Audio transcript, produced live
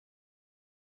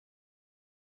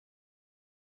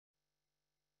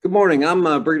Good morning. I'm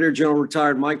Brigadier General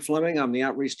Retired Mike Fleming. I'm the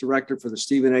Outreach Director for the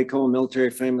Stephen A. Cohen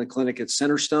Military Family Clinic at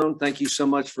Centerstone. Thank you so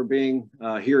much for being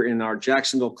here in our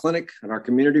Jacksonville clinic, in our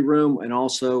community room, and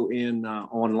also in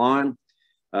online.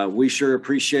 We sure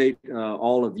appreciate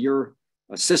all of your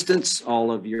assistance,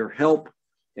 all of your help,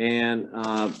 and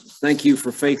thank you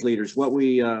for faith leaders.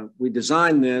 We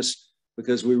designed this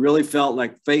because we really felt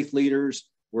like faith leaders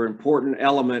were an important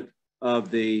element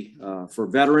of the for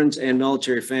veterans and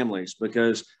military families,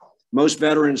 because most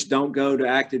veterans don't go to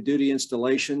active duty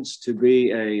installations to be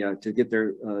to get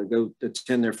their go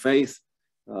attend their faith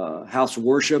house of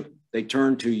worship. They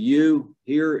turn to you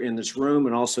here in this room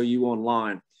and also you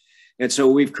online. And so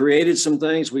we've created some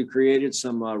things. We've created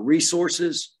some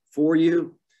resources for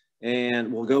you,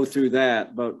 and we'll go through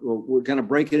that. But we're going to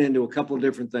break it into a couple of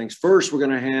different things. First, we're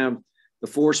going to have the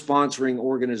four sponsoring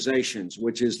organizations,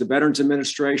 which is the Veterans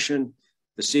Administration,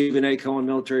 the Stephen A. Cohen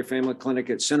Military Family Clinic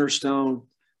at Centerstone,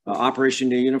 Operation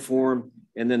New Uniform,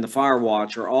 and then the Fire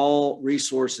Watch, are all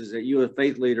resources that you as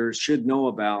faith leaders should know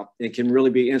about and can really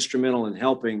be instrumental in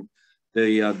helping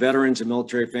the veterans and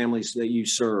military families that you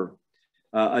serve.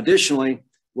 Additionally,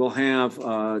 we'll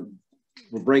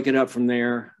break it up from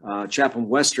there. Chaplain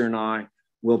Wester and I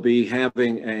will be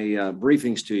having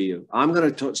briefings to you. I'm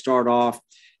going to start off,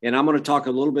 and I'm going to talk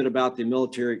a little bit about the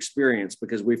military experience,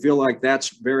 because we feel like that's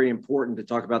very important to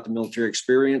talk about the military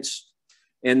experience.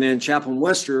 And then Chaplain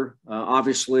Wester,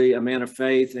 obviously a man of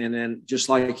faith, and then just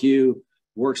like you,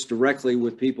 works directly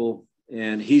with people.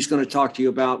 And he's going to talk to you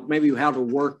about maybe how to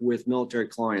work with military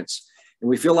clients. And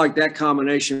we feel like that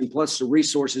combination, plus the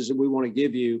resources that we want to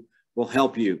give you, will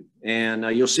help you. And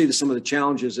you'll see some of the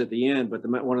challenges at the end. But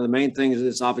one of the main things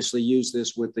is obviously use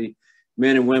this with the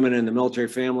men and women in the military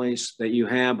families that you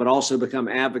have, but also become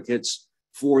advocates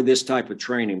for this type of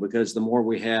training, because the more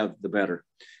we have, the better.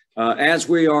 As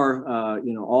we are,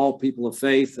 all people of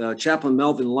faith, Chaplain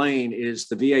Melvin Lane is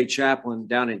the VA chaplain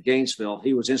down in Gainesville.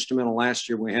 He was instrumental last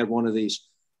year when we had one of these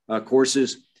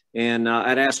courses. And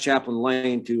I'd ask Chaplain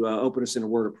Lane to open us in a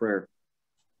word of prayer.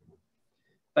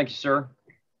 Thank you, sir.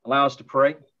 Allow us to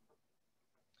pray.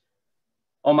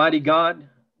 Almighty God,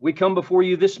 we come before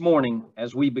you this morning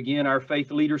as we begin our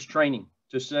faith leaders training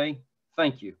to say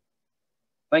thank you.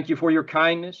 Thank you for your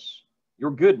kindness, your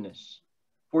goodness,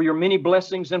 for your many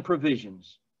blessings and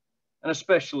provisions, and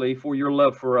especially for your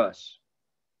love for us.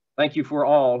 Thank you for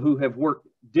all who have worked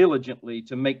diligently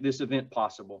to make this event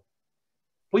possible.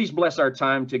 Please bless our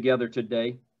time together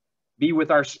today. Be with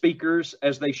our speakers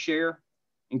as they share.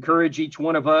 Encourage each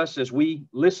one of us as we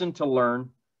listen to learn,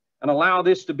 and allow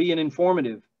this to be an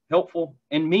informative, helpful,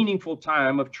 and meaningful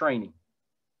time of training.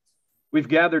 We've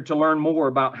gathered to learn more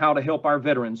about how to help our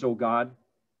veterans, oh God,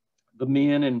 the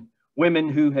men and women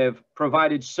who have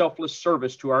provided selfless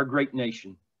service to our great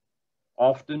nation,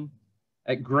 often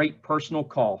at great personal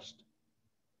cost.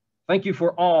 Thank you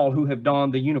for all who have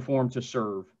donned the uniform to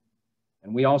serve.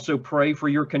 And we also pray for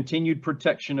your continued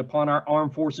protection upon our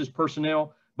armed forces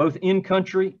personnel, both in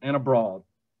country and abroad.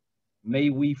 May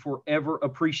we forever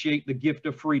appreciate the gift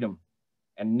of freedom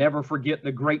and never forget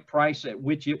the great price at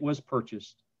which it was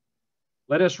purchased.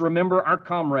 Let us remember our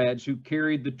comrades who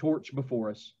carried the torch before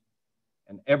us,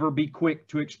 and ever be quick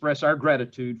to express our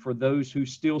gratitude for those who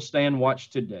still stand watch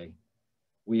today.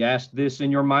 We ask this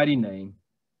in your mighty name.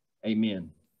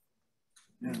 Amen.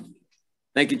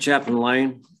 Thank you, Chaplain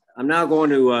Lane. I'm now going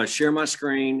to share my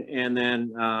screen, and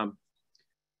then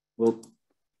we'll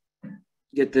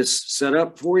get this set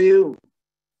up for you.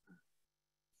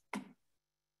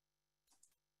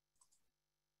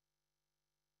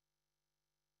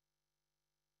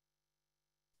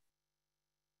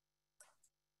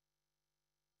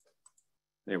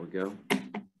 There we go.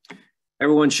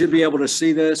 Everyone should be able to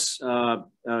see this.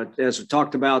 As we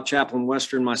talked about, Chaplain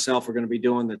Wester and myself are going to be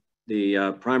doing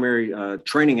the primary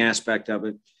training aspect of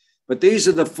it. But these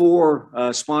are the four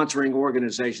sponsoring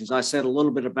organizations. I said a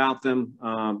little bit about them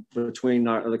between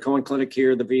the Cohen Clinic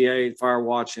here, the VA, Fire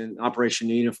Watch, and Operation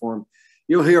New Uniform.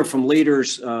 You'll hear from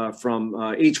leaders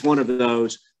from each one of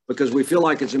those, because we feel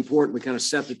like it's important we kind of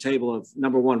set the table of,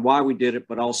 number one, why we did it,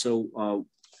 but also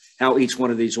how each one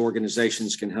of these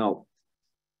organizations can help.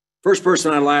 First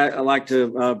person I'd like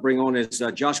to bring on is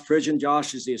Josh Pridgeon.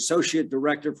 Josh is the Associate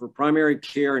Director for Primary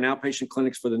Care and Outpatient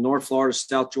Clinics for the North Florida,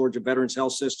 South Georgia Veterans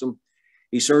Health System.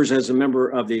 He serves as a member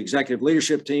of the Executive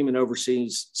Leadership Team and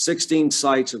oversees 16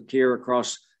 sites of care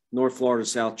across North Florida,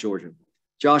 South Georgia.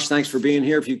 Josh, thanks for being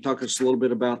here. If you could talk to us a little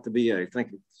bit about the VA.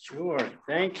 Thank you. Sure,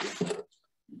 thank you.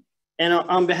 And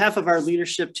on behalf of our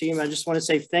leadership team, I just want to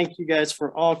say thank you guys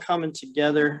for all coming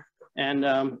together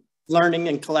and learning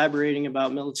and collaborating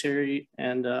about military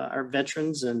and our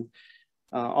veterans. And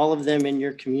all of them in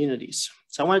your communities.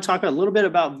 So I want to talk a little bit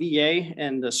about VA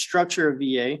and the structure of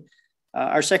VA.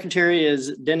 Our secretary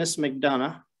is Dennis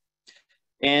McDonough,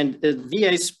 and the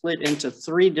VA split into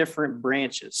 3 different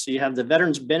branches. So you have the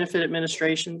Veterans Benefit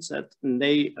Administrations, and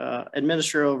they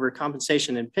administer over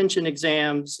compensation and pension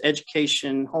exams,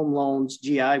 education, home loans,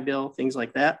 GI Bill, things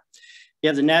like that. You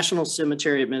have the National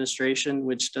Cemetery Administration,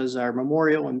 which does our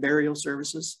memorial and burial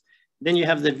services. Then you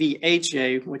have the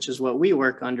VHA, which is what we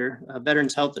work under,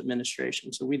 Veterans Health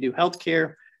Administration. So we do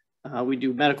healthcare, we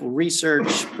do medical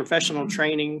research, professional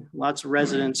training, lots of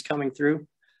residents coming through.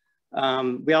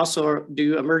 We also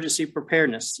do emergency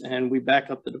preparedness, and we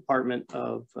back up the Department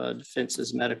of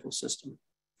Defense's medical system.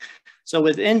 So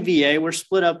within VA, we're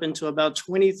split up into about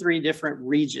 23 different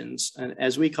regions,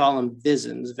 as we call them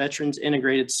VISNs, Veterans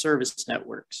Integrated Service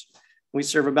Networks. We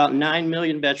serve about 9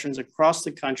 million veterans across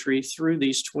the country through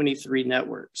these 23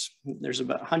 networks. There's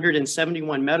about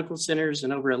 171 medical centers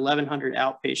and over 1,100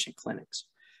 outpatient clinics.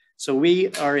 So we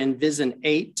are in VISN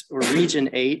 8 or Region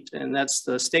 8, and that's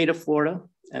the state of Florida,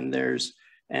 and there's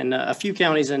a few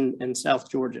counties in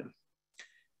South Georgia.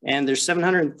 And there's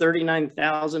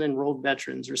 739,000 enrolled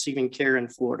veterans receiving care in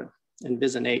Florida in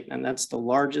VISN 8, and that's the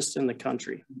largest in the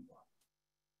country.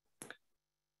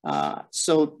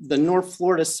 So the North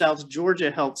Florida, South Georgia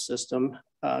health system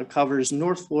covers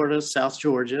North Florida, South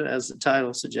Georgia, as the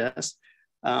title suggests.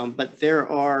 But there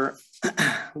are,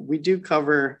 we do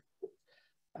cover,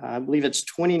 I believe it's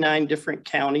 29 different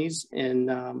counties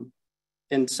in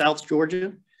South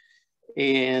Georgia.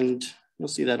 And you'll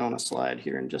see that on a slide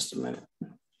here in just a minute.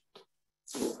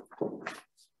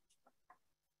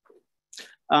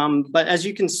 But as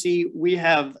you can see, we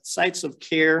have sites of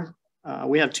care.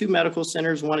 We have 2 medical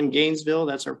centers, one in Gainesville,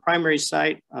 that's our primary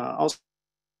site, also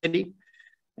city.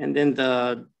 And then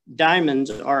the diamonds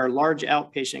are large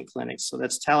outpatient clinics. So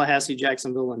that's Tallahassee,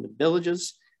 Jacksonville, and the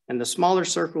Villages. And the smaller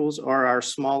circles are our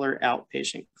smaller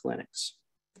outpatient clinics.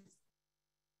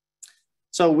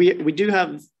 So we do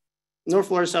have, North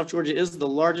Florida, South Georgia is the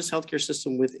largest healthcare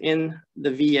system within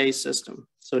the VA system.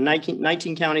 So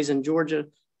 19 counties in Georgia,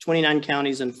 29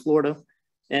 counties in Florida.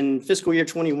 In fiscal year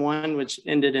 21, which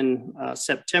ended in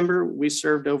September, we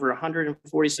served over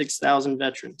 146,000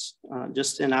 veterans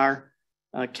just in our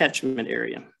catchment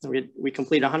area. We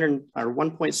complete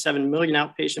 1.7 million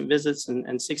outpatient visits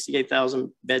and 68,000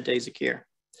 bed days of care.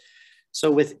 So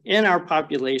within our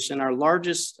population, our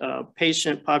largest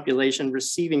patient population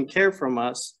receiving care from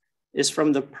us is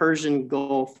from the Persian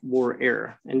Gulf War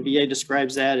era. And VA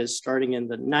describes that as starting in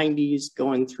the 90s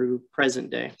going through present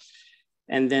day.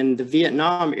 And then the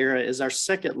Vietnam era is our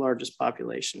second largest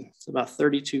population. It's about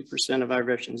 32% of our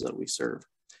veterans that we serve.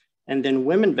 And then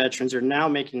women veterans are now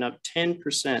making up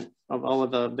 10% of all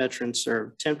of the veterans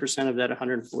served, 10% of that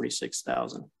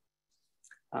 146,000.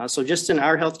 So just in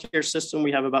our healthcare system,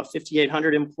 we have about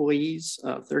 5,800 employees,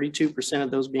 32%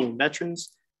 of those being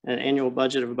veterans, and an annual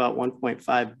budget of about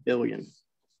 $1.5 billion.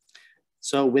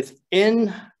 So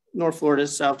within North Florida,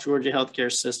 South Georgia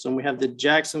healthcare system, we have the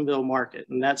Jacksonville market,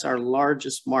 and that's our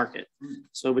largest market.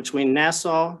 So between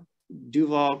Nassau,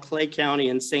 Duval, Clay County,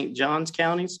 and St. Johns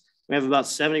counties, we have about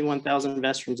 71,000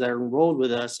 veterans that are enrolled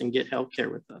with us and get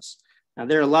healthcare with us. Now,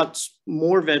 there are lots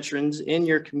more veterans in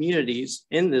your communities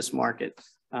in this market,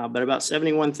 but about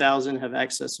 71,000 have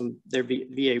access to their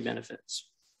VA benefits.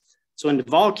 So in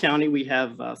Duval County, we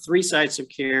have 3 sites of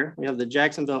care. We have the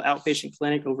Jacksonville Outpatient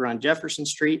Clinic over on Jefferson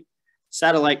Street,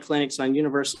 satellite clinics on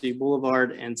University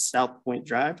Boulevard and South Point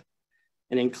Drive.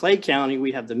 And in Clay County,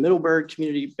 we have the Middleburg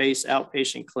Community-Based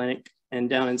Outpatient Clinic. And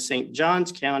down in St.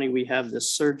 Johns County, we have the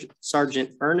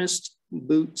Sergeant Ernest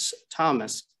Boots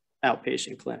Thomas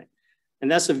Outpatient Clinic. And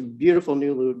that's a beautiful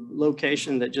new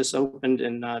location that just opened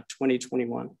in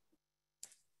 2021.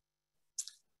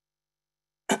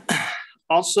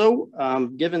 Also,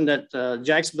 given that the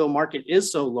Jacksonville market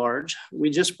is so large, we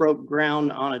just broke ground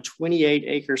on a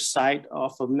 28-acre site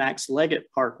off of Max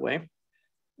Leggett Parkway.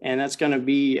 And that's going to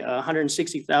be a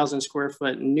 160,000 square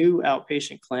foot new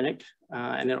outpatient clinic.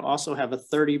 And it'll also have a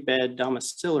 30-bed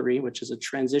domiciliary, which is a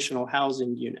transitional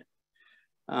housing unit.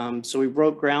 So we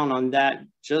broke ground on that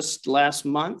just last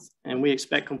month, and we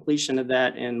expect completion of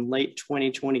that in late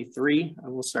 2023.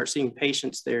 And we'll start seeing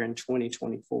patients there in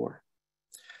 2024.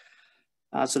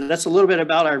 So that's a little bit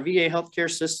about our VA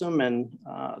healthcare system and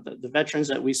the veterans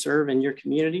that we serve in your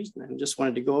communities. And just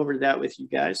wanted to go over that with you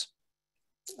guys.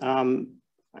 And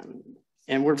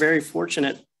we're very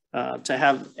fortunate to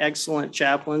have excellent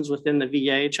chaplains within the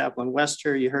VA. Chaplain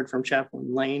Wester, you heard from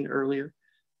Chaplain Lane earlier.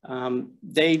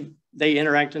 They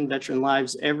interact in veteran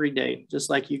lives every day, just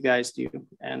like you guys do.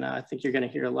 And I think you're going to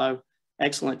hear a lot of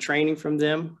excellent training from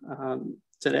them.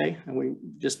 today, and we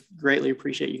just greatly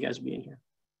appreciate you guys being here.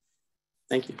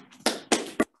 Thank you.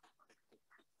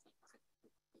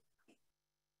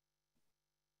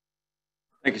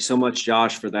 Thank you so much,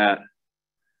 Josh, for that.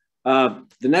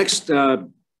 The next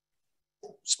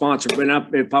sponsor,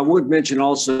 but if I would mention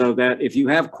also that if you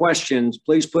have questions,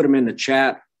 please put them in the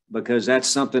chat, because that's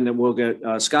something that we'll get.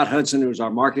 Scott Hudson, who's our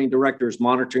marketing director, is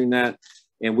monitoring that,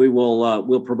 and we will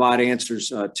we'll provide answers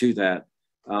to that.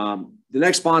 The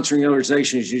next sponsoring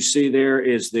organization, as you see there,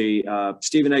 is the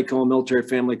Stephen A. Cohen Military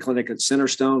Family Clinic at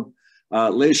Centerstone.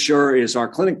 Liz Schur is our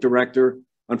clinic director.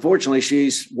 Unfortunately,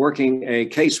 she's working a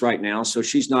case right now, so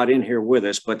she's not in here with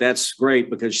us, but that's great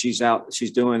because she's out,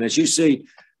 she's doing, as you see,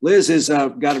 Liz has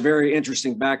got a very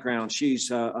interesting background. She's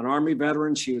an Army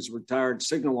veteran. She was a retired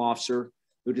signal officer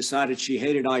who decided she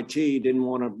hated IT, didn't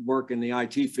want to work in the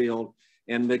IT field,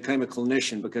 and became a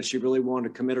clinician because she really wanted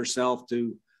to commit herself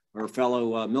to her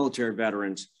fellow military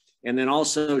veterans. And then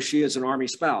also she is an Army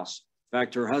spouse. In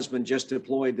fact, her husband just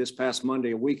deployed this past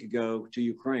Monday, a week ago, to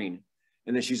Ukraine.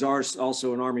 And then she's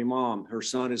also an Army mom. Her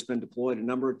son has been deployed a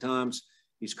number of times.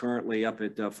 He's currently up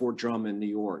at Fort Drum in New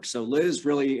York. So Liz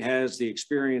really has the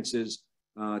experiences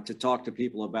to talk to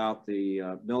people about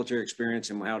the military experience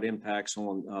and how it impacts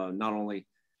on not only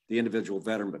the individual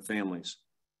veteran, but families.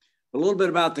 A little bit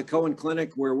about the Cohen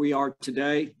Clinic, where we are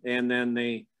today. And then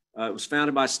it was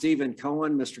founded by Stephen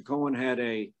Cohen. Mr. Cohen had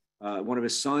one of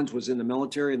his sons was in the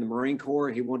military, in the Marine Corps.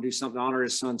 He wanted to do something to honor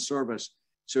his son's service.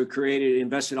 So he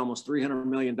invested almost $300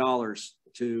 million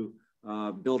to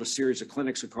build a series of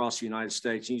clinics across the United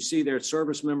States. And you see there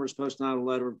service members, post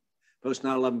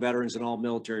 9/11 veterans, and all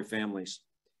military families.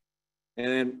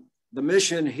 And the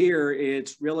mission here,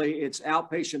 it's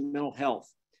outpatient mental health.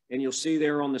 And you'll see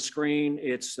there on the screen,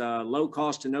 it's low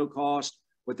cost to no cost.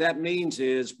 What that means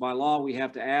is, by law, we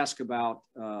have to ask about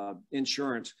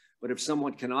insurance. But if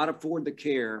someone cannot afford the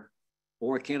care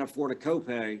or can't afford a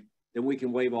copay, then we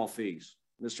can waive all fees.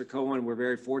 Mr. Cohen, we're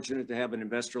very fortunate to have an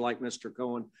investor like Mr.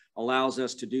 Cohen, allows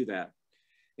us to do that.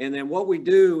 And then what we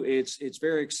do, it's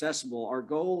very accessible. Our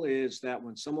goal is that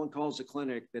when someone calls a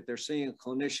clinic, that they're seeing a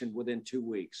clinician within 2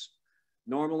 weeks.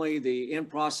 Normally, the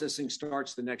in-processing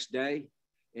starts the next day.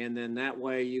 And then that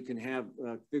way you can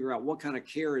figure out what kind of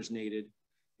care is needed.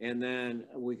 And then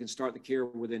we can start the care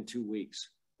within 2 weeks.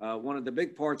 One of the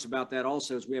big parts about that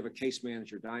also is we have a case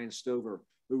manager, Diane Stover,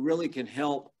 who really can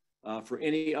help for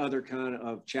any other kind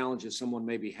of challenges someone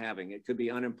may be having. It could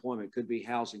be unemployment, it could be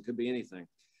housing, could be anything.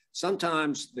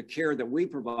 Sometimes the care that we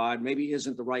provide maybe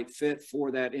isn't the right fit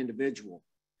for that individual.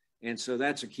 And so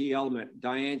that's a key element.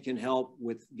 Diane can help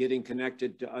with getting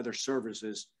connected to other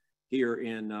services here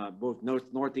in both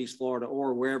Northeast Florida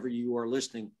or wherever you are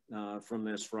listening from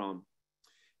this from.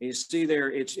 And you see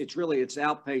there, it's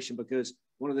outpatient, because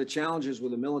one of the challenges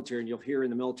with the military, and you'll hear in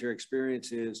the military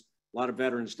experience, is a lot of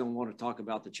veterans don't want to talk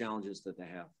about the challenges that they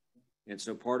have. And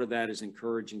so part of that is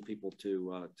encouraging people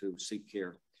to seek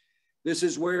care. This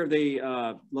is where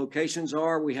the locations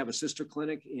are. We have a sister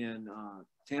clinic in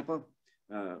Tampa.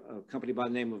 A company by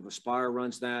the name of Aspire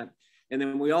runs that. And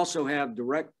then we also have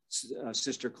direct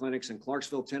sister clinics in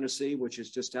Clarksville, Tennessee, which is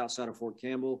just outside of Fort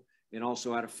Campbell, and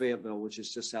also out of Fayetteville, which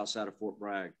is just outside of Fort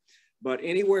Bragg. But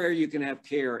anywhere you can have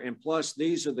care. And plus,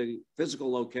 these are the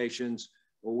physical locations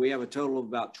where we have a total of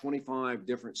about 25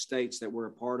 different states that we're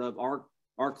a part of.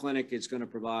 Our clinic is going to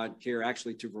provide care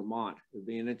actually to Vermont. It'll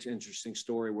be an interesting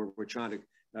story where we're trying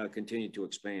to continue to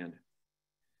expand.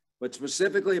 But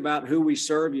specifically about who we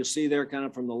serve, you'll see there kind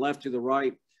of from the left to the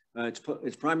right,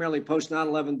 it's primarily post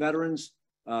 9/11 veterans,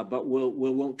 but we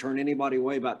won't turn anybody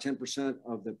away. About 10%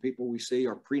 of the people we see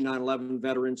are pre 9/11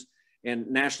 veterans, and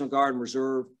National Guard and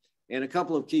Reserve. And a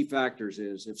couple of key factors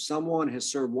is, if someone has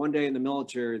served 1 day in the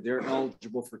military, they're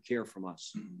eligible for care from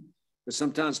us. Because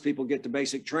sometimes people get to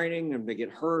basic training and they get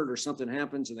hurt or something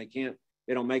happens and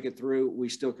they don't make it through, we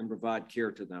still can provide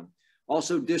care to them.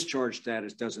 Also, discharge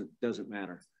status doesn't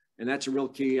matter. And that's a real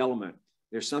key element.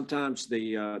 There's sometimes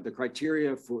the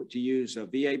criteria to use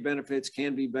VA benefits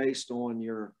can be based on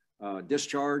your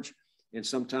discharge. And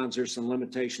sometimes there's some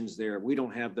limitations there. We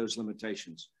don't have those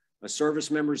limitations. Service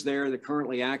members there that are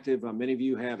currently active, many of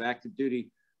you have active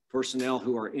duty personnel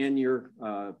who are in your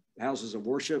houses of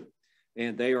worship,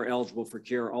 and they are eligible for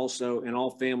care also, and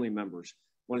all family members.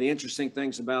 One of the interesting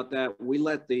things about that, we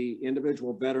let the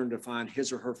individual veteran define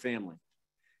his or her family.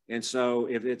 And so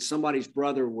if it's somebody's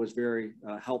brother was very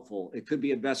helpful, it could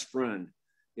be a best friend.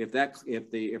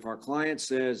 If our client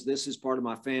says this is part of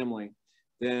my family,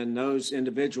 then those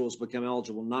individuals become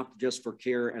eligible not just for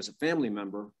care as a family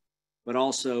member, but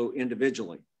also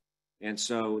individually. And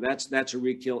so that's a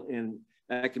rekill, and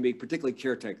that can be particularly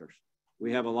caretakers.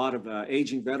 We have a lot of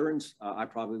aging veterans. I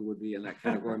probably would be in that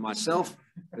category myself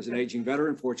as an aging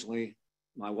veteran. Fortunately,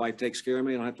 my wife takes care of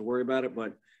me. I don't have to worry about it.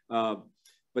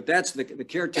 But that's the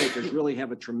caretakers really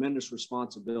have a tremendous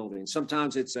responsibility. And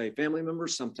sometimes it's a family member.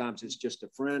 Sometimes it's just a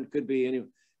friend. Could be any.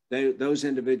 Those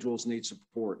individuals need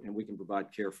support, and we can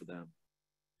provide care for them.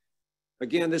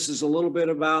 Again, this is a little bit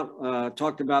about,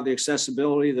 talked about the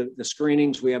accessibility, the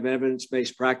screenings. We have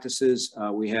evidence-based practices.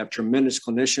 We have tremendous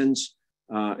clinicians.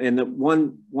 And the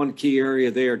one key area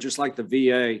there, just like the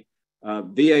VA,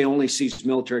 VA only sees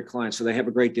military clients, so they have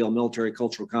a great deal of military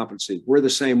cultural competency. We're the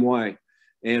same way.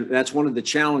 And that's one of the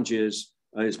challenges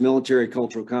is military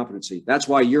cultural competency. That's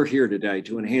why you're here today,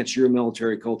 to enhance your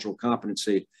military cultural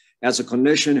competency as a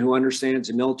clinician who understands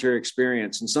the military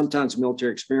experience. And sometimes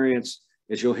military experience,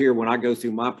 as you'll hear when I go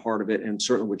through my part of it, and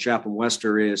certainly with Chaplain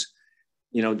Wester, is,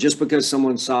 you know, just because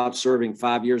someone stopped serving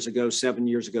 5 years ago, 7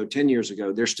 years ago, 10 years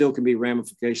ago, there still can be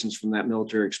ramifications from that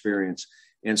military experience.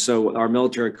 And so our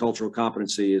military cultural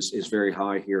competency is very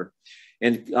high here.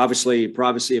 And obviously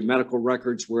privacy of medical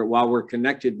records, while we're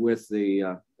connected with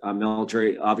the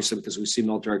military, obviously because we see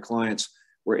military clients,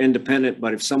 we're independent,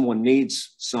 but if someone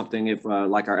needs something, if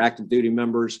like our active duty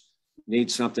members need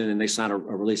something and they sign a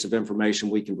release of information,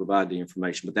 we can provide the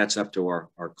information, but that's up to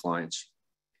our clients.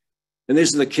 And this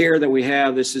is the care that we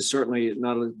have. This is certainly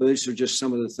not, but these are just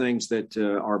some of the things that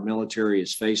our military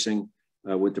is facing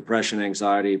with depression,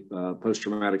 anxiety,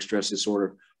 post-traumatic stress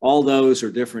disorder. All those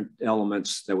are different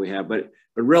elements that we have, but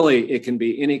really it can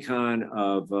be any kind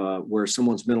of where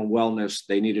someone's mental wellness,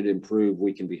 they need it improved,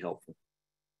 we can be helpful.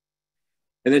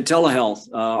 And then telehealth,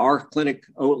 our clinic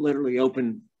literally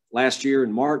opened last year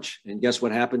in March, and guess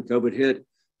what happened? COVID hit.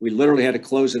 We literally had to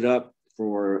close it up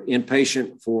for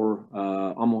inpatient for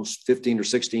almost 15 or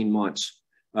 16 months.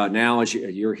 Now, as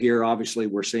you're here, obviously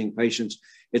we're seeing patients.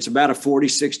 It's about a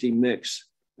 40-60 mix,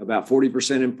 about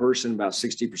 40% in person, about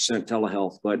 60%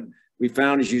 telehealth. But we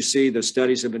found, as you see, the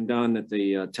studies have been done that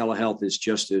the telehealth is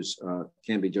just as,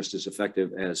 can be just as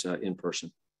effective as in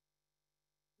person.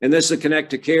 And this is a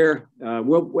Connect to Care. And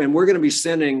we're going to be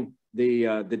sending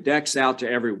the decks out to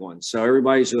everyone. So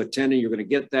everybody who's attending, you're going to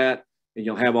get that, and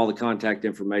you'll have all the contact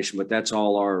information, but that's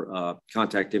all our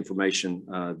contact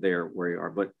information there where you are.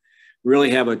 But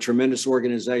really have a tremendous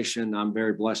organization. I'm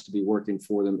very blessed to be working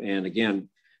for them. And again,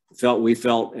 we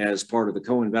felt as part of the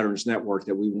Cohen Veterans Network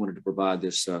that we wanted to provide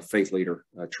this faith leader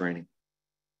training.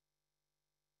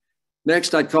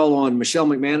 Next, I'd call on Michelle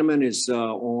McManaman is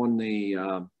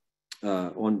on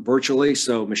virtually.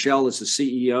 So Michelle is the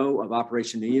CEO of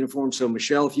Operation New Uniform. So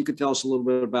Michelle, if you could tell us a little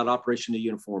bit about Operation New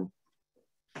Uniform.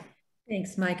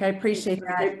 Thanks, Mike. I appreciate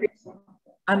that.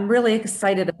 I'm really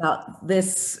excited about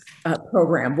this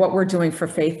program, what we're doing for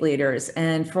faith leaders.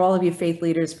 And for all of you faith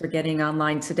leaders for getting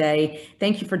online today,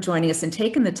 thank you for joining us and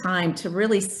taking the time to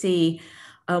really see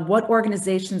what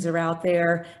organizations are out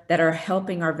there that are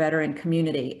helping our veteran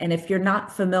community. And if you're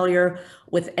not familiar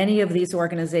with any of these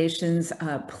organizations,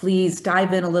 please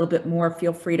dive in a little bit more.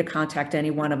 Feel free to contact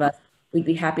any one of us. We'd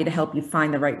be happy to help you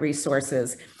find the right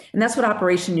resources. And that's what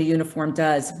Operation New Uniform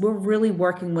does. We're really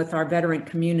working with our veteran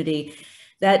community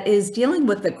that is dealing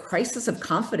with the crisis of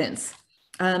confidence.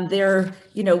 They're,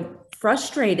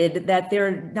 frustrated that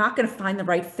they're not going to find the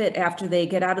right fit after they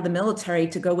get out of the military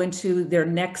to go into their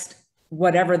next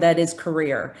whatever that is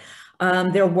career.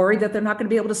 They're worried that they're not going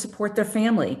to be able to support their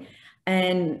family.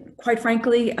 And quite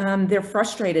frankly, they're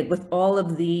frustrated with all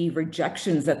of the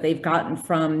rejections that they've gotten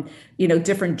from,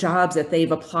 different jobs that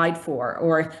they've applied for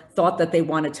or thought that they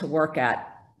wanted to work at.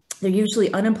 They're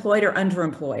usually unemployed or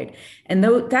underemployed. And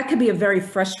that could be a very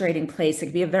frustrating place. It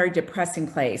could be a very depressing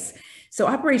place. So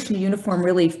Operation Uniform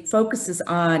really focuses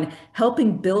on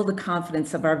helping build the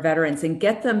confidence of our veterans and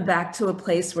get them back to a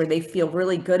place where they feel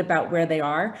really good about where they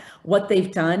are, what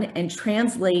they've done, and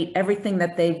translate everything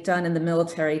that they've done in the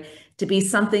military to be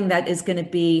something that is going to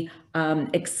be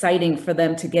exciting for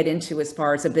them to get into as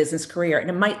far as a business career. And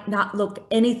it might not look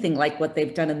anything like what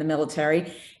they've done in the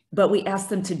military, but we ask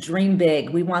them to dream big.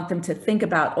 We want them to think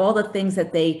about all the things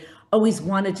that they always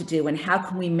wanted to do and how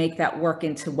can we make that work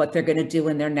into what they're going to do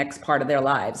in their next part of their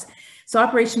lives. So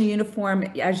Operation Uniform,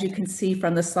 as you can see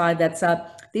from the slide that's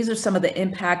up, these are some of the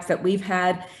impacts that we've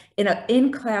had in an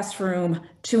in-classroom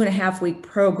 2.5-week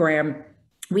program.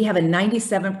 We have a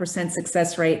 97%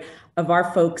 success rate of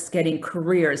our folks getting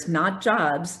careers, not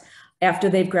jobs, after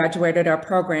they've graduated our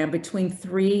program, between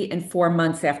 3 and 4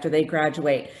 months after they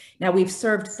graduate. Now, we've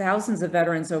served thousands of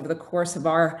veterans over the course of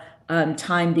our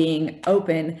time being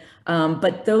open,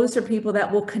 but those are people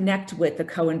that will connect with the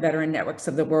Cohen Veteran Networks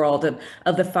of the world,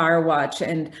 of the Fire Watch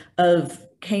and of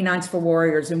Canines for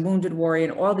Warriors and Wounded Warrior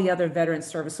and all the other veteran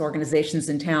service organizations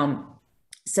in town.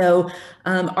 So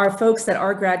our folks that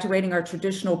are graduating our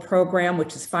traditional program,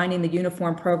 which is finding the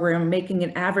uniform program, making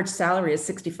an average salary of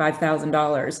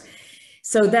 $65,000.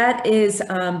 So that is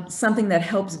something that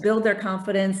helps build their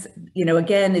confidence. You know,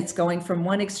 again, it's going from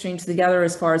one extreme to the other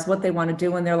as far as what they want to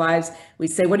do in their lives. We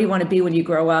say, what do you want to be when you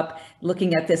grow up?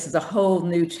 Looking at this as a whole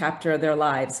new chapter of their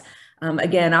lives.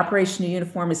 Again, Operation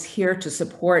Uniform is here to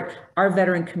support our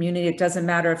veteran community. It doesn't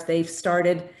matter if they've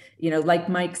started, you know, like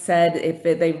Mike said, if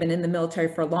they've been in the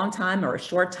military for a long time or a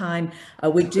short time,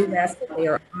 we do ask that they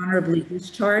are honorably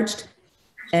discharged.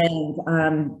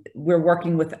 And we're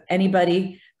working with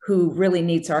anybody who really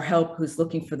needs our help, who's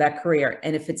looking for that career.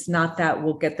 And if it's not that,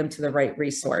 we'll get them to the right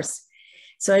resource.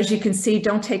 So as you can see,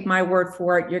 don't take my word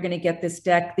for it. You're going to get this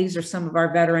deck. These are some of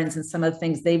our veterans and some of the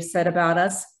things they've said about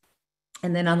us.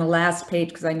 And then on the last page,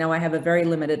 because I know I have a very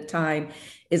limited time,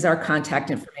 is our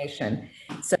contact information.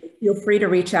 So feel free to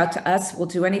reach out to us. We'll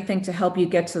do anything to help you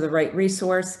get to the right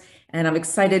resource. And I'm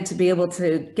excited to be able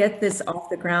to get this off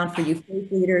the ground for you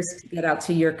faith leaders to get out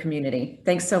to your community.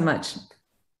 Thanks so much.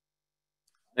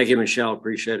 Thank you, Michelle.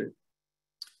 Appreciate it.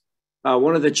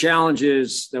 One of the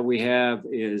challenges that we have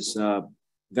is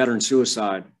veteran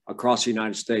suicide across the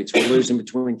United States. We're losing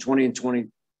between 20 and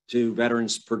 22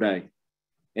 veterans per day.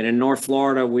 And in North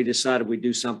Florida, we decided we'd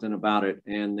do something about it.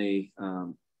 And the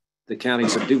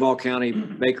counties of Duval County,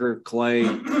 Baker, Clay,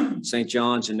 St.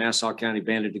 John's, and Nassau County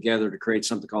banded together to create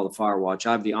something called the Fire Watch.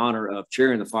 I have the honor of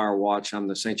chairing the Fire Watch. I'm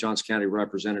the St. John's County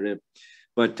representative.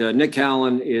 But Nick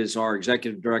Callan is our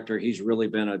executive director. He's really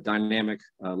been a dynamic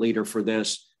leader for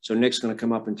this. So Nick's going to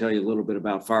come up and tell you a little bit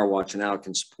about Fire Watch and how it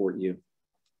can support you.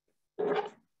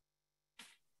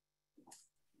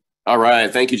 All right.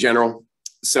 Thank you, General.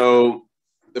 So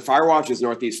the Fire Watch is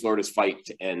Northeast Florida's fight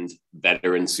to end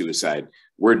veteran suicide.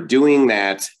 We're doing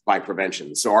that by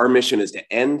prevention. So our mission is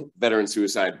to end veteran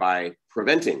suicide by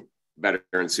preventing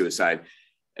veteran suicide.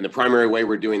 And the primary way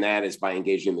we're doing that is by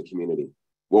engaging the community.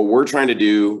 What we're trying to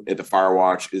do at the Fire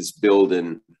Watch is build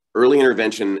an early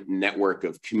intervention network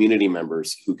of community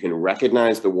members who can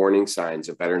recognize the warning signs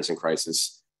of veterans in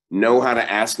crisis, know how to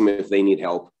ask them if they need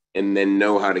help, and then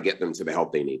know how to get them to the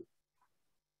help they need.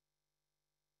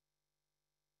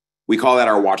 We call that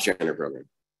our Watchfinder program.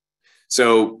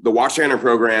 So the Watchfinder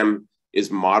program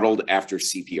is modeled after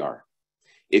CPR.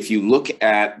 If you look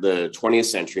at the 20th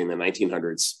century in the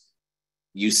 1900s,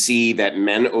 you see that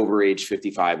men over age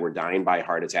 55 were dying by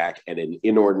heart attack at an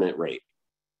inordinate rate.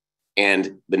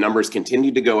 And the numbers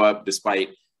continued to go up despite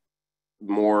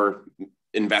more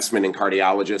investment in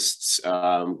cardiologists,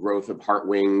 growth of heart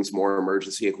wings, more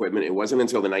emergency equipment. It wasn't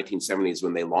until the 1970s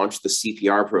when they launched the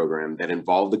CPR program that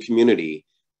involved the community,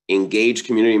 engaged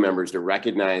community members to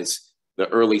recognize the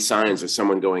early signs of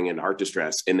someone going into heart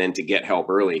distress and then to get help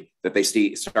early, that they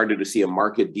started to see a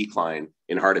marked decline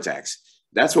in heart attacks.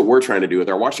 That's what we're trying to do with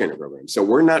our Watchfinder program. So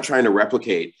we're not trying to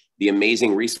replicate the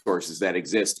amazing resources that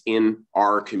exist in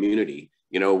our community.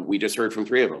 You know, we just heard from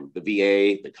three of them, the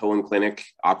VA, the Cohen Clinic,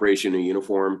 Operation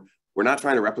Uniform. We're not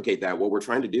trying to replicate that. What we're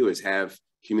trying to do is have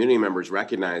community members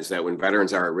recognize that when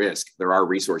veterans are at risk, there are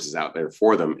resources out there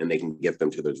for them and they can get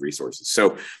them to those resources.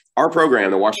 So our program,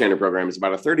 the Watchfinder program, is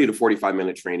about a 30 to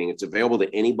 45-minute training. It's available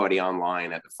to anybody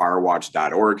online at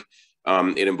thefirewatch.org.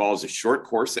 It involves a short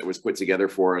course that was put together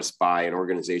for us by an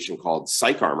organization called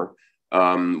Psych Armor,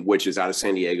 which is out of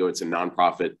San Diego. It's a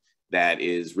nonprofit that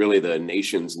is really the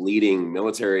nation's leading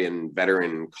military and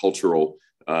veteran cultural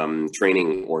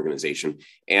training organization.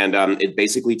 And it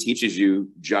basically teaches you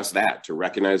just that, to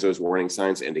recognize those warning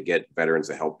signs and to get veterans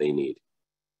the help they need.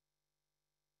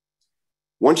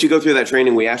 Once you go through that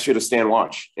training, we ask you to stand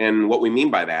watch. And what we mean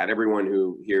by that, everyone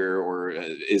who here or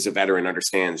is a veteran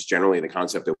understands generally the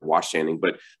concept of watch standing,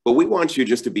 but we want you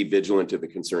just to be vigilant to the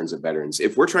concerns of veterans.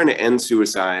 If we're trying to end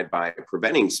suicide by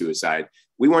preventing suicide,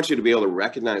 we want you to be able to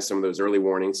recognize some of those early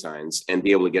warning signs and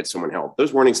be able to get someone help.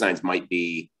 Those warning signs might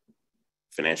be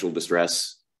financial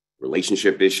distress,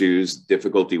 relationship issues,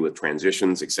 difficulty with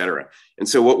transitions, etc. And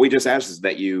so what we just ask is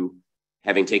that you,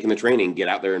 having taken the training, get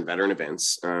out there in veteran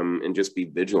events and just be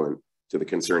vigilant to the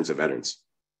concerns of veterans.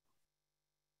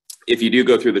 If you do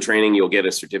go through the training, you'll get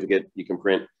a certificate you can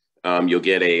print. You'll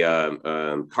get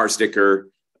a car sticker,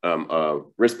 a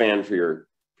wristband for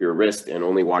your wrist, and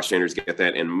only watchstanders get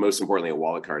that. And most importantly, a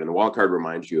wallet card. And the wallet card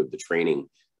reminds you of the training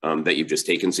that you've just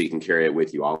taken, so you can carry it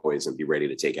with you always and be ready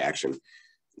to take action.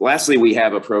 Lastly, we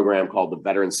have a program called the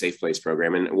Veteran Safe Place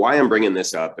Program. And why I'm bringing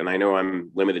this up, and I know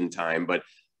I'm limited in time, but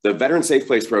the Veteran Safe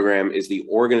Place Program is the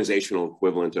organizational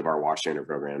equivalent of our Watchfinder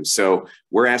program. So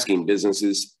we're asking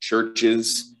businesses,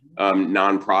 churches,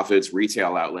 nonprofits,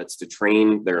 retail outlets to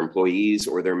train their employees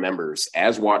or their members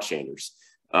as watchstanders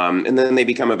And then they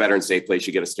become a veteran safe place.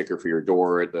 You get a sticker for your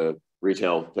door at the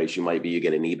retail place you might be, you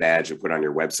get an e-badge and put on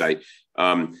your website.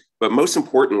 But most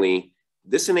importantly,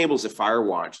 this enables a fire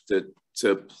watch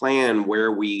to plan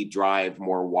where we drive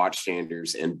more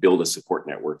watchstanders and build a support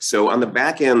network. So on the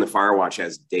back end, the fire watch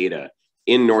has data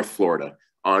in North Florida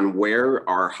on where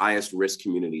our highest risk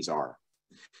communities are.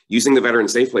 Using the Veteran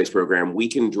Safe Place program, we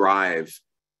can drive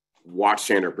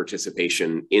watchstander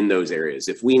participation in those areas.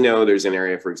 If we know there's an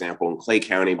area, for example, in Clay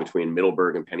County between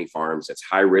Middleburg and Penny Farms, that's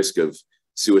high risk of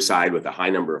suicide with a high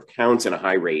number of counts and a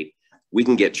high rate, we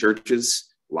can get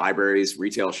churches, libraries,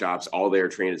 retail shops, all there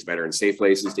trained as veteran safe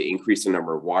places to increase the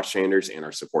number of watchstanders and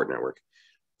our support network.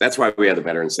 That's why we have the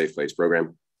Veteran Safe Place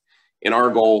program. And our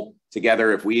goal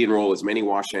together, if we enroll as many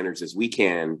watchstanders as we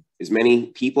can, as many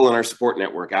people in our support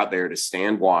network out there to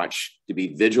stand watch, to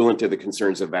be vigilant to the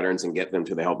concerns of veterans and get them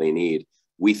to the help they need,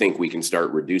 we think we can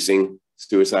start reducing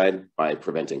suicide by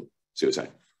preventing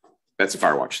suicide. That's a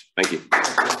fire watch. Thank you.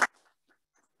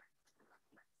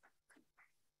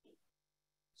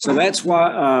 So that's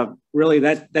why really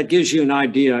that gives you an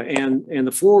idea. And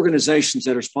the 4 organizations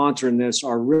that are sponsoring this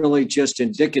are really just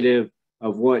indicative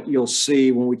of what you'll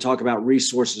see when we talk about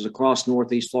resources across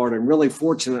Northeast Florida and really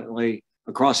fortunately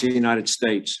across the United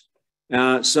States.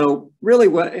 So really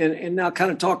and now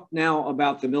kind of talk now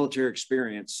about the military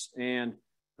experience. And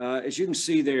as you can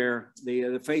see there,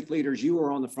 the faith leaders, you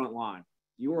are on the front line.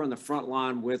 You are on the front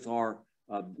line with our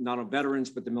not only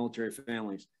veterans, but the military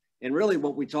families. And really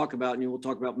what we talk about, and we'll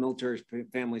talk about military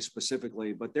families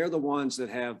specifically, but they're the ones that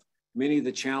have many of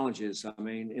the challenges. I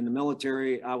mean, in the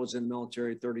military, I was in the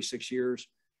military 36 years,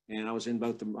 and I was in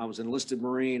I was enlisted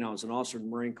Marine, I was an officer in the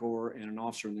Marine Corps and an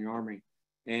officer in the Army.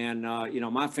 And, you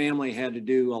know, my family had to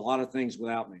do a lot of things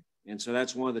without me. And so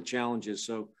that's one of the challenges.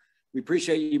 So we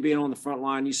appreciate you being on the front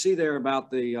line. You see there about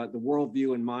the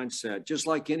worldview and mindset, just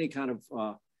like any kind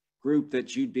of group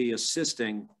that you'd be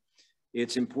assisting.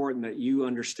 It's important that you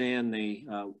understand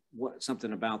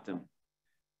something about them.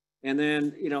 And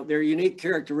then, you know, there are unique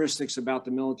characteristics about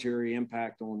the military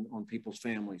impact on people's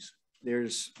families.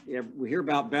 We hear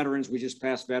about veterans. We just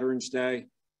passed Veterans Day,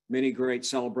 many great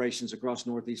celebrations across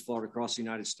Northeast Florida, across the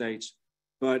United States.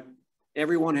 But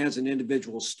everyone has an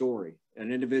individual story, an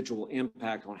individual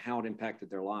impact on how it impacted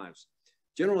their lives.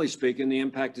 Generally speaking, the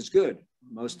impact is good.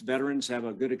 Most veterans have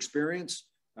a good experience.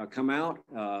 Come out.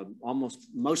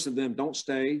 Most of them don't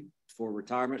stay for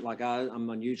retirement. Like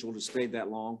I'm unusual to stay that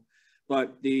long,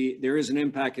 but there is an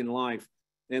impact in life.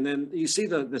 And then you see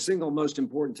the single most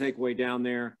important takeaway down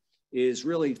there is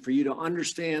really for you to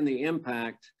understand the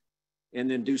impact and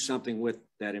then do something with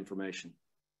that information.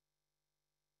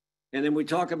 And then we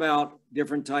talk about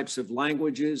different types of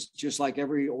languages, just like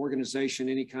every organization,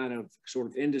 any kind of sort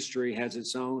of industry has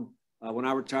its own. When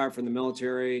I retired from the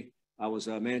military, I was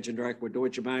a managing director with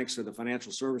Deutsche Bank, so the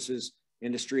financial services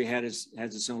industry has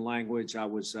its own language. I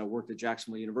worked at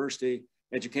Jacksonville University.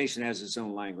 Education has its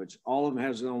own language. All of them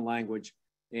have its own language,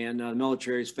 and the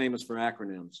military is famous for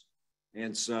acronyms.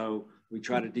 And so we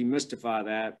try to demystify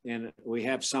that, and we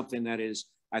have something that is,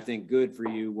 I think, good for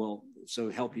you. So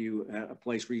help you at a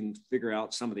place where you can figure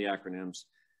out some of the acronyms.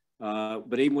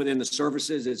 But even within the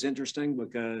services, it's interesting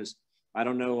because I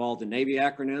don't know all the Navy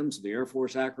acronyms, the Air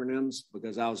Force acronyms,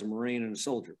 because I was a Marine and a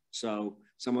soldier. So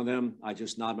some of them, I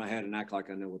just nod my head and act like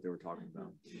I know what they were talking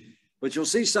about. But you'll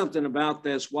see something about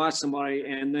this, why somebody,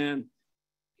 and then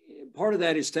part of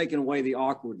that is taking away the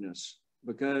awkwardness,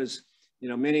 because, you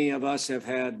know, many of us have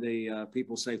had the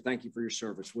people say, thank you for your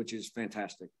service, which is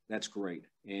fantastic. That's great.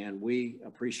 And we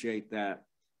appreciate that.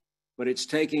 But it's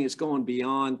going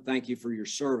beyond thank you for your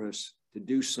service to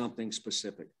do something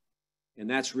specific. And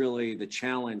that's really the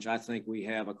challenge I think we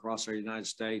have across our United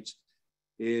States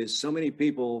is so many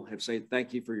people have said,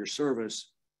 thank you for your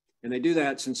service. And they do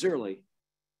that sincerely.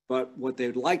 But what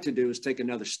they'd like to do is take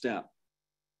another step,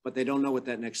 but they don't know what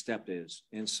that next step is.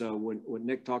 And so what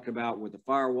Nick talked about with the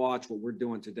Fire Watch, what we're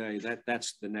doing today,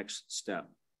 that's the next step.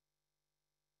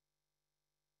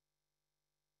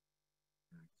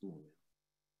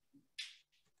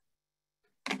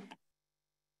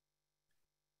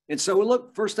 And so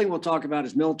look, first thing we'll talk about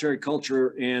is military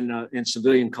culture and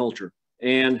civilian culture.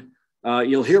 And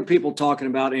you'll hear people talking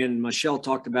about, and Michelle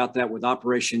talked about that with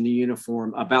Operation New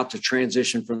Uniform, about to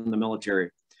transition from the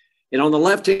military. And on the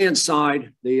left-hand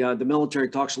side, the military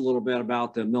talks a little bit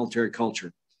about the military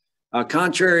culture.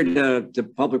 Contrary to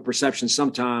public perception,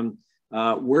 sometimes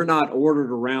we're not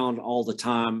ordered around all the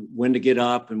time when to get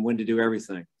up and when to do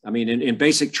everything. I mean, in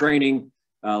basic training,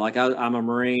 like I'm a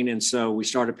Marine, and so we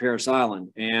started Paris Island.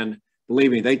 And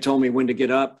believe me, they told me when to get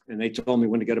up and they told me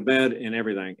when to go to bed and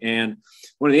everything. And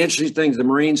one of the interesting things the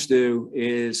Marines do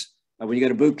is when you go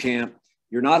to boot camp,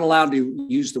 you're not allowed to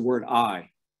use the word I.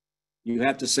 You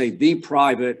have to say the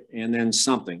private and then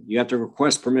something. You have to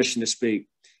request permission to speak.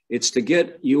 It's to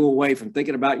get you away from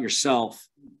thinking about yourself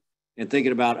and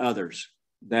thinking about others.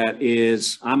 That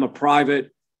is, I'm a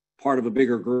private part of a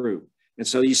bigger group. And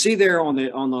so you see there on the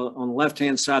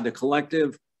left-hand side, the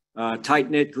collective,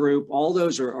 tight-knit group, all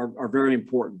those are very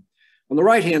important. On the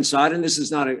right-hand side, and this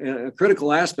is not a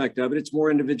critical aspect of it, it's more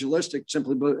individualistic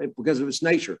simply because of its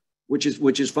nature, which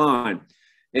is fine.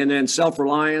 And then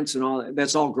self-reliance and all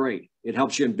that's all great. It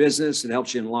helps you in business, it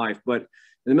helps you in life. But in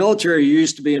the military, you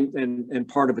used to be in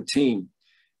part of a team.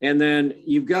 And then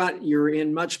you're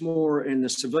in much more in the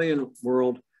civilian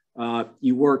world,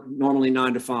 you work normally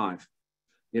 9 to 5.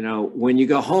 You know, when you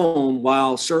go home,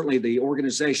 while certainly the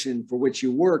organization for which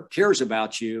you work cares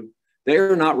about you,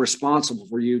 they're not responsible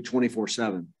for you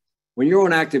 24/7. When you're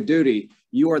on active duty,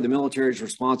 you are the military's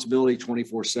responsibility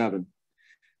 24/7.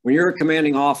 When you're a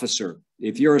commanding officer,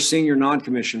 if you're a senior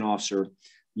non-commissioned officer,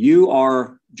 you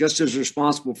are just as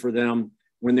responsible for them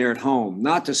when they're at home,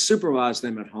 not to supervise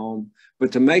them at home,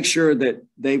 but to make sure that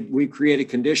we created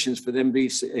conditions for them to be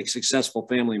a successful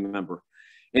family member.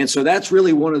 And so that's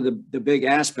really one of the big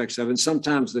aspects of it. And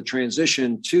sometimes the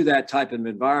transition to that type of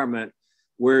environment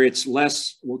where it's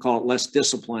less, we'll call it less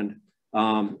disciplined.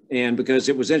 And because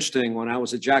it was interesting, when I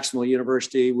was at Jacksonville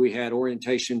University, we had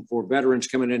orientation for veterans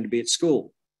coming in to be at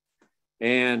school.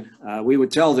 And we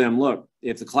would tell them, look,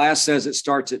 if the class says it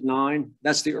starts at 9,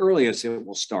 that's the earliest it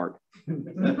will start.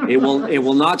 It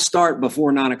will not start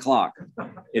before 9 o'clock.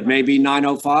 It may be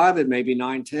 9:05, it may be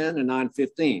 9:10 and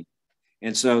 9:15.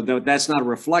 And so that's not a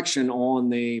reflection on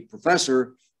the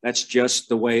professor. That's just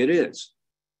the way it is.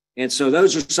 And so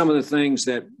those are some of the things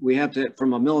that we have to,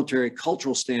 from a military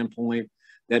cultural standpoint,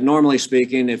 that normally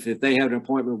speaking, if they have an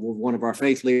appointment with one of our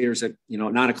faith leaders at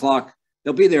 9 o'clock,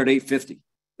 they'll be there at 8:50.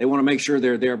 They want to make sure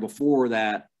they're there before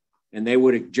that, and they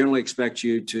would generally expect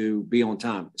you to be on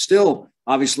time. Still,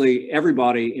 obviously,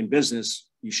 everybody in business,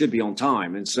 you should be on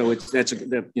time. And so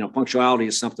punctuality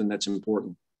is something that's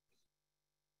important.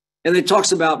 And it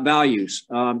talks about values,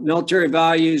 military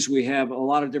values. We have a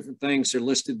lot of different things that are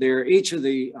listed there. Each of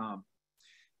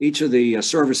the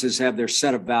services have their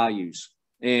set of values,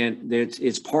 and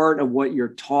it's part of what you're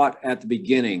taught at the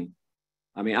beginning.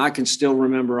 I mean, I can still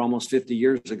remember almost 50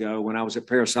 years ago when I was at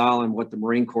Parris Island, what the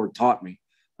Marine Corps taught me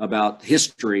about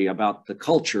history, about the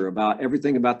culture, about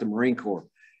everything about the Marine Corps.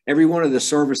 Every one of the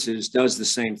services does the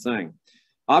same thing.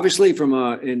 Obviously,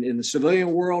 in the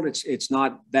civilian world, it's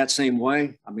not that same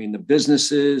way. I mean, the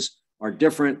businesses are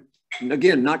different. And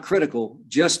again, not critical,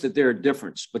 just that they're a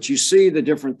difference. But you see the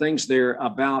different things there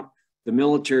about the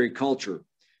military culture.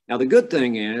 Now, the good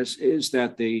thing is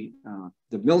that the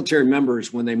military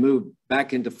members, when they move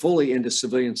back fully into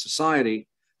civilian society,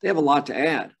 they have a lot to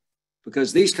add.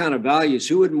 Because these kind of values,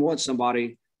 who wouldn't want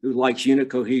somebody who likes unit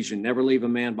cohesion, never leave a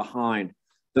man behind?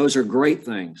 Those are great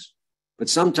things. But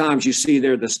sometimes you see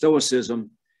there the stoicism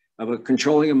of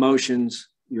controlling emotions.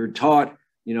 You're taught,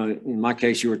 in my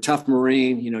case, you're a tough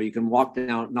Marine, you can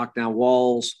knock down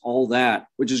walls, all that,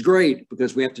 which is great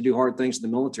because we have to do hard things in the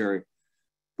military.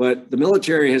 But the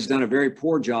military has done a very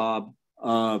poor job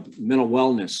of mental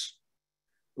wellness.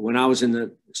 When I was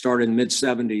started in the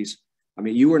mid-70s, I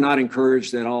mean, you were not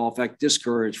encouraged at all, in fact,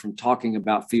 discouraged from talking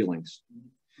about feelings.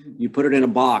 You put it in a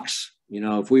box.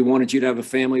 If we wanted you to have a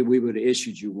family, we would have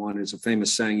issued you one. It's a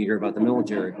famous saying you hear about the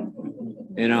military,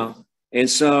 And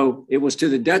so it was to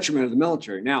the detriment of the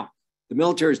military. Now, the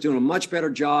military is doing a much better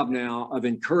job now of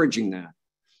encouraging that.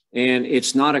 And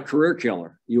it's not a career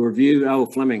killer. You review,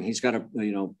 Fleming, he's got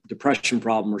a depression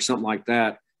problem or something like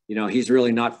that. He's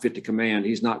really not fit to command.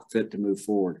 He's not fit to move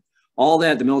forward. All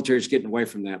that, the military is getting away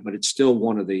from that, but it's still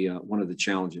one of the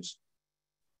challenges.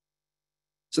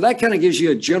 So that kind of gives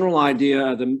you a general idea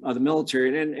of the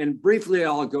military. And briefly,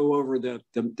 I'll go over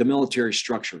the military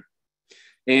structure.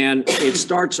 And it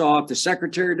starts off, the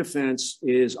Secretary of Defense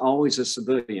is always a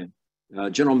civilian.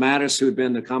 General Mattis, who had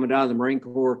been the Commandant of the Marine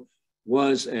Corps,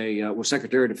 was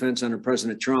Secretary of Defense under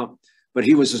President Trump, but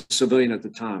he was a civilian at the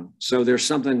time. So there's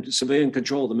civilian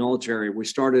control of the military. We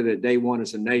started at day one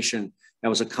as a nation. That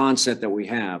was a concept that we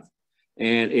have.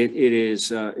 And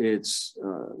it's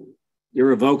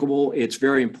irrevocable. It's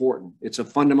very important. It's a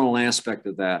fundamental aspect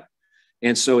of that.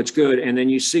 And so it's good. And then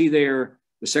you see there,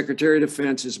 the Secretary of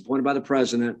Defense is appointed by the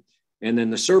president. And then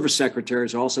the service secretary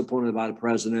is also appointed by the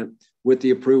president with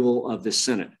the approval of the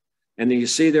Senate. And then you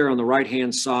see there on the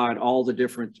right-hand side, all the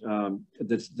different,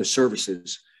 the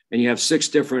services. And you have 6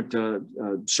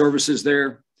 different services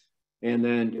there. And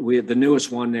then the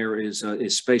newest one there is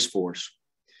Space Force.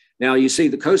 Now you see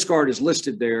the Coast Guard is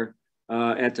listed there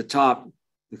at the top.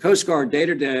 The Coast Guard day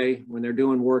to day, when they're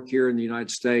doing work here in the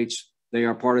United States, they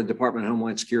are part of the Department of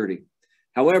Homeland Security.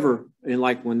 However,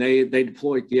 like when they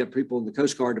deploy, you have people in the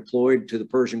Coast Guard deployed to the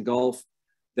Persian Gulf,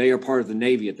 they are part of the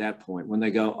Navy at that point. When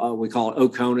they go, we call it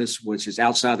OCONUS, which is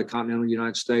outside the continental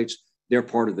United States, they're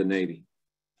part of the Navy.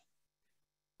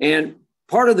 And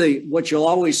part of what you'll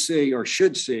always see or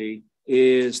should see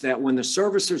is that when the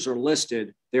services are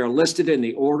listed, they're listed in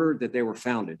the order that they were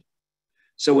founded.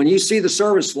 So when you see the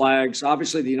service flags,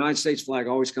 obviously the United States flag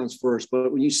always comes first,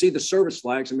 but when you see the service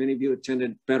flags, and many of you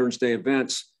attended Veterans Day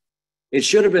events, it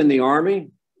should have been the Army,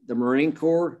 the Marine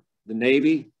Corps, the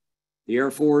Navy, the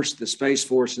Air Force, the Space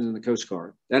Force, and then the Coast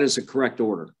Guard. That is the correct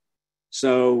order.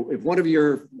 So if one of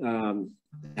your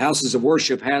houses of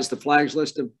worship has the flags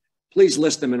listed, please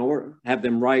list them in order, have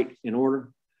them right in order,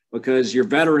 because your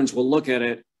veterans will look at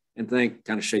it and think,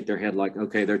 kind of shake their head like,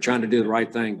 okay, they're trying to do the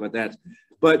right thing, but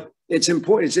it's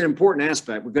important. It's an important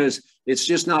aspect because it's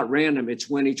just not random. It's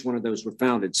when each one of those were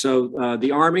founded. So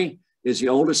the Army is the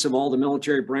oldest of all the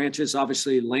military branches,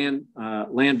 obviously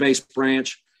land-based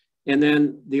branch. And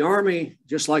then the Army,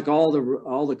 just like all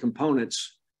the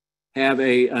components, have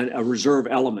a reserve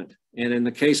element. And in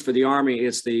the case for the Army,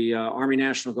 it's the Army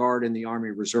National Guard and the Army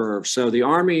Reserve. So the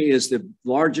Army is the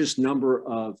largest number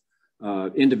of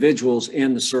individuals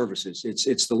in the services.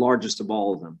 It's the largest of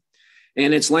all of them.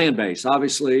 And it's land-based.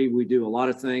 Obviously, we do a lot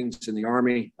of things in the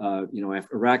Army,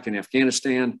 Iraq and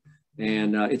Afghanistan,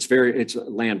 and it's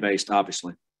land-based,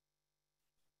 obviously.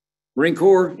 Marine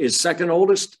Corps is second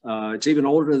oldest. It's even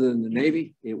older than the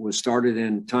Navy. It was started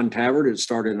in Tun Tavern. It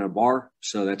started in a bar,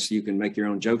 so you can make your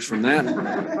own jokes from that.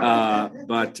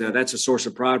 But that's a source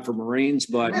of pride for Marines.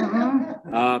 But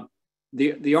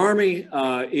the Army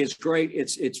is great.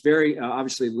 It's very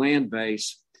obviously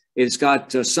land-based. It's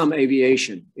got some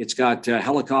aviation. It's got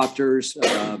helicopters,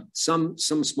 some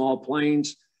small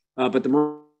planes, but the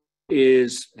Marine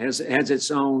has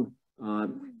its own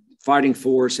fighting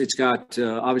force. It's got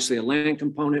obviously a land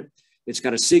component. It's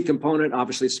got a sea component.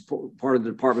 Obviously, it's part of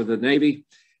the Department of the Navy.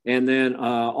 And then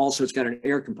also it's got an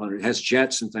air component. It has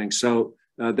jets and things. So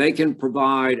they can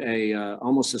provide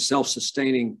almost a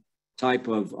self-sustaining type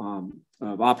of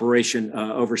operation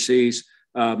overseas.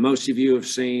 Most of you have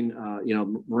seen,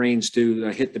 Marines do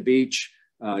hit the beach,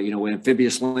 with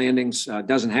amphibious landings.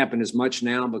 Doesn't happen as much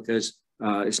now because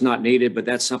it's not needed, but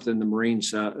that's something the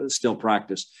Marines still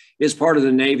practice. It's part of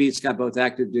the Navy. It's got both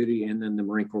active duty and then the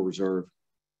Marine Corps Reserve.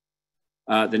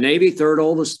 The Navy, third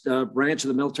oldest branch of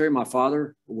the military. My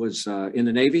father was in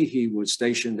the Navy. He was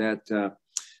stationed at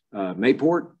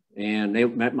Mayport, and they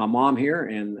met my mom here,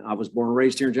 and I was born and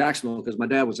raised here in Jacksonville because my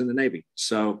dad was in the Navy.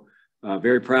 So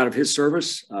very proud of his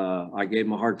service. I gave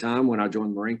him a hard time when I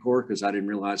joined the Marine Corps because I didn't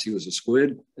realize he was a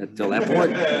squid until that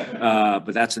point,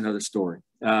 but that's another story.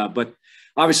 But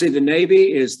obviously the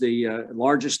Navy is the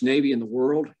largest Navy in the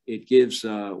world. It gives,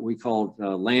 we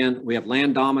have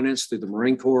land dominance through the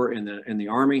Marine Corps and the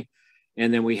Army,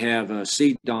 and then we have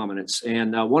sea dominance.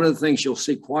 And one of the things you'll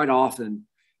see quite often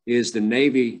is the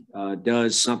Navy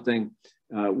does something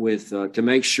to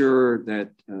make sure that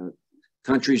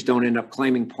countries don't end up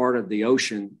claiming part of the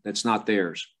ocean that's not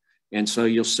theirs. And so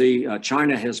you'll see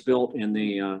China has built in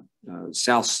the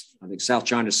South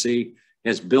China Sea,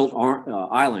 has built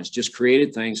islands, just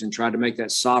created things and tried to make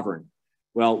that sovereign.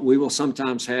 Well, we will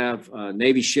sometimes have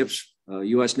Navy ships,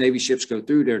 U.S. Navy ships go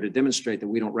through there to demonstrate that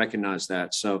we don't recognize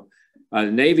that. So the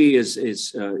Navy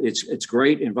it's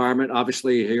great environment.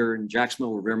 Obviously here in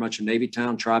Jacksonville, we're very much a Navy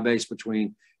town, tri-base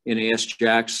between NAS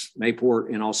Jax,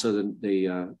 Mayport, and also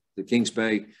the Kings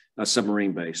Bay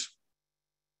submarine base.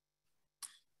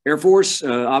 Air Force,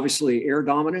 obviously air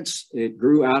dominance. It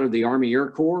grew out of the Army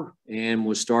Air Corps and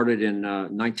was started in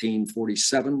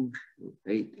 1947,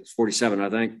 47, I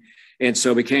think. And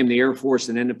so became the Air Force,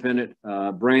 an independent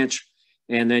branch.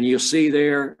 And then you'll see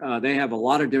there, they have a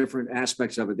lot of different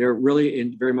aspects of it. They're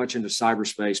really very much into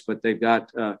cyberspace, but they've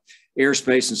got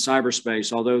airspace and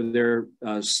cyberspace, although their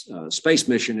space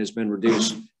mission has been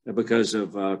reduced because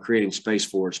of creating Space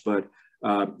Force. But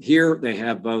here they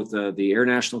have both the Air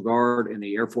National Guard and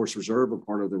the Air Force Reserve, a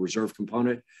part of the reserve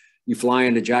component. You fly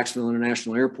into Jacksonville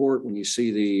International Airport, when you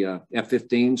see the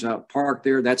F-15s parked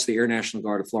there, that's the Air National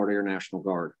Guard, the Florida Air National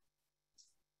Guard.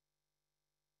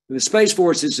 The Space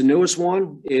Force is the newest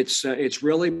one. It's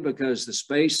really because the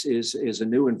space is a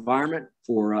new environment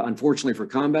for, unfortunately for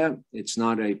combat. It's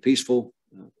not a peaceful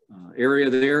area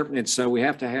there. And so we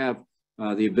have to have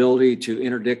the ability to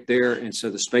interdict there. And so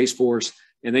the Space Force,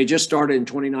 and they just started in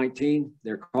 2019.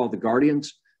 They're called the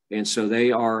Guardians. And so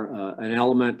they are an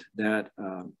element that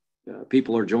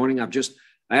people are joining. I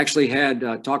actually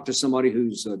had talked to somebody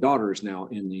whose daughter is now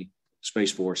in the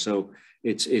Space Force. So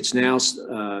It's now,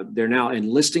 they're now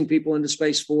enlisting people into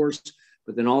Space Force,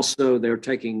 but then also they're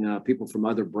taking people from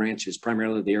other branches,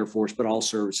 primarily the Air Force, but all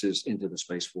services into the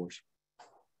Space Force.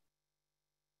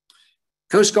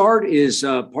 Coast Guard is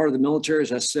part of the military,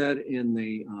 as I said, in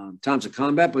the times of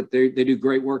combat, but they do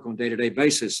great work on day-to-day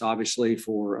basis, obviously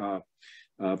for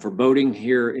boating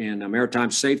here in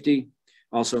maritime safety,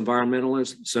 also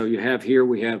environmentalists. So you have here,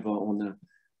 we have on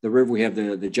the river, we have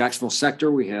the Jacksonville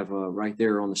sector. We have right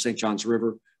there on the St. Johns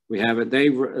River. We have it.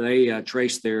 They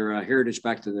trace their heritage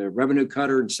back to the revenue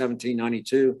cutter in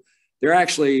 1792. They're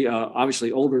actually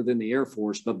obviously older than the Air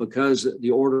Force, but because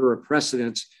the order of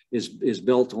precedence is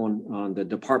built on the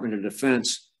Department of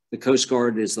Defense, the Coast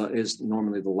Guard is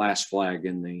normally the last flag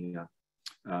in the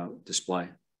display.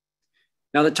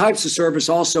 Now, the types of service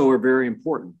also are very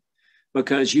important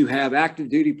because you have active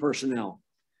duty personnel.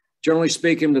 Generally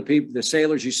speaking, the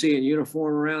sailors you see in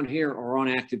uniform around here are on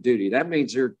active duty. That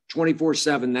means they're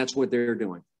 24/7. That's what they're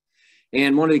doing.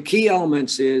 And one of the key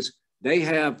elements is they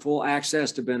have full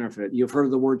access to benefit. You've heard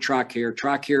of the word TRICARE.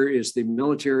 TRICARE is the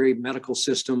military medical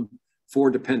system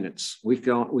for dependents. We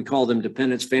call them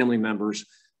dependents, family members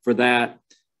for that.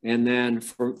 And then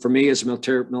for me as a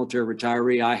military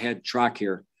retiree, I had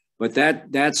TRICARE. But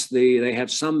they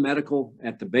have some medical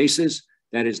at the bases.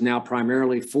 That is now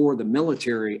primarily for the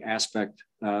military aspect,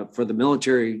 for the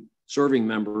military serving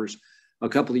members. A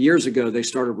couple of years ago, they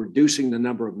started reducing the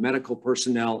number of medical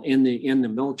personnel in the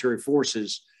military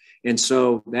forces. And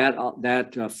so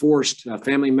that forced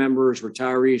family members,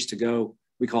 retirees to go,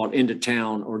 we call it into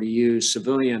town, or to use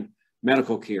civilian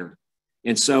medical care.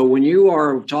 And so when you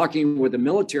are talking with a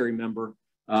military member,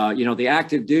 the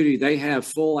active duty, they have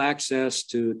full access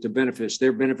to benefits.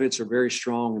 Their benefits are very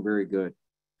strong and very good.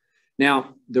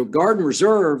 Now, the Guard and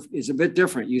Reserve is a bit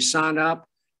different. You sign up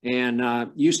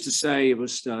and used to say it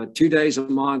was 2 days a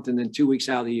month and then 2 weeks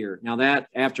out of the year. Now that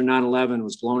after 9/11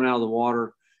 was blown out of the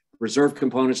water. Reserve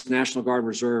components, National Guard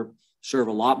Reserve, serve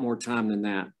a lot more time than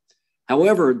that.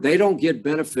 However, they don't get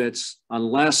benefits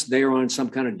unless they are on some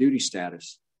kind of duty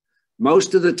status.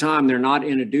 Most of the time, they're not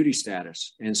in a duty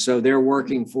status. And so they're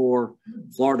working for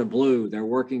Florida Blue, they're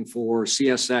working for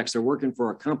CSX, they're working for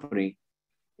a company,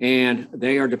 and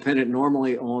they are dependent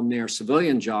normally on their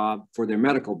civilian job for their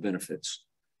medical benefits.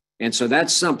 And so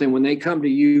that's something when they come to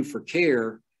you for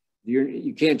care,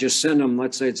 you can't just send them,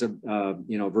 let's say it's a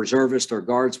reservist or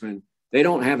guardsman. They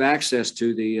don't have access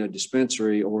to the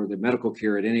dispensary or the medical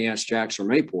care at NES, Jax, or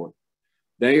Mayport.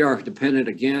 They are dependent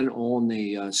again on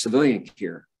the civilian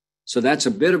care. So that's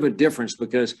a bit of a difference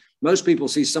because most people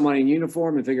see somebody in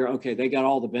uniform and figure, okay, they got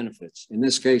all the benefits. In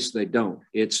this case, they don't.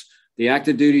 It's the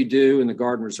active duty do and the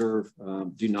Guard and Reserve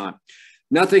do not.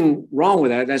 Nothing wrong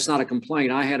with that. That's not a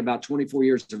complaint. I had about 24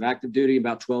 years of active duty,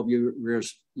 about 12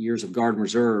 years of Guard and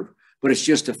Reserve, but it's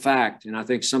just a fact. And I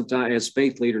think sometimes as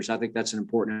faith leaders, I think that's an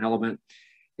important element.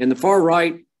 In the far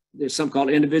right, there's something called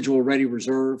Individual Ready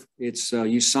Reserve. It's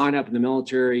you sign up in the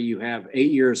military, you have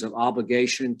 8 years of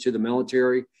obligation to the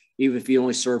military, even if you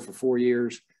only serve for 4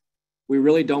 years. We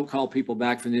really don't call people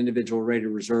back from the Individual Ready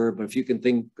Reserve, but if you can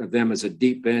think of them as a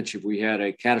deep bench, if we had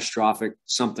a catastrophic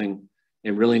something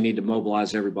and really need to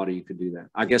mobilize everybody, you could do that.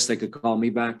 I guess they could call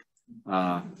me back.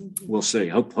 We'll see.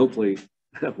 Hopefully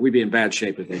we'd be in bad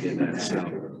shape if they did that.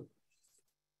 So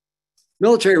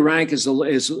military rank is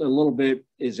an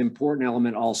important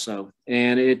element also.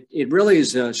 And it really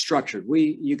is structured.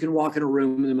 You can walk in a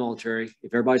room in the military.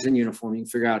 If everybody's in uniform, you can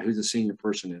figure out who the senior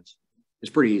person is.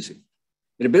 It's pretty easy.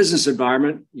 In a business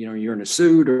environment, you're in a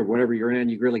suit or whatever you're in,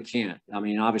 you really can't. I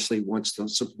mean, obviously, once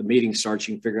the meeting starts,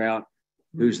 you can figure out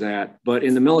who's that. But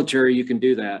in the military, you can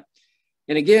do that.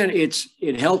 And again,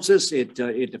 it helps us. It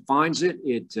defines it.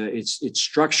 It's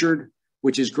structured,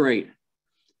 which is great.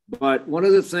 But one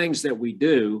of the things that we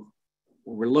do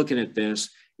when we're looking at this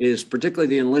is particularly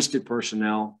the enlisted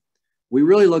personnel. We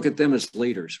really look at them as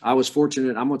leaders. I was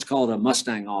fortunate. I'm what's called a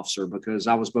Mustang officer because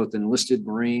I was both an enlisted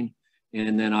Marine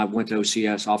and then I went to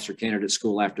OCS, Officer Candidate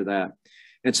School, after that.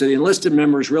 And so the enlisted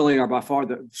members really are by far,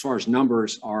 as far as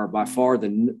numbers, are by far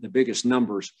the biggest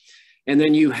numbers. And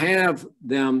then you have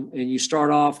them, and you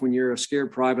start off when you're a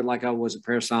scared private, like I was at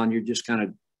Paragon, you're just kind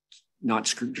of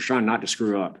trying not to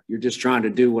screw up. You're just trying to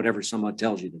do whatever someone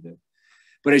tells you to do.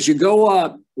 But as you go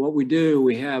up, what we do,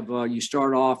 we have, you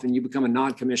start off and you become a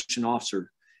non-commissioned officer.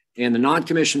 And the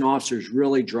non-commissioned officers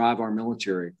really drive our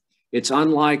military. It's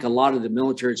unlike a lot of the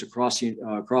militaries across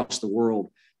the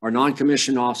world. Our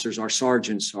non-commissioned officers, our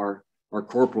sergeants, our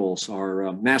corporals,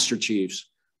 our master chiefs,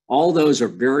 all those are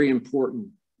very important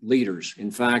leaders. In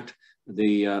fact,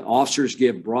 the officers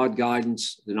give broad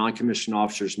guidance. The non-commissioned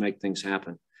officers make things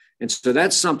happen. And so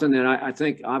that's something that I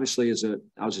think obviously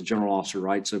I was a general officer,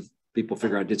 right? So people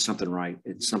figure I did something right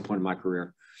at some point in my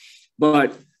career.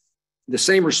 But the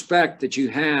same respect that you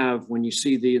have when you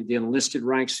see the enlisted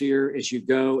ranks here as you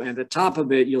go, and at the top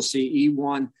of it, you'll see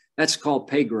E1, that's called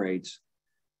pay grades.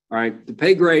 All right, the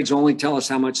pay grades only tell us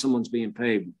how much someone's being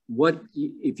paid. What,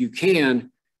 if you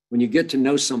can, when you get to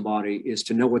know somebody, is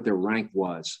to know what their rank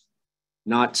was.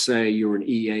 Not say you're an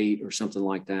E8 or something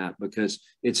like that, because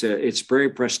it's very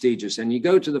prestigious. And you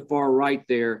go to the far right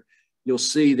there, you'll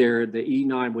see there the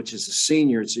E9, which is a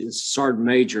senior, it's a sergeant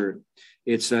major.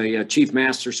 It's a chief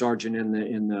master sergeant in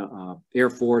the Air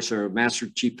Force, or a master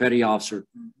chief petty officer.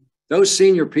 Those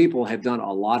senior people have done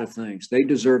a lot of things. They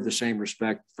deserve the same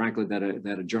respect, frankly, that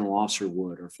a general officer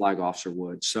would, or flag officer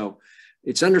would. So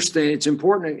it's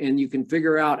important, and you can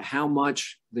figure out how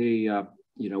much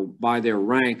by their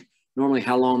rank, normally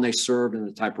how long they served and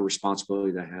the type of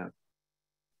responsibility they have.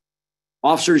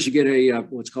 Officers, you get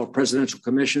what's called a presidential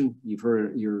commission. You've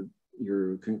heard your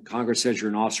Congress says you're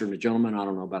an officer and a gentleman. I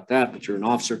don't know about that, but you're an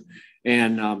officer.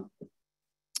 And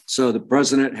so the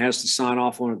president has to sign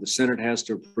off on it. The Senate has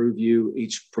to approve you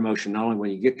each promotion, not only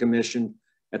when you get commissioned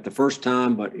at the first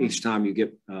time, but each time you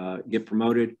get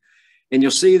promoted. And you'll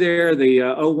see there the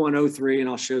 0103, and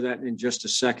I'll show that in just a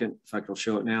second. In fact, I'll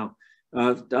show it now.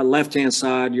 Left-hand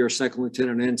side, you're a second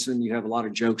lieutenant ensign. You have a lot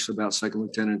of jokes about second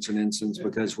lieutenants and ensigns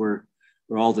because we're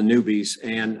all the newbies.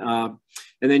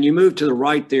 And then you move to the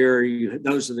right there.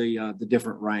 Those are the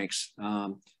different ranks.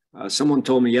 Someone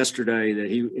told me yesterday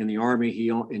that in the Army,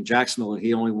 in Jacksonville,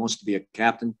 he only wants to be a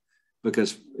captain,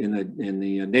 because in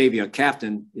the Navy, a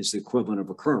captain is the equivalent of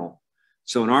a colonel.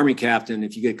 So an Army captain,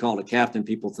 if you get called a captain,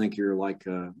 people think you're like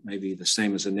maybe the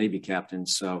same as a Navy captain.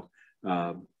 So,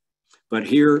 but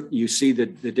here you see the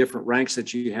different ranks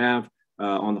that you have.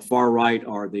 On the far right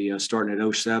are the starting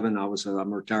at 07.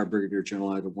 I'm a retired brigadier general.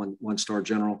 I had a one-star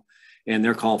general, and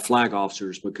they're called flag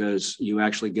officers because you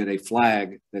actually get a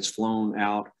flag that's flown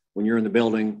out when you're in the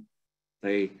building.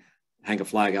 They hang a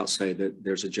flag out, say that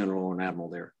there's a general or an admiral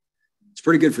there. It's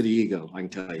pretty good for the ego, I can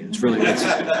tell you. It's really,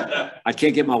 I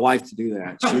can't get my wife to do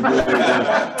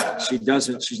that. She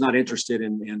doesn't. She's not interested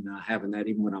in having that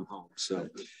even when I'm home. So.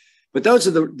 But those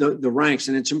are the ranks,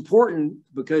 and it's important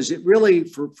because it really,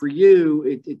 for you,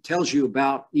 it tells you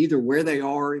about either where they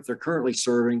are, if they're currently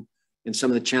serving, and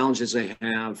some of the challenges they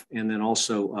have, and then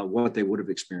also what they would have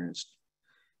experienced.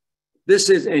 This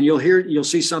is, and you'll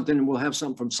see something, and we'll have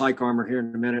something from Psych Armor here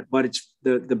in a minute, but it's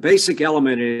the basic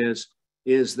element is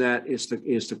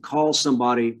to call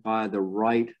somebody by the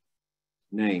right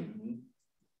name.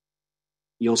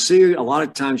 You'll see a lot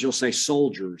of times you'll say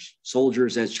soldiers.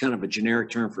 Soldiers, that's kind of a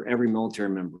generic term for every military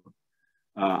member.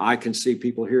 I can see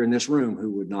people here in this room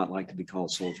who would not like to be called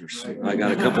soldiers. I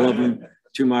got a couple of them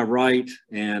to my right,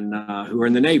 and who are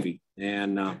in the Navy.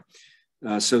 And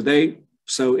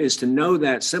so is to know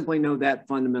that, simply know that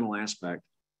fundamental aspect.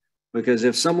 Because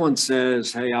if someone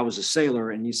says, hey, I was a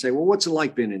sailor, and you say, well, what's it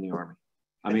like being in the Army?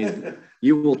 I mean,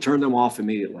 you will turn them off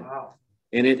immediately. Wow.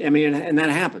 And and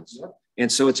that happens. Yep.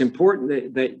 And so it's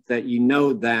important that you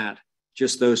know that,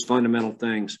 just those fundamental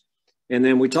things. And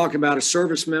then we talk about a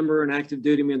service member and active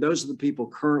duty. I mean, those are the people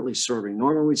currently serving.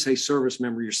 Normally we say service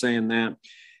member, you're saying that.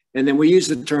 And then we use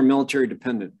the term military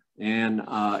dependent, and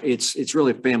it's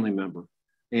really a family member.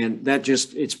 And that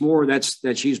just, it's more,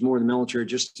 that's used more in the military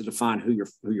just to define who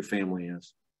your family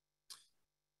is.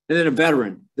 And then a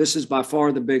veteran. This is by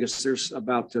far the biggest. There's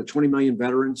about 20 million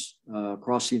veterans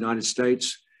across the United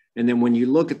States. And then when you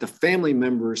look at the family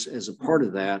members as a part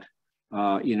of that,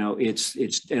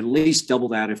 it's at least double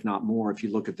that, if not more, if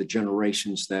you look at the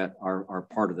generations that are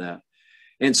part of that.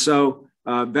 And so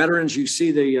veterans, you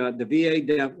see the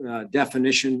VA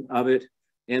definition of it.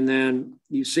 And then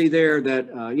you see there that,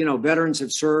 veterans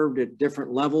have served at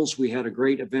different levels. We had a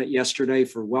great event yesterday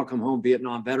for Welcome Home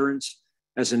Vietnam Veterans.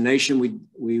 As a nation,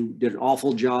 we did an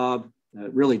awful job,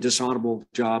 really dishonorable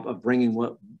job of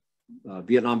bringing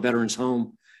Vietnam veterans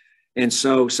home. And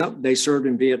so they served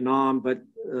in Vietnam, but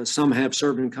some have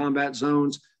served in combat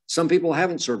zones. Some people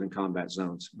haven't served in combat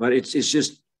zones, but it's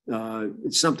just,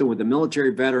 it's something with the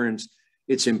military veterans.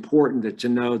 It's important to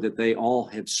know that they all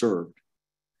have served.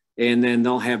 And then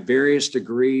they'll have various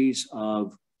degrees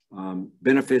of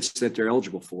benefits that they're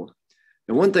eligible for.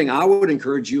 And one thing I would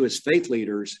encourage you as faith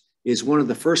leaders is, one of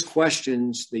the first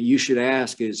questions that you should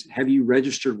ask is, have you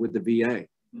registered with the VA?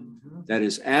 Mm-hmm. That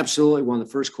is absolutely one of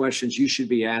the first questions you should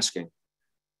be asking,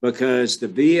 because the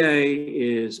VA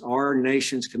is our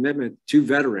nation's commitment to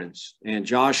veterans. And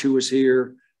Josh, who was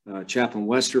here, Chaplain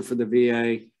Wester for the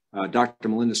VA, Dr.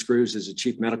 Melinda Screws is the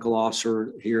chief medical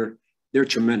officer here. They're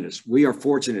tremendous. We are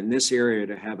fortunate in this area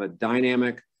to have a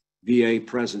dynamic VA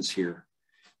presence here,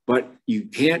 but you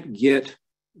can't get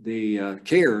the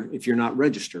care if you're not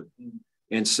registered.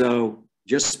 And so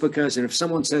just because, and if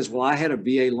someone says, well, I had a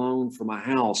VA loan for my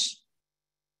house,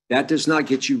 that does not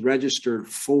get you registered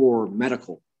for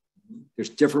medical. There's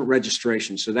different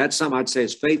registrations. So that's something I'd say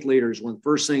as faith leaders, one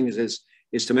first thing is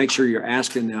to make sure you're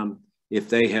asking them if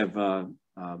they have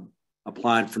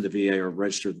applied for the VA or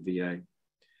registered the VA.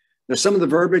 Now, some of the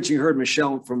verbiage you heard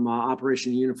Michelle from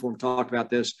Operation Uniform talk about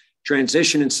this,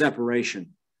 transition and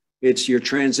separation. It's you're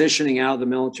transitioning out of the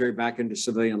military back into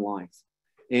civilian life.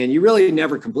 And you really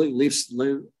never completely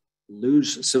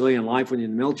lose civilian life when you're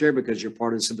in the military because you're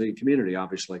part of the civilian community,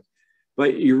 obviously.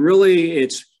 But you really,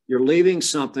 you're leaving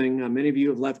something. Many of you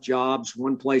have left jobs.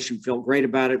 One place you felt great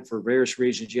about it for various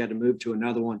reasons. You had to move to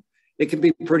another one. It can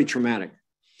be pretty traumatic.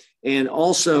 And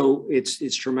also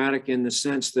it's traumatic in the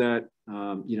sense that,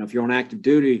 if you're on active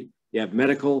duty, you have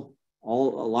medical, a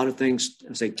lot of things,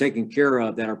 say, taken care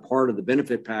of that are part of the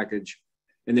benefit package.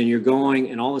 And then you're going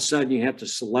and all of a sudden you have to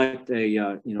select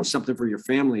something for your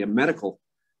family, a medical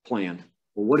plan.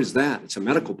 Well, what is that? It's a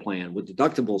medical plan with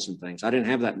deductibles and things. I didn't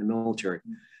have that in the military.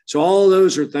 So all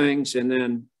those are things. And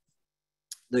then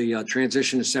the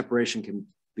transition to separation can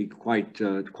be quite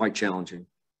challenging.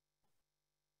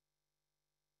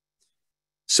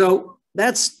 So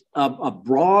that's a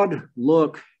broad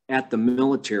look at the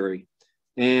military.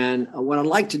 And what I'd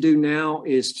like to do now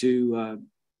is to,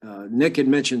 Nick had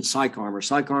mentioned Psych Armor.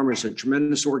 Psych Armor is a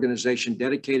tremendous organization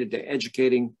dedicated to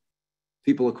educating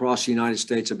people across the United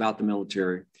States about the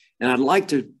military. And I'd like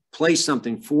to play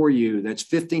something for you that's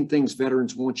 15 things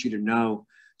veterans want you to know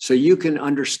so you can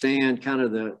understand kind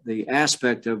of the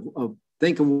aspect of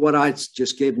think of what I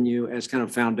just given you as kind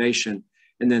of foundation.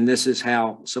 And then this is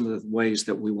how some of the ways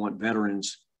that we want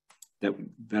veterans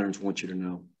want you to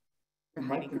know.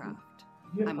 Heidi Kraft.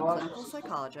 I'm a clinical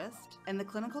psychologist and the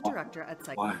clinical director at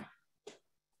Psych.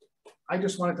 I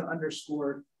just wanted to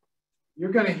underscore,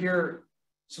 you're going to hear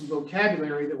some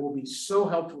vocabulary that will be so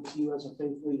helpful to you as a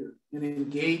faith leader in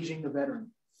engaging the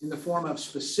veteran in the form of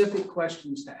specific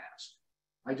questions to ask.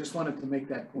 I just wanted to make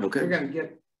that point. Okay. You're going to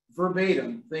get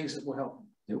verbatim things that will help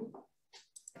them.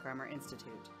 Grammar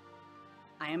Institute.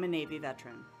 I am a Navy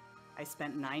veteran. I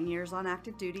spent 9 years on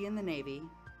active duty in the Navy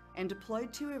and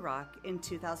deployed to Iraq in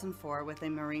 2004 with a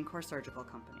Marine Corps surgical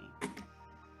company.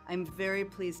 I'm very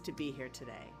pleased to be here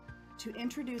today to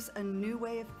introduce a new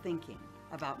way of thinking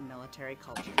about military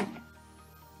culture.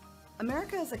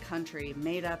 America is a country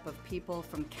made up of people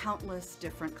from countless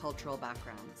different cultural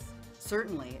backgrounds.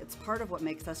 Certainly, it's part of what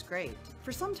makes us great.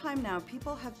 For some time now,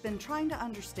 people have been trying to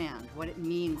understand what it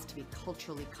means to be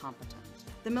culturally competent.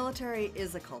 The military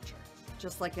is a culture,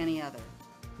 just like any other.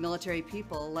 Military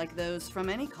people, like those from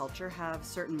any culture, have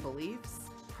certain beliefs,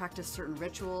 practice certain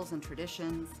rituals and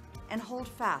traditions, and hold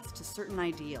fast to certain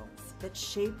ideals that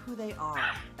shape who they are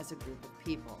as a group of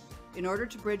people. In order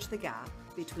to bridge the gap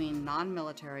between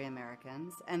non-military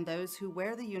Americans and those who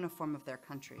wear the uniform of their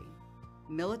country,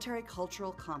 military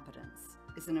cultural competence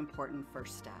is an important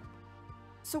first step.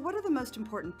 So what are the most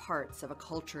important parts of a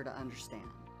culture to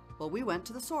understand? Well, we went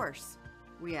to the source.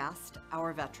 We asked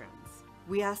our veterans.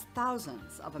 We asked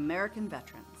thousands of American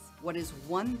veterans, what is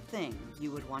one thing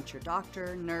you would want your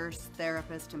doctor, nurse,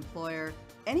 therapist, employer,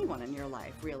 anyone in your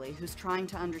life really who's trying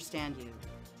to understand you,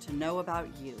 to know about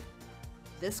you?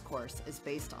 This course is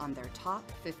based on their top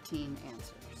 15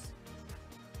 answers.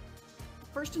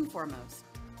 First and foremost,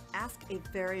 ask a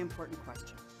very important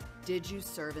question. Did you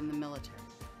serve in the military?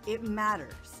 It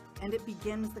matters, and it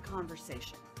begins the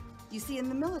conversation. You see, in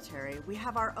the military, we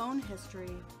have our own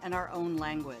history and our own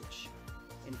language.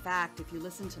 In fact, if you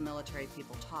listen to military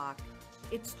people talk,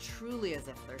 it's truly as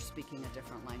if they're speaking a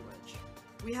different language.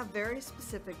 We have very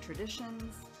specific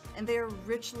traditions, and they are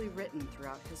richly written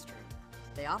throughout history.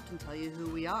 They often tell you who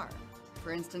we are.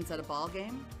 For instance, at a ball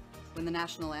game, when the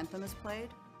national anthem is played,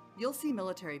 you'll see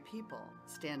military people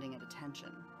standing at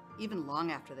attention, even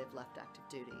long after they've left active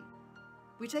duty.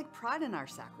 We take pride in our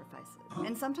sacrifices,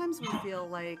 and sometimes we feel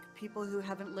like people who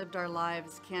haven't lived our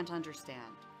lives can't understand.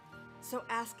 So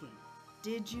asking,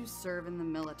 did you serve in the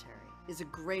military, is a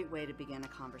great way to begin a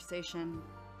conversation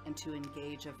and to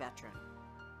engage a veteran.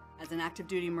 As an active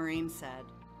duty Marine said,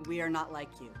 we are not like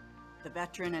you. The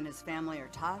veteran and his family are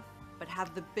tough, but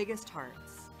have the biggest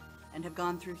hearts and have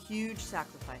gone through huge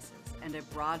sacrifices and a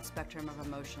broad spectrum of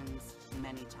emotions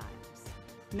many times.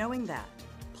 Knowing that,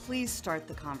 please start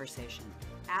the conversation.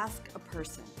 Ask a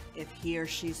person if he or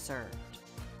she served.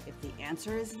 If the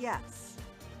answer is yes,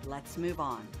 let's move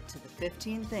on to the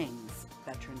 15 things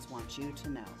veterans want you to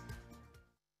know.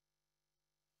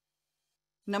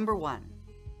 Number 1,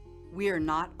 we are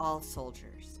not all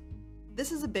soldiers.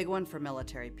 This is a big one for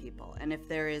military people, and if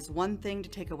there is one thing to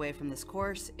take away from this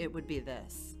course, it would be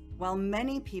this. While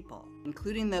many people,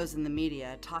 including those in the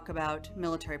media, talk about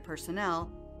military personnel,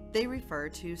 they refer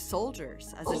to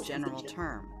soldiers as a general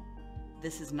term.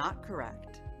 This is not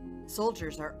correct.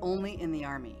 Soldiers are only in the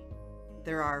Army.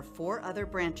 There are 4 other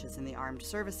branches in the armed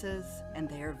services, and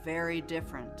they are very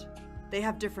different. They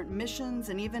have different missions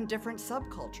and even different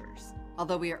subcultures.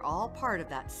 Although we are all part of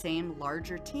that same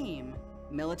larger team,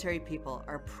 military people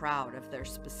are proud of their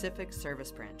specific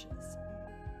service branches.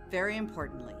 Very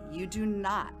importantly, you do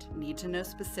not need to know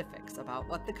specifics about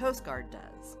what the Coast Guard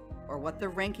does, or what the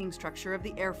ranking structure of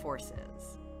the Air Force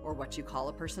is, or what you call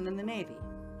a person in the Navy.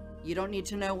 You don't need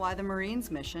to know why the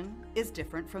Marines' mission is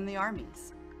different from the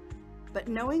Army's. But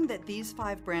knowing that these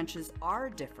 5 branches are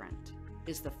different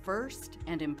is the first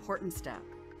and important step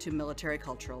to military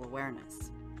cultural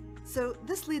awareness. So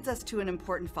this leads us to an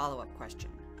important follow-up question.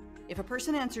 If a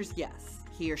person answers yes,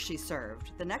 he or she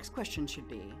served, the next question should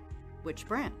be, which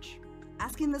branch?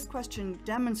 Asking this question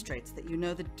demonstrates that you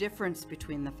know the difference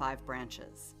between the 5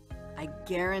 branches. I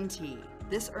guarantee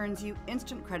this earns you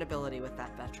instant credibility with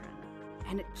that veteran,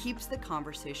 and it keeps the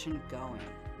conversation going,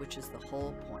 which is the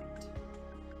whole point.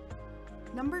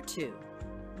 Number 2,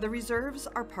 the reserves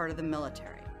are part of the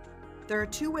military. There are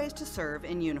 2 ways to serve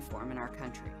in uniform in our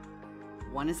country.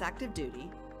 One is active duty,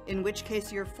 in which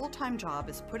case your full-time job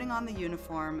is putting on the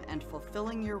uniform and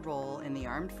fulfilling your role in the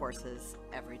armed forces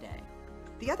every day.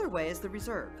 The other way is the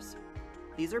reserves.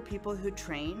 These are people who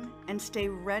train and stay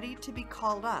ready to be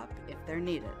called up if they're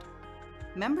needed.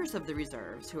 Members of the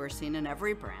reserves, who are seen in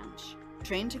every branch,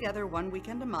 train together 1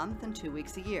 weekend a month and 2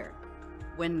 weeks a year.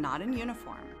 When not in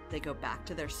uniform, they go back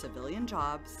to their civilian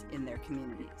jobs in their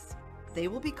communities. They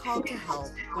will be called to help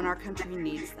when our country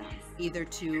needs them, either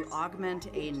to augment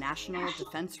a national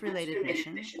defense-related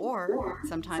mission, or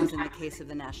sometimes in the case of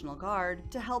the National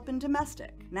Guard, to help in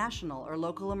domestic, national, or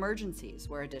local emergencies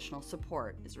where additional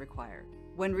support is required.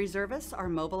 When reservists are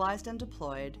mobilized and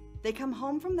deployed, they come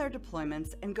home from their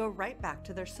deployments and go right back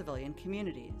to their civilian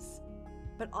communities.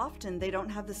 But often they don't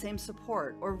have the same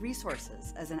support or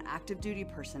resources as an active duty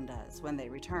person does when they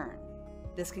return.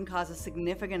 This can cause a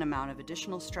significant amount of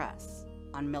additional stress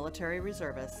on military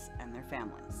reservists and their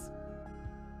families.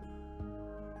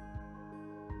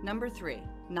 Number 3,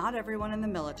 not everyone in the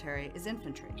military is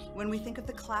infantry. When we think of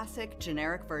the classic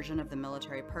generic version of the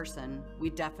military person, we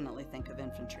definitely think of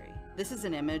infantry. This is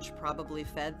an image probably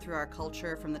fed through our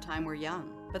culture from the time we're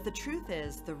young. But the truth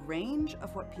is, the range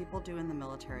of what people do in the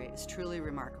military is truly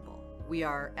remarkable. We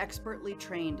are expertly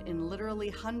trained in literally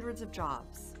hundreds of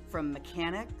jobs, from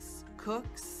mechanics,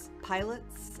 cooks,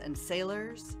 pilots, and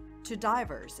sailors, to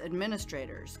divers,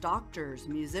 administrators, doctors,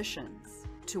 musicians,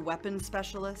 to weapons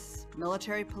specialists,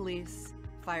 military police,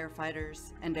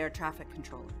 firefighters, and air traffic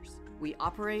controllers. We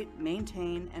operate,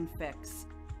 maintain, and fix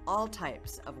all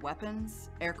types of weapons,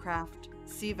 aircraft,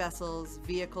 sea vessels,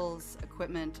 vehicles,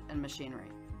 equipment, and machinery.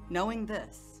 Knowing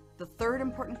this, the third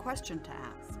important question to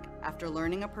ask after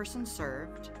learning a person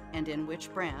served and in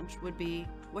which branch would be,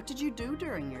 what did you do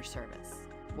during your service?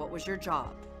 What was your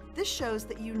job? This shows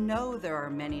that you know there are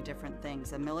many different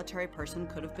things a military person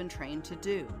could have been trained to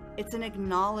do. It's an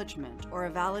acknowledgement or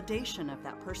a validation of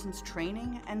that person's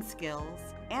training and skills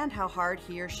and how hard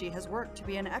he or she has worked to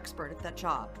be an expert at that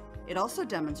job. It also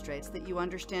demonstrates that you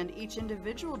understand each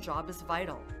individual job is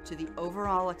vital to the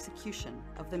overall execution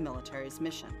of the military's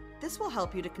mission. This will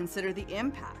help you to consider the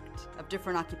impact of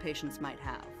different occupations might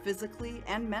have, physically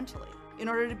and mentally, in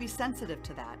order to be sensitive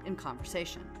to that in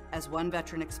conversation. As one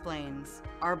veteran explains,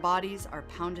 our bodies are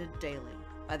pounded daily.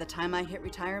 By the time I hit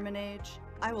retirement age,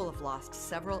 I will have lost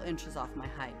several inches off my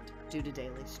height due to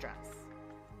daily stress.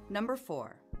 Number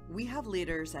 4, we have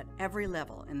leaders at every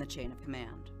level in the chain of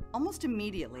command. Almost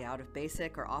immediately out of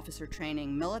basic or officer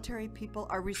training, military people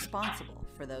are responsible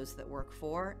for those that work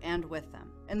for and with them.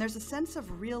 And there's a sense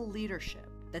of real leadership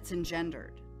that's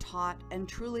engendered, taught, and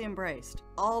truly embraced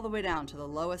all the way down to the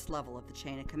lowest level of the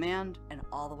chain of command and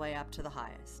all the way up to the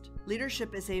highest.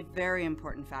 Leadership is a very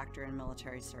important factor in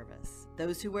military service.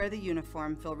 Those who wear the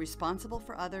uniform feel responsible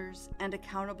for others and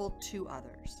accountable to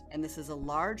others. And this is a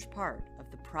large part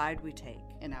of the pride we take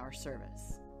in our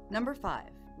service. Number 5.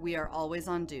 We are always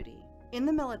on duty. In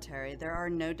the military, there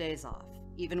are no days off,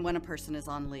 even when a person is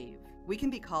on leave. We can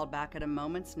be called back at a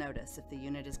moment's notice if the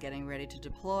unit is getting ready to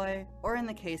deploy, or in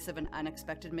the case of an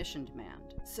unexpected mission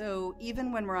demand. So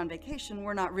even when we're on vacation,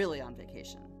 we're not really on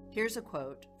vacation. Here's a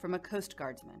quote from a Coast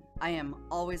Guardsman. I am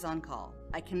always on call.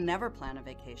 I can never plan a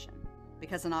vacation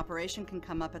because an operation can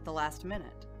come up at the last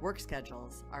minute. Work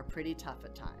schedules are pretty tough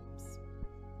at times.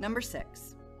 Number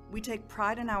 6. We take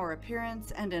pride in our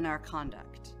appearance and in our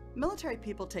conduct. Military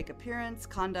people take appearance,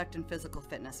 conduct, and physical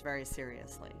fitness very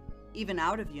seriously. Even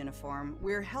out of uniform,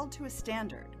 we're held to a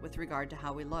standard with regard to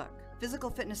how we look. Physical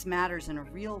fitness matters in a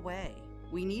real way.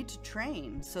 We need to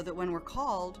train so that when we're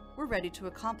called, we're ready to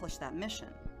accomplish that mission.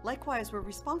 Likewise, we're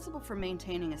responsible for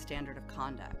maintaining a standard of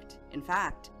conduct. In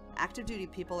fact, active duty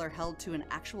people are held to an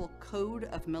actual code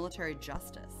of military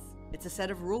justice. It's a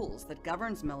set of rules that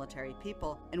governs military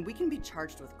people, and we can be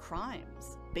charged with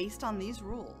crimes based on these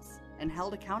rules and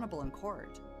held accountable in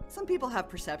court. Some people have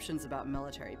perceptions about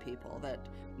military people that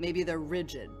maybe they're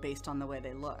rigid based on the way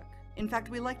they look. In fact,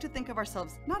 we like to think of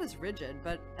ourselves not as rigid,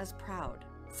 but as proud.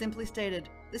 Simply stated,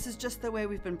 this is just the way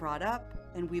we've been brought up,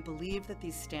 and we believe that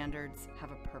these standards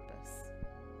have a purpose.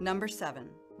 Number 7,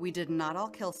 we did not all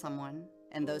kill someone,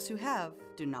 and those who have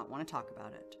do not want to talk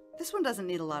about it. This one doesn't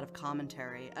need a lot of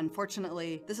commentary.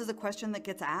 Unfortunately, this is a question that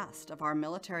gets asked of our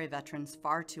military veterans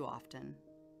far too often.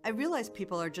 I realize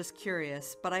people are just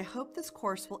curious, but I hope this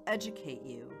course will educate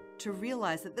you to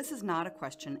realize that this is not a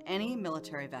question any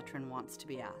military veteran wants to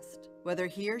be asked, whether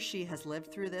he or she has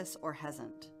lived through this or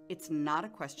hasn't. It's not a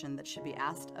question that should be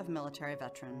asked of military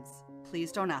veterans.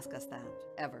 Please don't ask us that,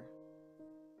 ever.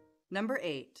 Number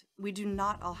 8, we do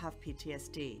not all have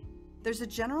PTSD. There's a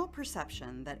general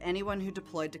perception that anyone who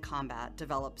deployed to combat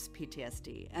develops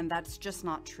PTSD, and that's just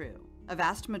not true. A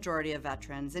vast majority of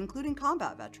veterans, including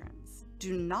combat veterans,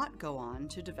 do not go on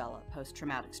to develop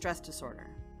post-traumatic stress disorder.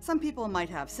 Some people might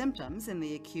have symptoms in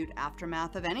the acute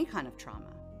aftermath of any kind of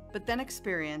trauma, but then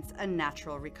experience a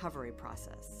natural recovery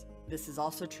process. This is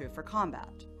also true for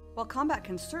combat. While combat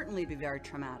can certainly be very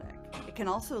traumatic, it can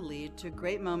also lead to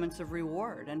great moments of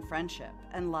reward and friendship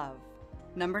and love.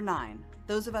 Number 9,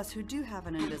 those of us who do have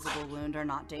an invisible wound are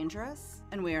not dangerous,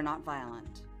 and we are not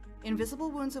violent.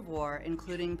 Invisible wounds of war,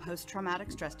 including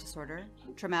post-traumatic stress disorder,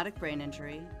 traumatic brain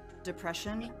injury,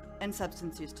 depression, and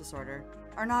substance use disorder,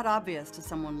 are not obvious to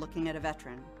someone looking at a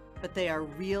veteran, but they are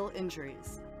real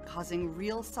injuries, causing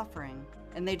real suffering,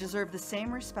 and they deserve the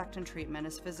same respect and treatment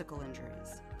as physical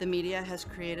injuries. The media has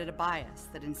created a bias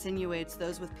that insinuates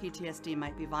those with PTSD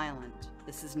might be violent.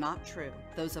 This is not true.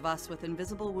 Those of us with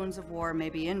invisible wounds of war may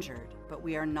be injured, but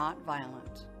we are not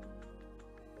violent.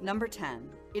 Number 10,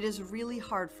 it is really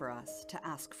hard for us to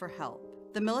ask for help.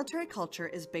 The military culture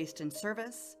is based in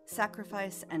service,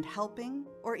 sacrifice, and helping,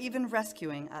 or even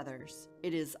rescuing others.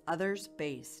 It is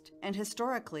others-based, and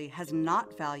historically has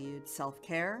not valued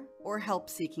self-care or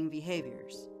help-seeking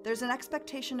behaviors. There's an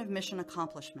expectation of mission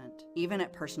accomplishment, even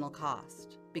at personal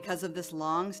cost. Because of this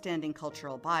long-standing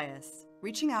cultural bias,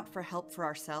 reaching out for help for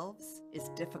ourselves is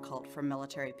difficult for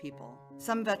military people.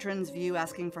 Some veterans view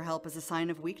asking for help as a sign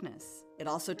of weakness. It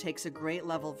also takes a great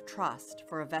level of trust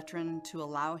for a veteran to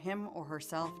allow him or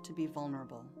herself to be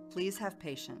vulnerable. Please have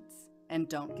patience and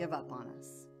don't give up on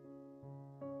us.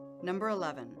 Number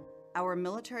 11, our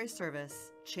military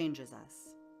service changes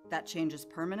us. That change is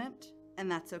permanent,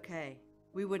 and that's okay.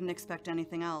 We wouldn't expect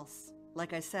anything else.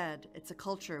 Like I said, it's a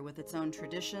culture with its own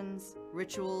traditions,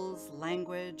 rituals,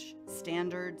 language,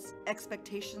 standards,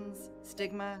 expectations,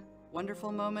 stigma,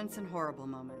 wonderful moments and horrible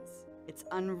moments. It's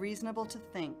unreasonable to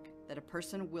think that a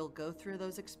person will go through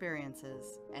those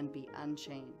experiences and be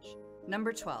unchanged.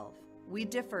 Number 12, we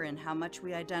differ in how much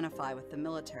we identify with the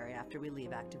military after we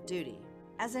leave active duty.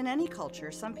 As in any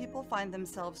culture, some people find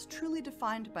themselves truly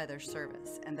defined by their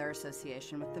service and their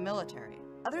association with the military.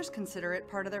 Others consider it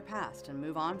part of their past and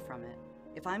move on from it.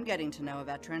 If I'm getting to know a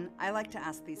veteran, I like to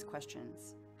ask these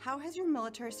questions. How has your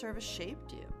military service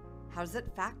shaped you? How does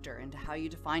it factor into how you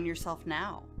define yourself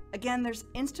now? Again, there's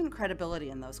instant credibility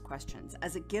in those questions,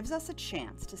 as it gives us a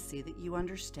chance to see that you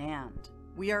understand.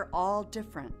 We are all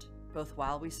different, both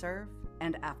while we serve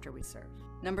and after we serve.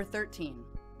 Number 13,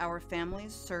 our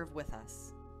families serve with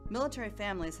us. Military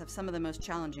families have some of the most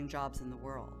challenging jobs in the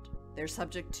world. They're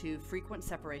subject to frequent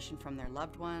separation from their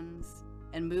loved ones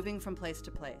and moving from place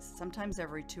to place, sometimes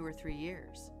every 2 or 3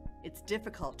 years. It's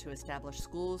difficult to establish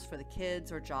schools for the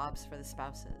kids or jobs for the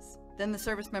spouses. Then the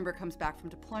service member comes back from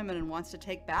deployment and wants to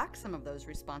take back some of those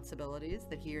responsibilities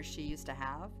that he or she used to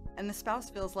have. And the spouse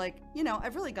feels like,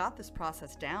 I've really got this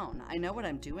process down. I know what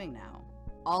I'm doing now.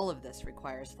 All of this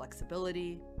requires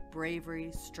flexibility,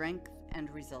 bravery, strength, and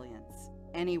resilience.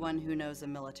 Anyone who knows a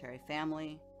military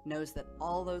family knows that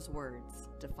all those words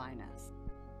define us.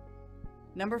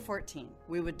 Number 14,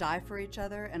 we would die for each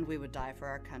other and we would die for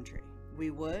our country. We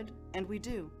would, and we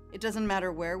do. It doesn't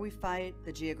matter where we fight,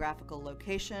 the geographical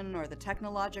location, or the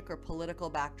technologic or political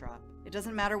backdrop. It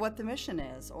doesn't matter what the mission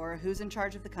is or who's in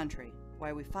charge of the country.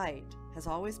 Why we fight has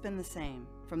always been the same.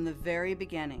 From the very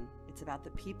beginning, it's about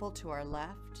the people to our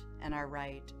left and our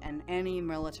right, and any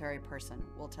military person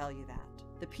will tell you that.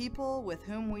 The people with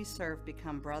whom we serve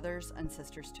become brothers and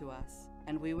sisters to us,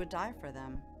 and we would die for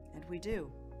them, and we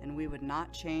do, and we would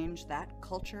not change that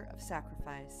culture of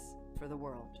sacrifice for the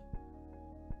world.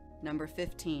 Number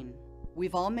 15,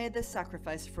 we've all made this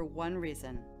sacrifice for one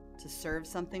reason, to serve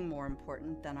something more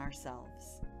important than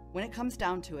ourselves. When it comes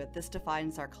down to it, this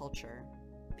defines our culture.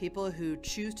 People who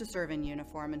choose to serve in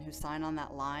uniform and who sign on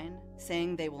that line,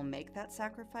 saying they will make that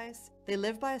sacrifice, they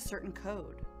live by a certain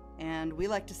code. And we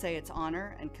like to say it's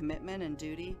honor and commitment and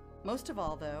duty. Most of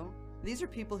all, though, these are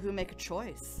people who make a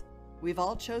choice. We've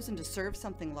all chosen to serve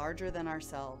something larger than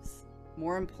ourselves,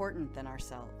 more important than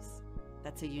ourselves.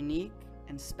 That's a unique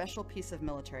and special piece of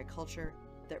military culture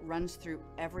that runs through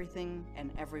everything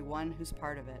and everyone who's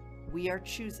part of it. We are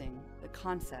choosing the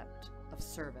concept of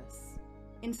service.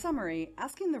 In summary,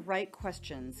 asking the right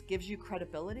questions gives you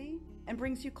credibility and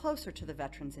brings you closer to the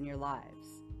veterans in your lives.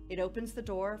 It opens the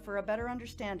door for a better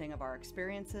understanding of our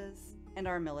experiences and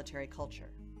our military culture.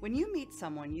 When you meet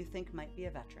someone you think might be a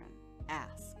veteran,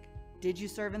 ask, did you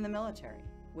serve in the military?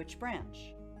 Which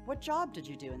branch? What job did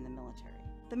you do in the military?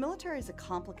 The military is a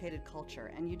complicated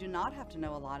culture, and you do not have to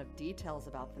know a lot of details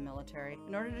about the military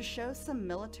in order to show some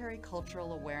military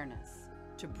cultural awareness,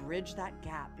 to bridge that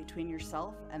gap between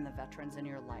yourself and the veterans in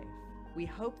your life. We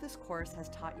hope this course has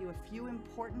taught you a few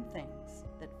important things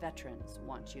that veterans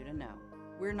want you to know.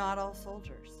 We're not all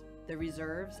soldiers. The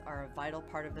reserves are a vital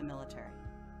part of the military.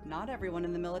 Not everyone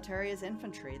in the military is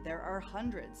infantry. There are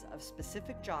hundreds of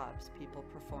specific jobs people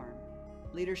perform.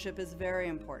 Leadership is very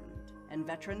important, and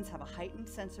veterans have a heightened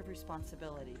sense of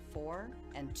responsibility for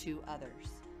and to others.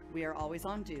 We are always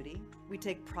on duty. We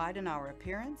take pride in our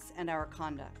appearance and our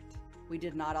conduct. We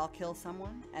did not all kill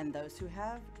someone, and those who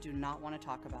have do not want to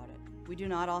talk about it. We do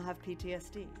not all have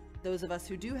PTSD. Those of us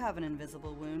who do have an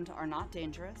invisible wound are not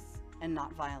dangerous and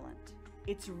not violent.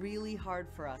 It's really hard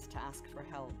for us to ask for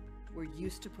help. We're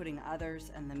used to putting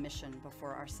others and the mission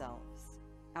before ourselves.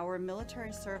 Our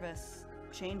military service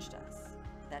changed us.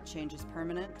 That change is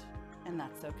permanent, and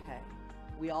that's okay.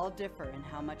 We all differ in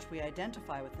how much we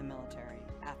identify with the military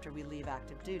after we leave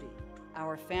active duty.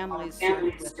 Our families serve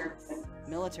with us.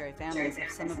 Military families have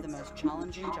some of the most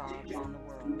challenging jobs in the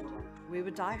world. We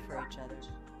would die for each other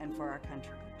and for our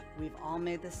country. We've all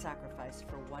made this sacrifice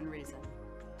for one reason,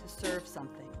 to serve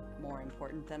something more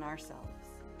important than ourselves.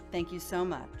 Thank you so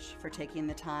much for taking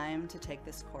the time to take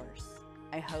this course.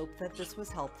 I hope that this was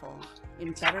helpful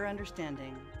in better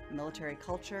understanding military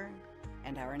culture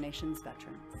and our nation's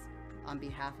veterans. On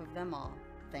behalf of them all,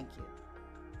 thank you.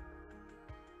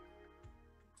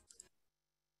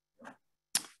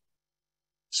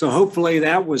 So hopefully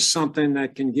that was something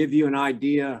that can give you an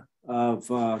idea of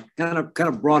kind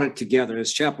of brought it together.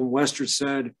 As Chaplain Wester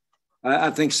said,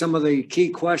 I think some of the key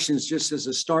questions just as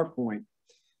a start point,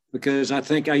 because I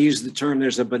think I use the term,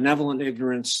 there's a benevolent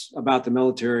ignorance about the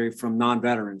military from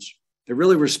non-veterans. They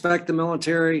really respect the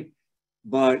military,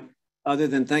 but other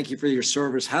than thank you for your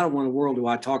service, how in the world do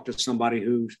I talk to somebody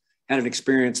who's had an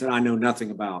experience that I know nothing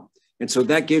about? And so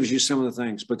that gives you some of the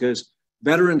things, because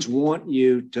veterans want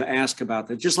you to ask about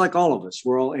that, just like all of us.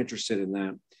 We're all interested in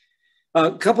that.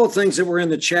 A couple of things that were in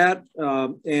the chat,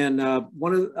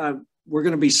 we're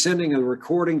going to be sending a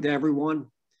recording to everyone,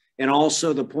 and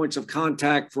also the points of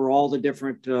contact for all the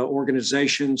different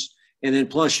organizations. And then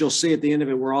plus you'll see at the end of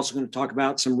it, we're also going to talk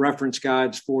about some reference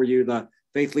guides for you, the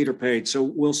Faith Leader page. So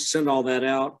we'll send all that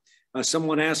out.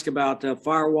 Someone asked about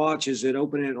Firewatch. Is it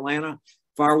open in Atlanta?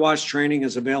 Firewatch training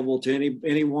is available to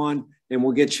anyone, and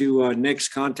we'll get you Nick's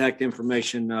contact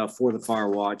information for the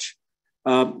Firewatch.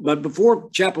 But before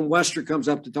Chaplain Wester comes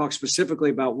up to talk specifically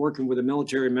about working with the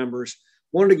military members,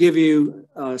 wanted to give you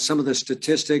some of the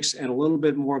statistics and a little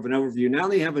bit more of an overview. Now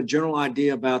that you have a general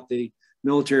idea about the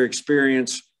military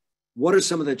experience, what are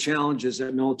some of the challenges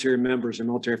that military members and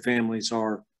military families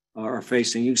are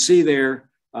facing? You see there,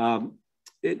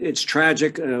 it's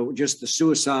tragic, just the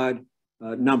suicide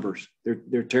numbers,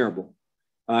 they're terrible.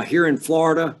 Here in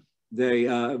Florida,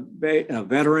 a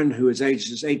veteran who is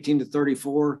ages 18 to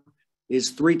 34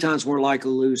 is 3 times more likely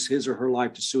to lose his or her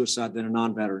life to suicide than a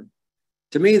non-veteran.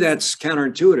 To me, that's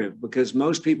counterintuitive, because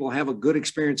most people have a good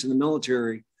experience in the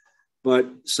military, but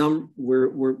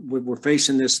we're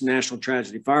facing this national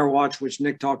tragedy. Firewatch, which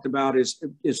Nick talked about,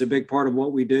 is a big part of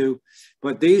what we do.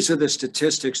 But these are the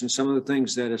statistics and some of the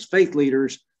things that as faith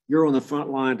leaders, you're on the front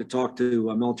line to talk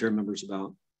to military members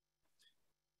about.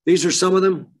 These are some of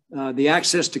them. The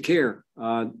access to care.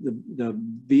 The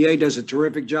VA does a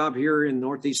terrific job here in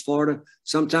Northeast Florida.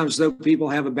 Sometimes though people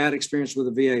have a bad experience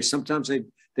with the VA, sometimes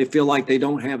they feel like they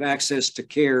don't have access to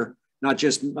care, not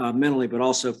just mentally, but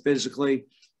also physically.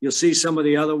 You'll see some of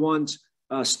the other ones.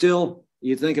 Still,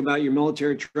 You think about your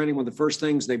military training, one of the first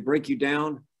things, they break you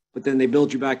down, but then they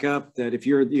build you back up. That if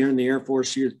you're in the Air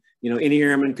Force, any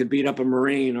airman could beat up a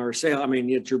Marine or sail. I mean,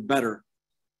 you're better.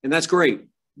 And that's great.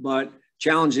 But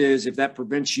challenge is if that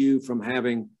prevents you from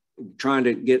trying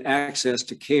to get access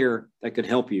to care that could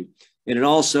help you. And it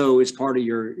also is part of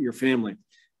your family.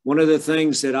 One of the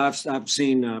things that I've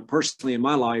seen personally in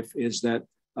my life is that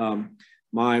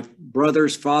my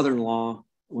brother's father-in-law,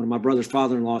 one of my brother's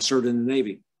father-in-law served in the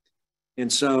Navy.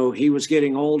 And so he was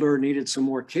getting older, needed some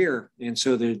more care. And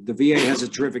so the VA has a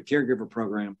terrific caregiver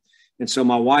program. And so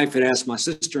my wife had asked my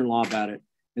sister-in-law about it.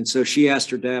 And so she asked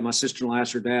her dad, my sister-in-law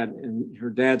asked her dad, and her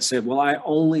dad said, well, I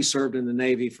only served in the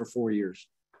Navy for 4 years.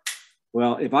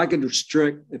 Well, if I could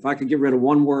get rid of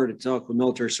one word to talk with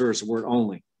military service, the word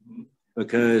only,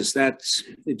 because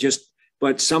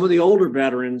but some of the older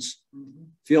veterans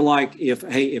feel like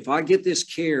if I get this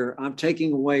care, I'm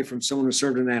taking away from someone who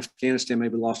served in Afghanistan,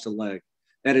 maybe lost a leg.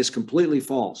 That is completely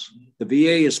false. The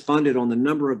VA is funded on the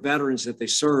number of veterans that they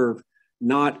serve,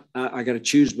 not I got to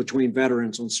choose between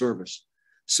veterans on service.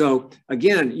 So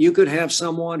again, you could have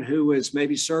someone who has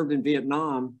maybe served in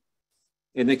Vietnam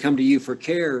and they come to you for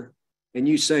care and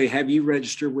you say, have you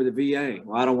registered with the VA?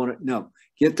 Well, I don't want to. No,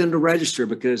 get them to register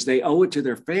because they owe it to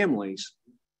their families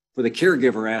for the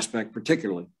caregiver aspect,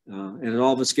 particularly. And as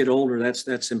all of us get older,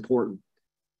 that's important.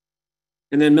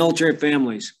 And then military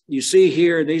families. You see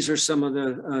here, these are some of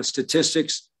the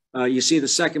statistics. You see the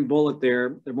second bullet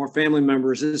there. There are more family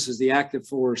members. This is the active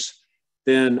force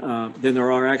than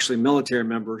there are actually military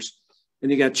members. And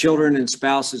you got children and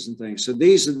spouses and things. So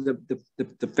these are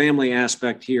the family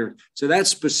aspect here. So that's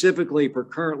specifically for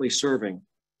currently serving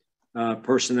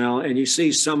personnel. And you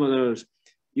see some of those.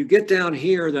 You get down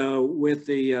here, though, with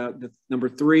the number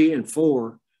 3 and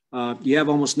 4, you have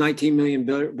almost 19 million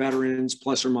veterans,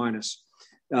 plus or minus.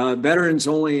 Veterans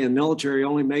only in military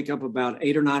only make up about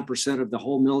 8 or 9% of the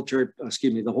whole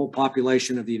the whole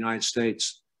population of the United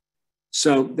States.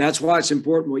 So that's why it's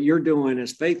important what you're doing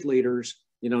as faith leaders.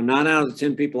 9 out of the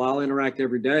 10 people I'll interact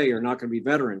every day are not going to be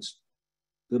veterans.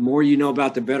 The more you know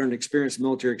about the veteran experience,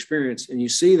 military experience, and you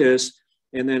see this,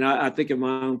 and then I think of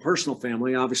my own personal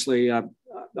family. Obviously,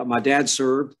 my dad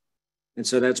served, and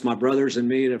so that's my brothers and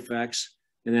me it affects.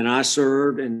 And then I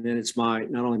served, and then it's not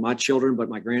only my children, but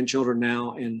my grandchildren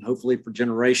now, and hopefully for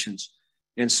generations.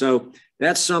 And so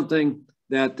that's something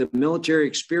that the military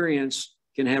experience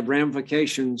can have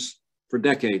ramifications for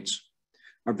decades.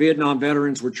 Our Vietnam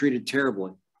veterans were treated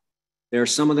terribly. There are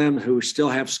some of them who still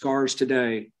have scars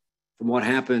today from what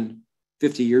happened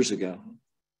 50 years ago.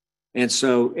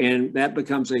 And that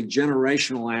becomes a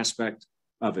generational aspect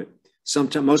of it.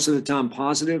 Sometimes, most of the time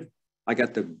positive. I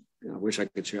wish I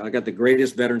could share. I got the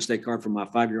greatest Veterans Day card from my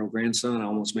 5-year-old grandson. I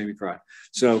almost made me cry.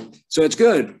 So it's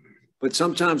good. But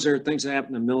sometimes there are things that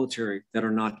happen in the military that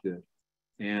are not good,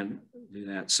 and do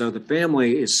that. So the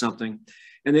family is something.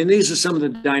 And then these are some of the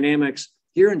dynamics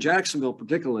here in Jacksonville,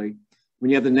 particularly when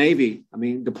you have the Navy. I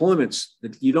mean, deployments.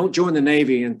 You don't join the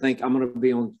Navy and think I'm going to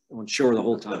be on shore the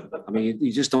whole time. I mean,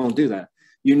 you just don't do that.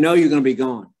 You're going to be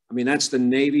gone. I mean, that's the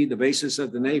Navy, the basis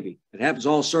of the Navy. It happens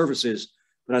all services,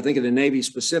 but I think of the Navy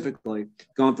specifically,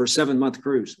 gone for a 7-month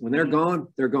cruise. When they're gone,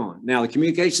 they're gone. Now the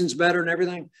communication's better and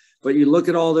everything, but you look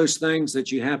at all those things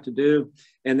that you have to do.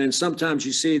 And then sometimes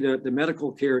you see the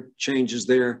medical care changes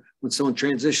there when someone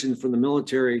transitions from the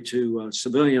military to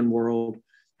civilian world,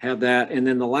 have that. And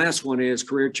then the last one is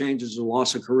career changes or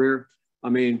loss of career. I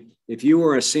mean, if you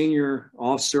were a senior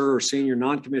officer or senior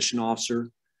non-commissioned officer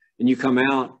and you come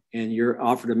out and you're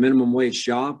offered a minimum wage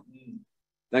job,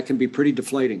 that can be pretty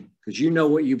deflating because you know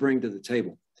what you bring to the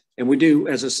table. And we do,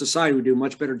 as a society, we do a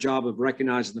much better job of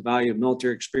recognizing the value of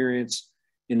military experience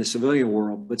in the civilian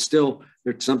world, but still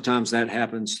sometimes that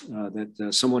happens, that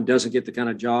someone doesn't get the kind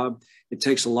of job. It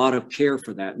takes a lot of care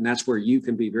for that. And that's where you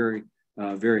can be very,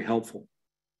 very helpful.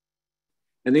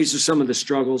 And these are some of the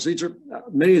struggles.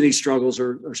 Many of these struggles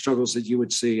are struggles that you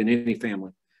would see in any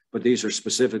family, but these are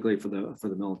specifically for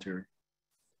the military.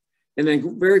 And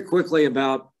then very quickly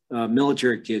about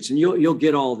military kids, and you'll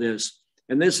get all this.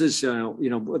 And this is,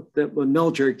 what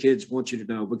military kids want you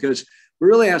to know, because we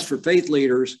really ask for faith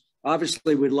leaders.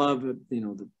 Obviously, we'd love,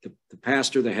 the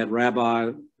pastor, the head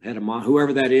rabbi, head imam,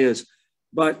 whoever that is.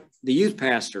 But the youth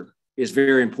pastor is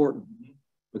very important,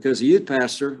 because the youth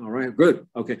pastor, all right, good,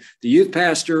 okay. The youth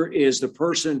pastor is the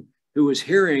person who is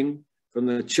hearing from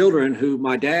the children who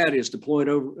my dad is deployed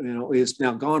over, is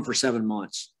now gone for 7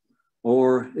 months.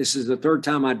 Or this is the 3rd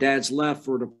time my dad's left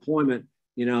for deployment,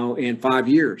 in 5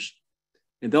 years.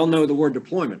 And they'll know the word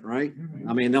deployment, right?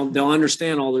 I mean, they'll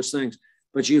understand all those things.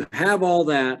 But you have all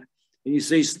that. and you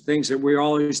see things that we're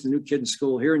always the new kid in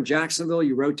school. Here in Jacksonville,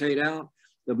 you rotate out.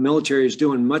 The military is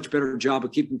doing a much better job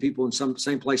of keeping people in some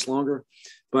same place longer,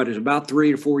 but it's about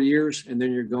 3 to 4 years, and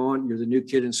then you're gone. You're the new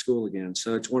kid in school again.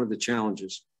 So it's one of the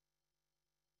challenges.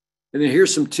 And then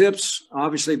here's some tips.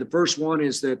 Obviously, the first one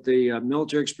is that the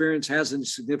military experience has a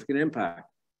significant impact.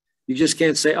 You just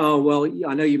can't say, oh, well,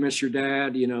 I know you miss your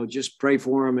dad, you know, just pray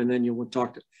for him and then you will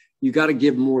talk to, you got to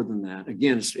give more than that.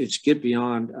 Again, it's get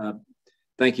beyond,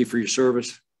 thank you for your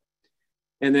service.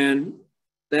 And then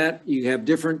that you have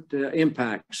different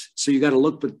impacts. So you got to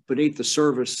look beneath the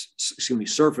surface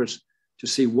to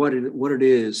see what it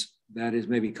is that is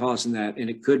maybe causing that. And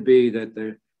it could be that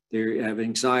they have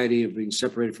anxiety of being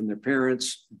separated from their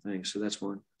parents and things. So that's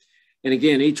one. And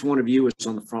again, each one of you is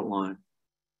on the front line.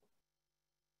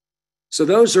 So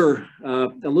those are a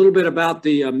little bit about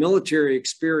the military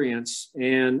experience.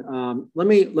 And let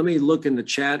me look in the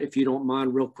chat, if you don't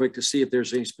mind, real quick to see if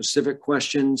there's any specific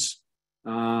questions.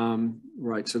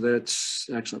 Right, so that's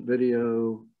excellent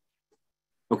video.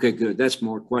 Okay, good. That's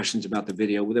more questions about the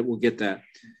video. We'll get that.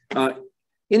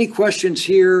 Any questions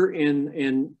here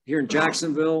in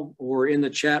Jacksonville or in the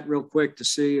chat real quick to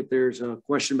see if there's a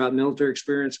question about military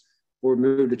experience or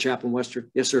move to Chaplain Wester?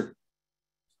 Yes, sir.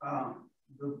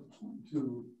 The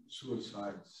 22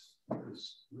 suicides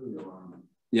is really alarming.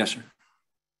 Yes, sir.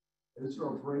 Is there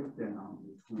a breakdown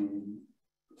between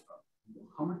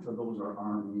how much of those are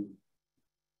Army,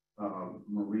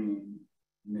 Marine,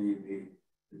 Navy,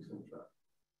 etc.?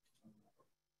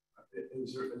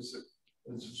 Is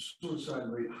the suicide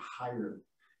rate higher?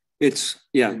 It's,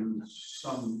 yeah. In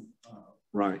some,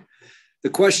 right. The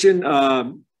question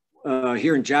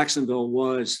here in Jacksonville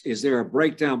was, is there a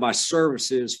breakdown by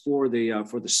services for the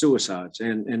suicides?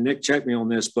 And Nick checked me on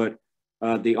this, but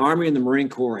the Army and the Marine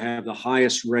Corps have the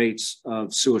highest rates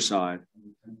of suicide,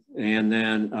 and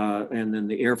then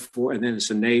the Air Force, and then it's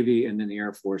the Navy, and then the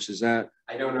Air Force. Is that?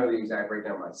 I don't know the exact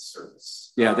breakdown by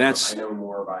service. Yeah, that's. I know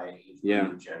more by age, yeah,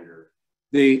 gender.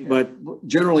 But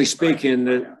generally speaking,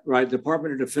 the right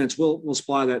Department of Defense, we'll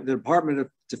supply that. The Department of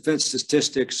Defense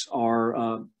statistics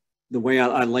are the way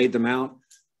I laid them out.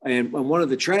 And one of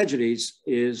the tragedies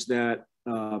is that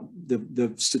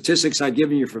the statistics I've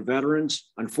given you for veterans,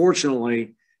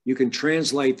 unfortunately, you can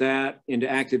translate that into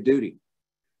active duty,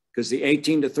 because the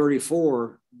 18 to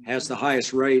 34 has the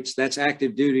highest rates. That's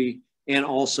active duty and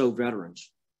also veterans.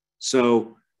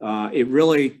 So it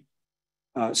really,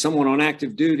 someone on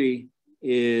active duty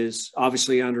is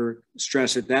obviously under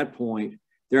stress at that point.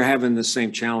 They're having the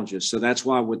same challenges. So that's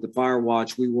why with the Fire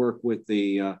Watch, we work with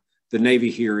the Navy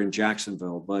here in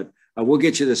Jacksonville. But we'll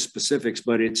get you the specifics.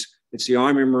 But it's the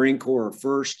Army and Marine Corps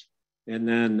first, and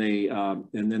then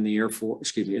the Air Force,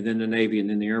 excuse me, and then the Navy, and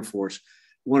then the Air Force.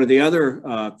 One of the other,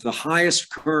 the highest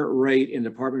current rate in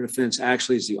the Department of Defense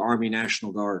actually is the Army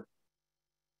National Guard.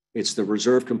 It's the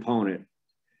reserve component.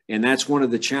 And that's one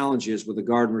of the challenges with the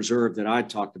Guard and Reserve that I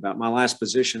talked about. My last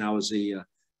position, I was the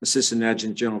Assistant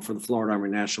Adjutant General for the Florida Army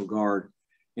National Guard.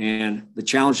 And the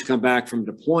challenge to come back from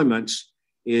deployments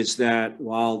is that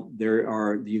while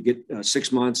you get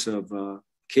 6 months of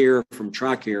care from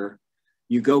TRICARE,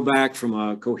 you go back from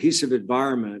a cohesive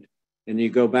environment and you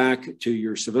go back to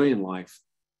your civilian life.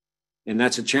 And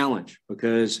that's a challenge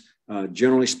because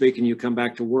generally speaking, you come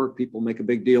back to work, people make a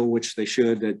big deal, which they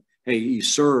should, that, hey, you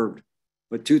served.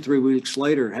 But 2-3 weeks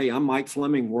later, hey, I'm Mike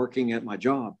Fleming working at my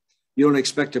job. You don't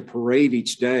expect a parade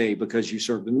each day because you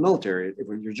served in the military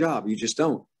with your job. You just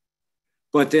don't.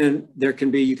 But then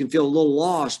you can feel a little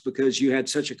lost because you had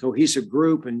such a cohesive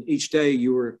group and each day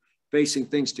you were facing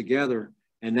things together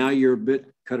and now you're a bit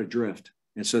cut adrift.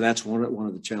 And so that's one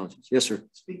of the challenges. Yes, sir.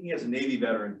 Speaking as a Navy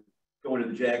veteran, going to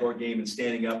the Jaguar game and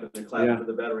standing up at the clap for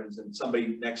the veterans, and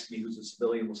somebody next to me who's a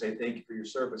civilian will say, thank you for your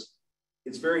service.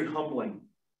 It's very humbling.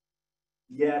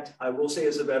 Yet, I will say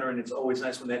as a veteran, it's always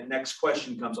nice when that next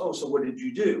question comes, oh, so what did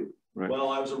you do? Right. Well,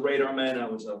 I was a radarman, I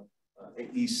was a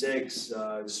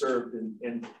E6, served,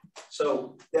 and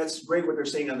so that's great what they're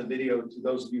saying on the video to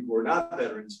those of you who are not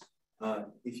veterans.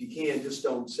 If you can, just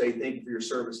don't say thank you for your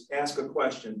service, ask a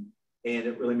question, and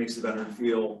it really makes the veteran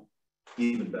feel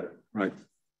even better. Right,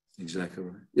 exactly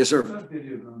right. Yes, sir. Is that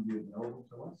video going to be available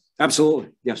to us?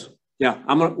 Absolutely, yes. Yeah,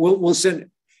 we'll send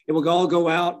it. It will all go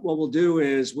out. What we'll do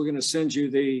is we're going to send you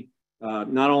the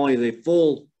not only the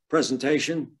full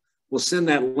presentation, we'll send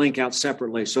that link out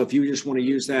separately. So if you just want to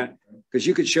use that, because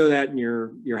you could show that in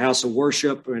your house of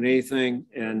worship or in anything,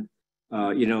 and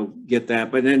get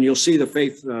that. But then you'll see the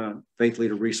faith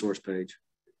leader resource page.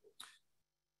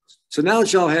 So now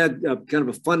that y'all had kind of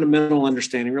a fundamental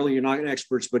understanding, really you're not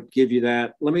experts, but give you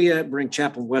that. Let me bring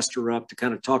Chaplain Wester up to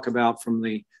kind of talk about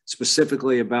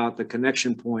specifically about the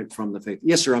connection point from the faith.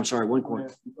 Yes, sir. I'm sorry. One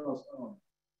point. Because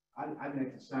I'd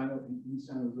like to sign up and you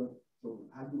sign us up. So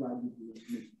how do I do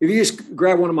this? If you just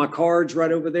grab one of my cards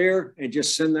right over there and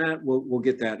just send that, we'll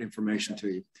get that information to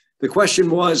you. The question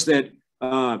was that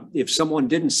if someone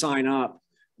didn't sign up,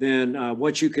 then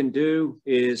what you can do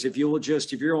is if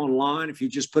you're online, if you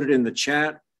just put it in the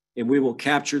chat and we will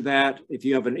capture that. If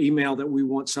you have an email that we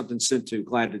want something sent to,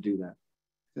 glad to do that.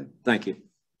 Okay. Thank you.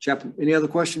 Chaplain, any other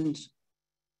questions?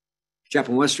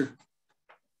 Chaplain Wester.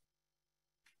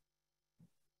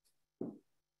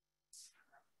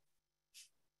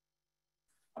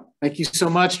 Thank you so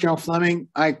much, General Fleming.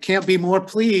 I can't be more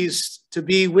pleased to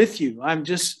be with you. I'm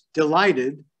just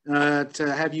delighted to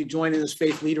have you join in this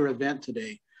Faith Leader event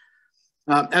today.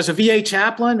 As a VA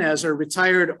chaplain, as a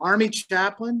retired Army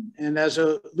chaplain, and as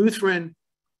a Lutheran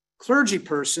clergy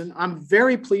person, I'm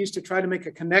very pleased to try to make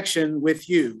a connection with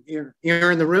you here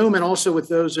in the room and also with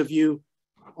those of you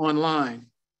online.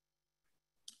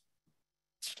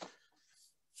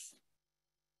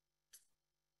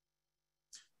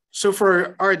 So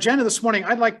for our agenda this morning,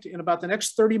 I'd like to, in about the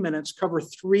next 30 minutes, cover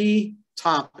 3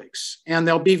 topics, and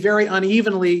they'll be very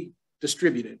unevenly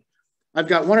distributed. I've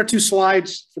got 1 or 2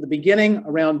 slides for the beginning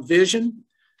around vision.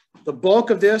 The bulk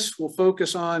of this will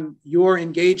focus on your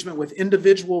engagement with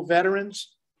individual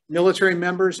veterans, military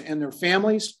members, and their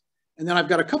families. And then I've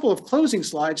got a couple of closing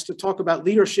slides to talk about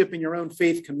leadership in your own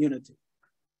faith community.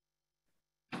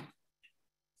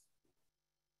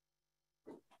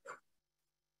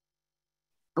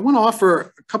 I want to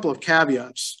offer a couple of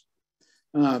caveats.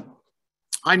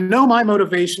 I know my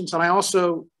motivations, and I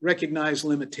also recognize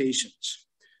limitations.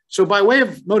 So by way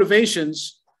of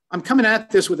motivations, I'm coming at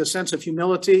this with a sense of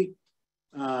humility,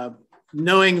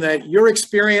 knowing that your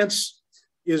experience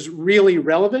is really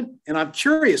relevant, and I'm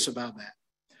curious about that.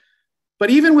 But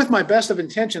even with my best of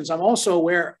intentions, I'm also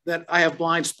aware that I have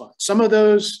blind spots. Some of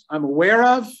those I'm aware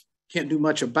of, can't do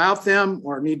much about them,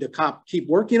 or need to keep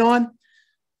working on.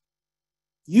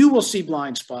 You will see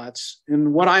blind spots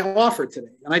in what I offer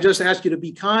today. And I just ask you to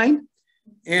be kind,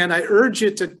 and I urge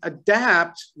you to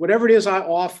adapt whatever it is I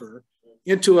offer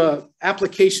into an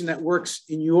application that works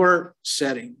in your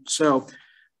setting.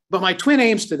 But my twin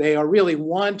aims today are really,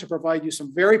 1, to provide you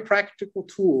some very practical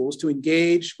tools to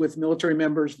engage with military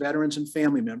members, veterans, and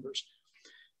family members.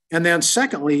 And then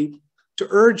secondly, to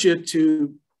urge you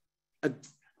to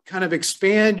kind of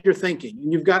expand your thinking.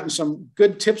 And you've gotten some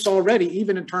good tips already,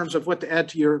 even in terms of what to add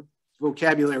to your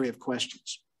vocabulary of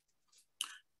questions.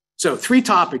 So 3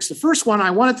 topics. The first one,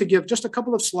 I wanted to give just a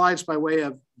couple of slides by way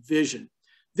of vision.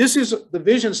 This is the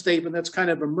vision statement that's kind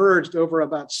of emerged over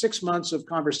about 6 months of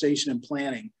conversation and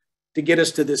planning to get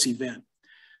us to this event.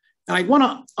 And I want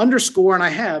to underscore, and I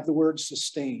have the word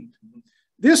sustained.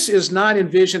 This is not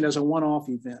envisioned as a one-off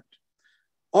event.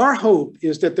 Our hope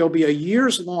is that there'll be a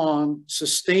years-long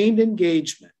sustained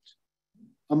engagement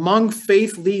among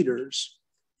faith leaders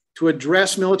to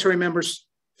address military members,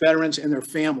 veterans, and their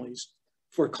families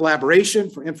for collaboration,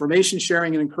 for information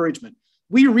sharing, and encouragement.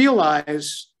 We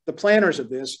realize, the planners of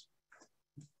this,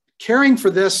 caring for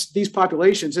these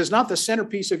populations is not the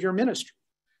centerpiece of your ministry.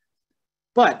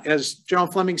 But as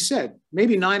General Fleming said,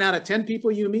 maybe 9 out of 10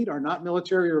 people you meet are not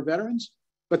military or veterans,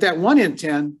 but that 1 in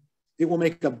 10, it will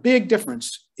make a big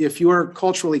difference if you're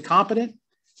culturally competent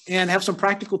and have some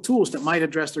practical tools that might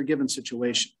address their given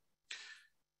situation.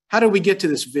 How do we get to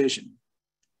this vision?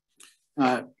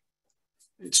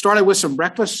 It started with some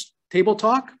breakfast table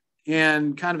talk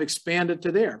and kind of expanded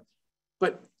to there.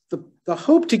 But the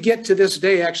hope to get to this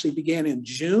day actually began in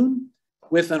June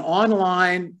with an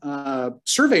online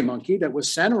survey monkey that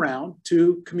was sent around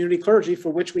to community clergy,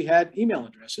 for which we had email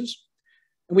addresses.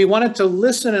 And we wanted to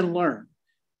listen and learn.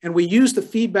 And we used the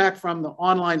feedback from the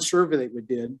online survey that we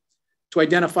did to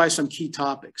identify some key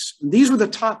topics. And these were the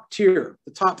top tier,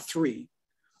 the top 3.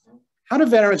 How do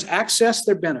veterans access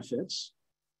their benefits?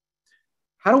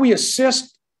 How do we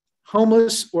assist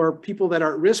homeless or people that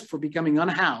are at risk for becoming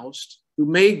unhoused, who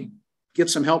may get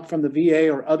some help from the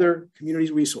VA or other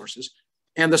community resources,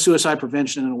 and the suicide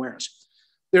prevention and awareness?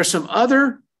 There's some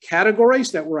other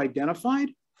categories that were identified,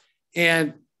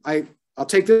 and I'll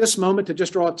take this moment to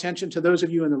just draw attention to those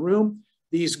of you in the room.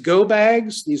 These go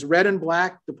bags, these red and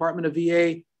black Department of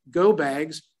VA go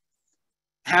bags,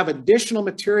 have additional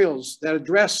materials that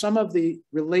address some of the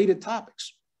related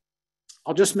topics.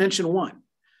 I'll just mention one.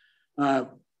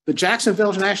 The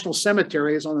Jacksonville National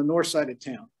Cemetery is on the north side of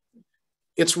town.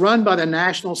 It's run by the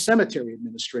National Cemetery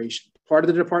Administration, part of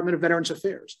the Department of Veterans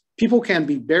Affairs. People can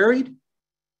be buried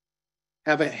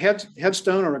have a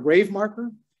headstone or a grave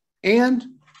marker, and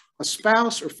a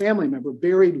spouse or family member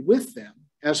buried with them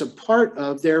as a part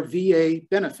of their VA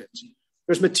benefits.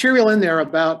 There's material in there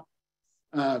about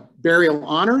burial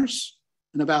honors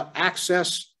and about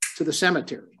access to the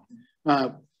cemetery.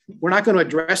 We're not going to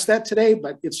address that today,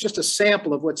 but it's just a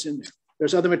sample of what's in there.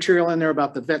 There's other material in there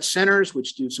about the vet centers,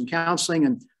 which do some counseling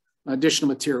and additional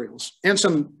materials, and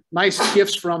some nice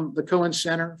gifts from the Cohen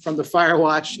Center, from the Fire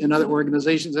Watch, and other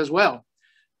organizations as well.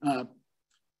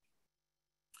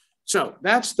 So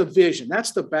that's the vision,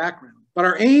 that's the background. But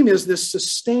our aim is this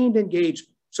sustained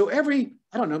engagement. So every,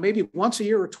 I don't know, maybe once a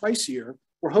year or twice a year,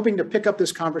 we're hoping to pick up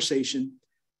this conversation,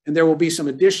 and there will be some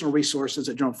additional resources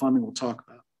that General Fleming will talk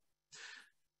about.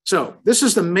 So this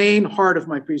is the main heart of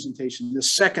my presentation, the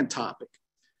second topic,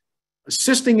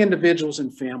 assisting individuals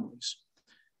and families.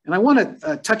 And I want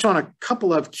to touch on a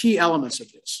couple of key elements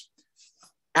of this.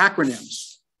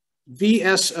 Acronyms,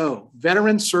 VSO,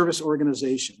 Veteran Service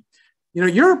Organization. You know,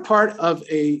 you're a part of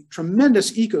a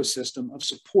tremendous ecosystem of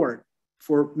support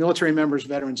for military members,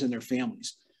 veterans, and their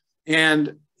families.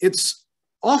 And it's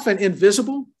often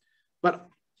invisible, but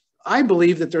I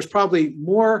believe that there's probably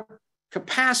more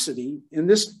capacity in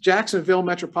this Jacksonville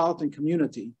metropolitan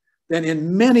community than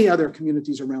in many other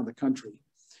communities around the country.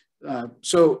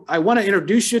 So I want to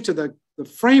introduce you to the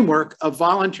framework of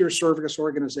volunteer service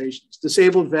organizations,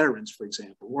 disabled veterans, for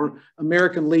example, or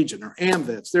American Legion or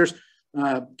AMVETS. There's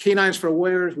Canines for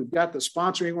Warriors. We've got the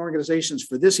sponsoring organizations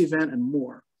for this event and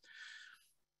more.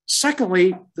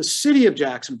 Secondly, the city of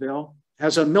Jacksonville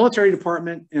has a military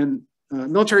department and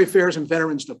military affairs and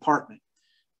veterans department.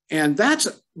 And that's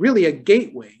really a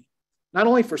gateway, not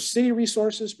only for city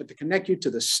resources, but to connect you to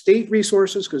the state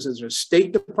resources, because there's a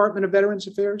State Department of Veterans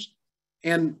Affairs,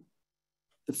 and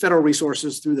the federal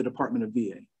resources through the Department of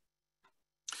VA.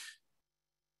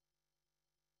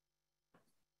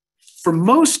 For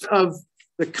most of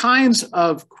the kinds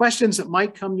of questions that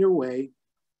might come your way,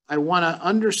 I want to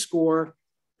underscore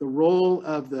the role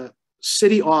of the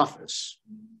city office,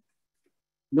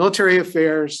 military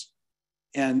affairs,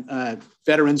 and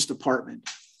veterans department.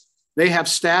 They have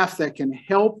staff that can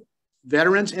help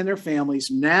veterans and their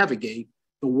families navigate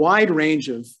the wide range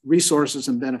of resources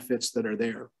and benefits that are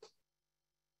there.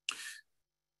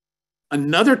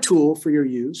 Another tool for your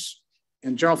use,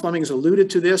 and General Fleming has alluded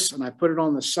to this, and I put it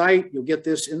on the site. You'll get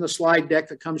this in the slide deck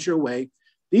that comes your way.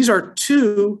 These are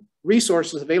two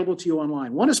resources available to you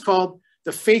online. One is called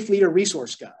the Faith Leader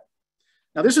Resource Guide.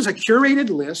 Now, this is a curated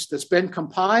list that's been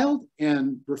compiled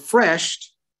and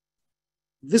refreshed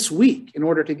this week in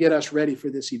order to get us ready for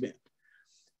this event.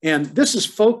 And this is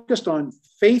focused on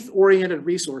faith-oriented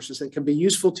resources that can be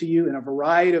useful to you in a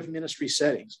variety of ministry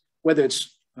settings, whether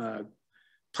it's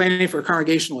planning for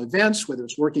congregational events, whether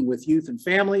it's working with youth and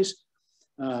families.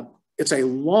 It's a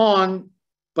long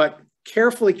but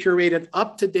carefully curated,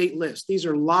 up-to-date list. These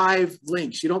are live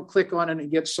links. You don't click on it and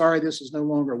get, sorry, this is no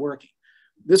longer working.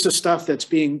 This is stuff that's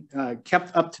being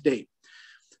kept up to date.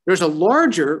 There's a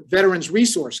larger Veterans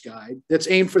Resource Guide that's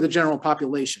aimed for the general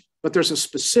population, but there's a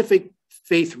specific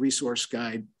faith resource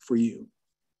guide for you.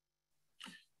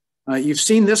 You've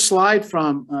seen this slide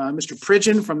from Mr.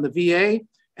 Pridgeon from the VA,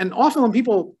 and often when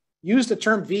people use the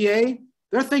term VA,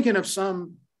 they're thinking of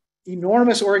some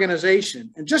enormous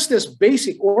organization, and just this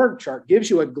basic org chart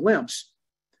gives you a glimpse.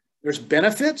 There's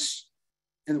benefits.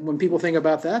 And when people think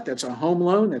about that, that's a home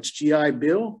loan, that's GI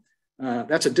Bill,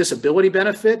 that's a disability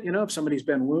benefit, you know, if somebody's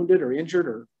been wounded or injured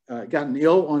or gotten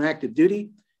ill on active duty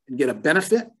and get a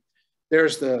benefit.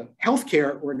 There's the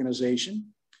healthcare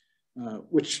organization,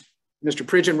 which Mr.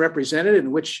 Pridgeon represented,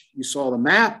 in which you saw the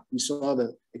map, you saw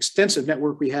the extensive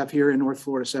network we have here in North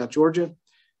Florida, South Georgia,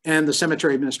 and the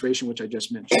cemetery administration, which I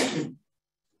just mentioned.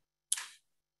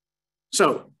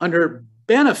 So under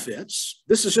benefits,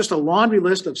 this is just a laundry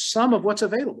list of some of what's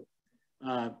available.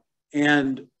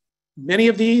 And many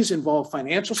of these involve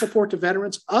financial support to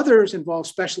veterans. Others involve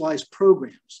specialized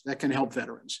programs that can help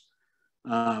veterans.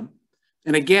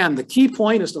 And again, the key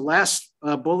point is the last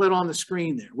bullet on the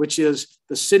screen there, which is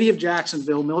the City of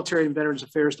Jacksonville Military and Veterans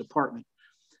Affairs Department.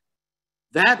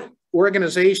 That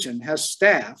organization has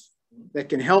staff that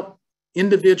can help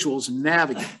individuals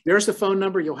navigate. There's the phone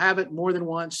number. You'll have it more than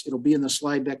once. It'll be in the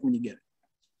slide deck when you get it.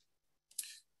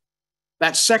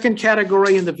 That second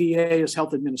category in the VA is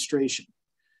health administration.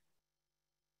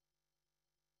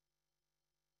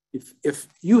 If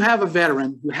you have a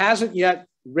veteran who hasn't yet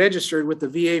registered with the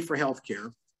VA for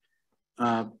healthcare,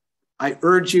 I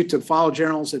urge you to follow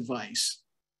General's advice.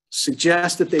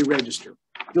 Suggest that they register.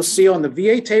 You'll see on the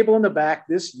VA table in the back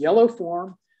this yellow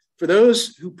form. For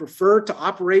those who prefer to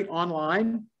operate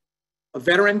online, a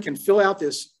veteran can fill out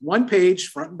this one-page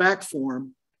front and back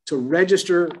form to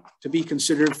register to be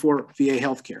considered for VA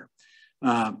healthcare.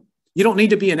 You don't need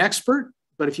to be an expert,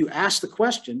 but if you ask the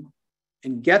question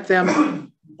and get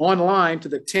them online to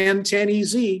the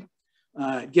 1010EZ,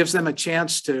 it gives them a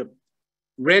chance to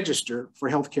register for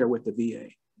healthcare with the VA.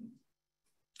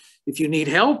 If you need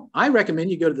help, I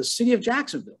recommend you go to the city of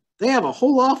Jacksonville. They have a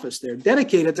whole office there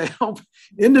dedicated to help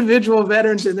individual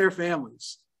veterans and their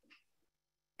families.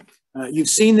 You've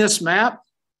seen this map.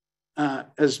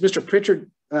 As Mr. Pritchard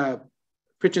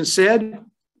said,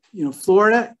 you know,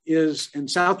 Florida and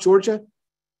South Georgia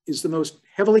is the most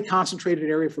heavily concentrated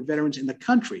area for veterans in the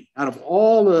country out of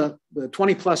all the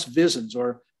 20 plus VISNs,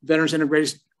 or Veterans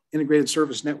Integrated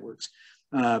Service Networks.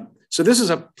 So this is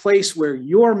a place where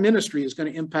your ministry is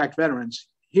going to impact veterans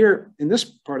here in this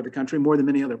part of the country more than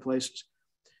many other places.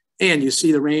 And you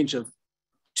see the range of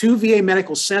 2 VA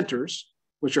medical centers,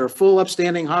 which are full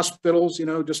upstanding hospitals, you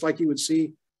know, just like you would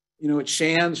see, you know, at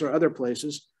Shands or other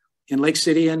places in Lake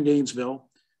City and Gainesville.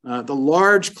 The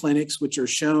large clinics, which are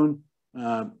shown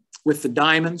with the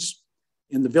diamonds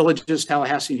in the villages,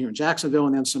 Tallahassee, and here in Jacksonville,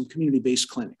 and then some community-based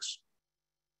clinics.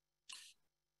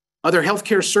 Other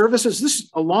healthcare services, this is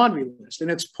a laundry list,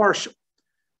 and it's partial.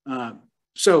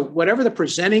 So whatever the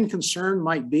presenting concern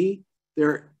might be,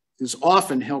 there is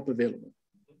often help available.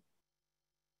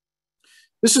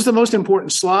 This is the most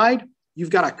important slide. You've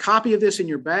got a copy of this in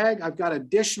your bag. I've got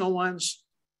additional ones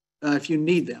if you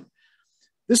need them.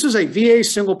 This is a VA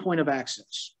single point of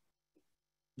access.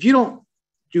 If you don't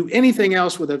do anything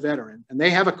else with a veteran and they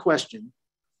have a question,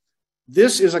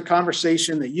 this is a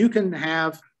conversation that you can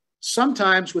have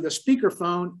sometimes with a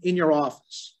speakerphone in your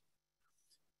office.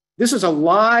 This is a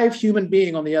live human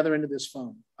being on the other end of this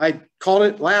phone. I called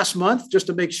it last month just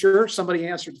to make sure somebody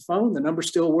answered the phone, the number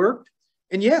still worked.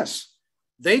 And yes,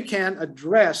 they can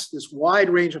address this wide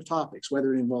range of topics,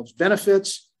 whether it involves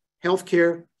benefits,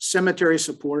 healthcare, cemetery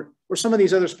support, or some of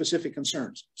these other specific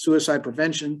concerns, suicide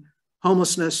prevention,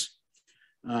 homelessness,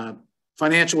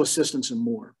 financial assistance, and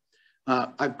more.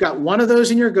 I've got one of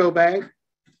those in your go bag.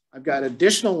 I've got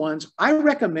additional ones. I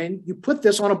recommend you put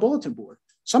this on a bulletin board.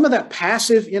 Some of that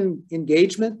passive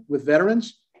engagement with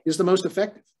veterans is the most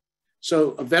effective.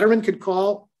 So a veteran could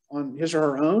call on his or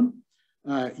her own.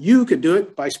 You could do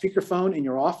it by speakerphone in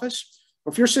your office.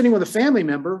 Or if you're sitting with a family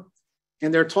member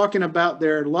and they're talking about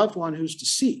their loved one who's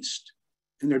deceased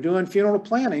and they're doing funeral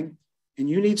planning and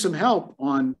you need some help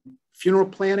on funeral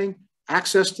planning,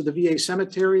 access to the VA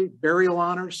cemetery, burial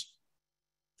honors,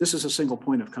 this is a single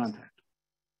point of contact.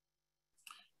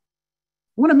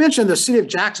 I want to mention the City of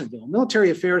Jacksonville, Military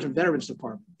Affairs and Veterans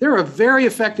Department. They're a very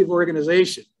effective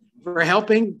organization for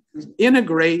helping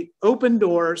integrate, open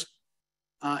doors,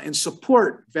 and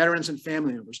support veterans and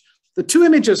family members. The 2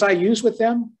 images I use with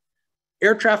them,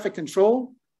 air traffic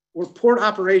control or port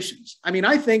operations. I mean,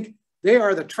 I think they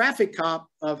are the traffic cop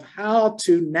of how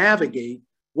to navigate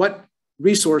what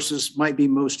resources might be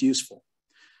most useful.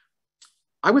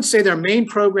 I would say their main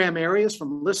program areas,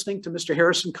 from listening to Mr.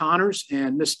 Harrison Connors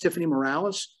and Ms. Tiffany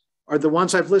Morales, are the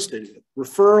ones I've listed.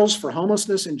 Referrals for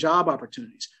homelessness and job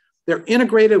opportunities. They're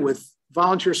integrated with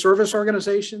volunteer service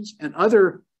organizations and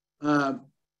other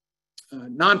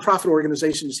nonprofit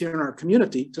organizations here in our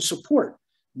community to support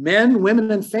men, women,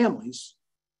 and families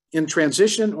in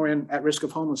transition or at risk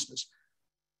of homelessness.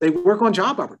 They work on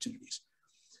job opportunities.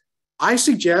 I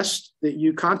suggest that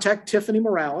you contact Tiffany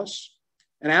Morales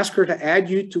and ask her to add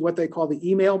you to what they call the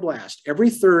email blast. Every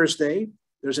Thursday,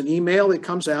 there's an email that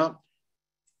comes out.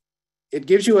 It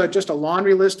gives you just a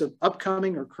laundry list of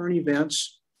upcoming or current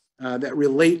events that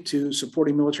relate to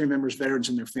supporting military members, veterans,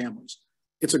 and their families.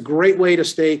 It's a great way to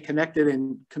stay connected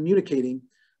and communicating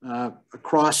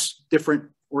across different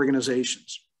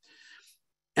organizations.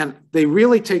 And they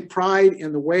really take pride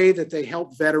in the way that they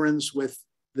help veterans with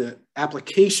the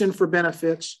application for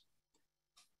benefits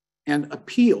and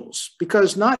appeals,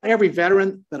 because not every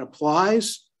veteran that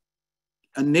applies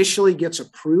initially gets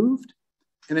approved,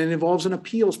 and it involves an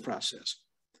appeals process.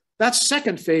 That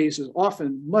second phase is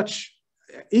often much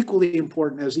equally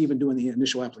important as even doing the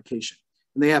initial application.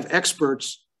 And they have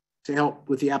experts to help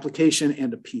with the application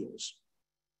and appeals.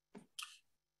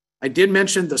 I did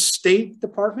mention the State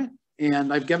Department,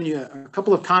 and I've given you a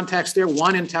couple of contacts there,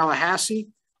 one in Tallahassee,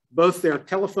 both their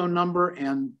telephone number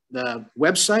and the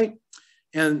website.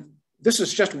 And this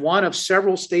is just one of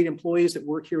several state employees that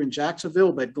work here in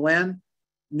Jacksonville, but Glenn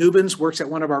Nubens works at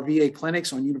one of our VA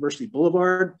clinics on University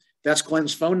Boulevard. That's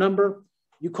Glenn's phone number.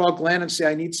 You call Glenn and say,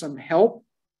 I need some help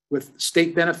with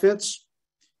state benefits.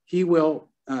 He will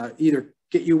either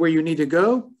get you where you need to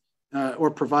go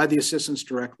or provide the assistance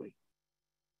directly.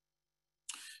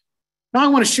 Now I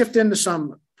want to shift into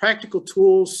some practical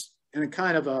tools and a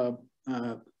kind of a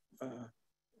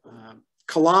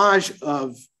collage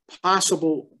of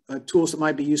possible tools that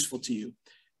might be useful to you.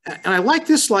 And I like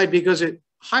this slide because it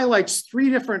highlights 3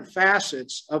 different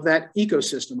facets of that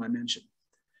ecosystem I mentioned.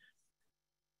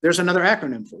 There's another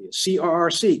acronym for you,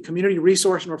 CRRC, Community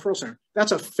Resource and Referral Center.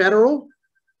 That's a federal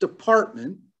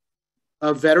Department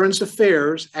of Veterans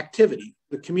Affairs activity,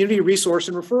 the Community Resource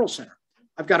and Referral Center.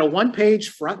 I've got a 1-page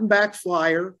front and back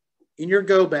flyer in your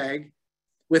go bag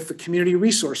with the Community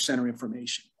Resource Center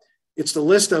information. It's the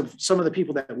list of some of the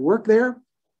people that work there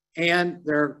and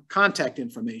their contact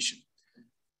information.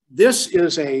 This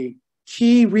is a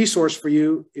key resource for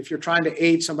you if you're trying to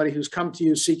aid somebody who's come to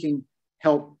you seeking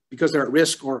help because they're at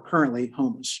risk or currently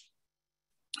homeless.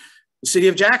 The city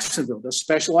of Jacksonville does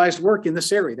specialized work in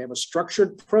this area. They have a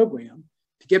structured program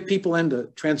to get people into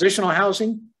transitional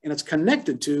housing, and it's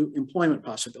connected to employment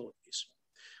possibilities.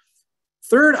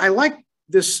 Third, I like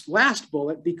this last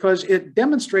bullet because it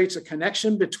demonstrates a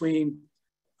connection between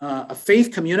a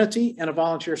faith community and a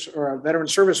volunteer or a veteran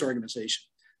service organization.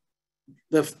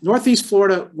 The Northeast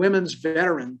Florida Women's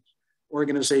Veteran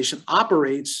Organization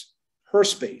operates Her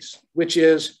Space, which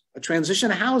is a transition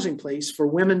housing place for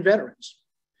women veterans.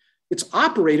 It's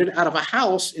operated out of a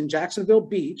house in Jacksonville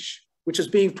Beach, which is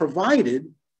being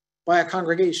provided by a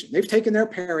congregation. They've taken their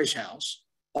parish house,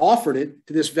 offered it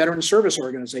to this veteran service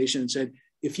organization and said,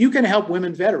 if you can help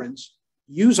women veterans,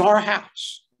 use our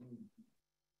house.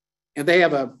 And they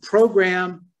have a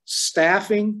program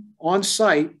staffing on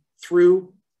site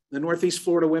through the Northeast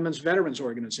Florida Women's Veterans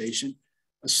Organization,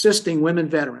 assisting women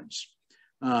veterans.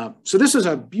 So this is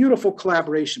a beautiful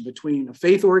collaboration between a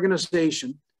faith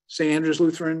organization, St. Andrew's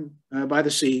Lutheran by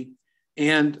the Sea,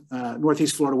 and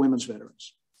Northeast Florida Women's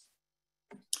Veterans.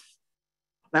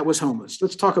 That was homeless.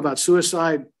 Let's talk about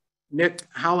suicide. Nick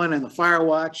Howland and the Fire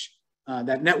Watch,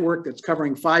 that network that's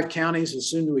covering 5 counties is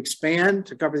soon to expand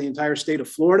to cover the entire state of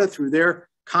Florida through their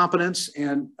competence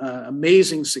and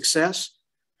amazing success.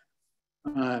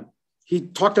 He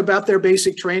talked about their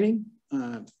basic training.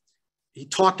 He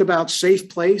talked about Safe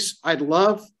Place. I'd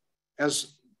love,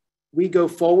 as we go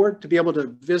forward, to be able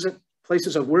to visit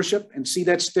places of worship and see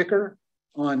that sticker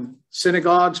on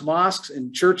synagogues, mosques,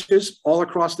 and churches all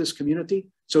across this community.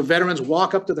 So veterans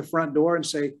walk up to the front door and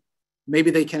say,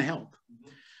 maybe they can help.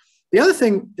 The other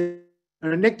thing that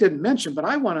Nick didn't mention, but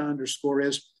I want to underscore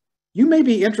is you may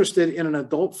be interested in an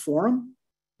adult forum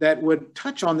that would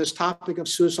touch on this topic of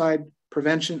suicide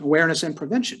prevention, awareness, and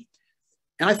prevention.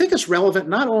 And I think it's relevant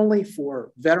not only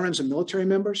for veterans and military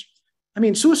members. I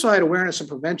mean, suicide awareness and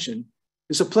prevention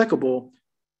is applicable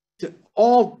to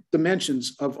all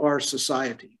dimensions of our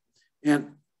society.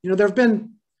 And, you know, there have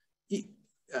been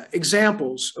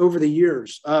examples over the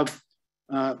years of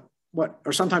what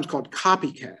are sometimes called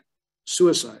copycat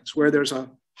suicides, where there's a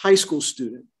high school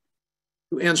student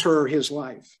who ends her or his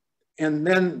life. And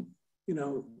then, you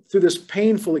know, through this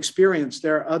painful experience,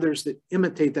 there are others that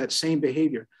imitate that same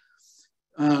behavior.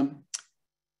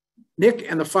 Nick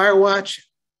and the Fire Watch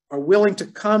are willing to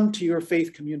come to your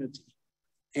faith community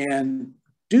and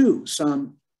do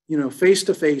some, you know,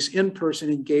 face-to-face, in-person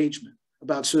engagement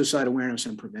about suicide awareness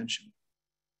and prevention.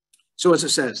 So as it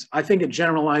says, I think it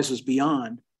generalizes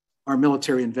beyond our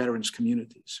military and veterans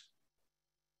communities.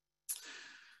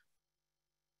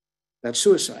 That's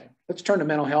suicide. Let's turn to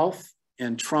mental health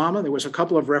and trauma. There was a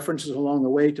couple of references along the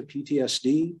way to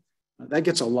PTSD. That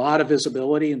gets a lot of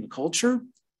visibility in the culture.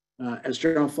 As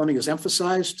General Fleming has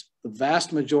emphasized, the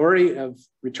vast majority of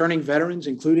returning veterans,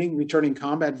 including returning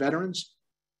combat veterans,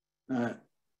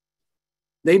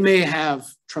 they may have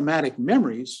traumatic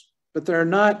memories, but they're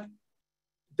not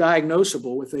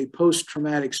diagnosable with a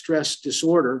post-traumatic stress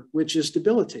disorder, which is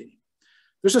debilitating.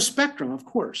 There's a spectrum, of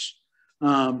course.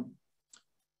 For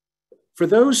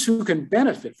those who can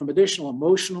benefit from additional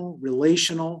emotional,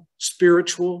 relational,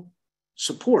 spiritual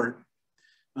support,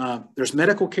 there's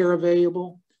medical care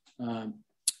available,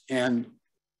 and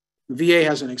the VA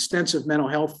has an extensive mental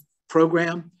health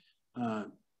program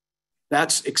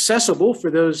that's accessible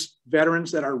for those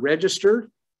veterans that are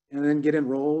registered and then get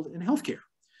enrolled in healthcare.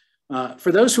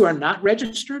 For those who are not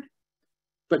registered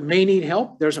but may need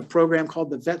help, there's a program called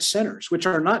the Vet Centers, which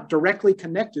are not directly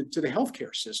connected to the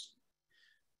healthcare system.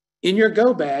 In your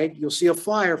go bag, you'll see a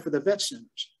flyer for the Vet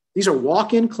Centers. These are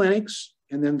walk-in clinics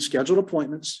and then scheduled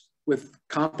appointments with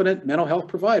competent mental health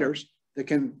providers that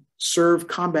can serve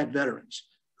combat veterans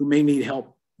who may need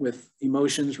help with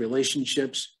emotions,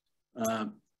 relationships,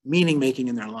 meaning making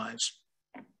in their lives.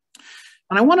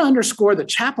 And I want to underscore the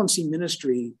chaplaincy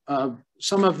ministry of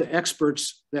some of the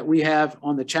experts that we have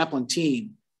on the chaplain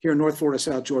team here in North Florida,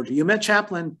 South Georgia. You met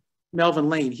Chaplain Melvin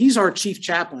Lane. He's our chief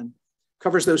chaplain,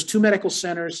 covers those 2 medical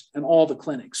centers and all the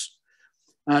clinics.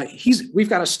 We've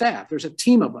got a staff. There's a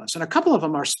team of us, and a couple of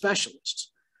them are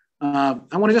specialists. I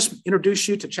want to just introduce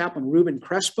you to Chaplain Ruben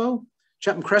Crespo.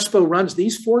 Chaplain Crespo runs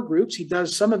these 4 groups. He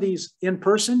does some of these in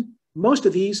person, most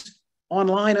of these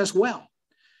online as well.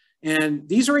 And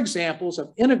these are examples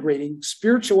of integrating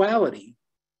spirituality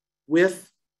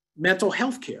with mental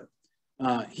health care.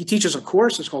 He teaches a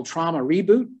course, it's called Trauma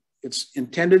Reboot. It's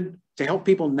intended to help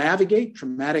people navigate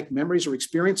traumatic memories or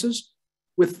experiences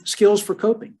with skills for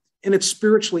coping, and it's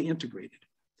spiritually integrated.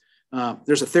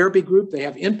 There's a therapy group. They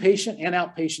have inpatient and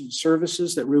outpatient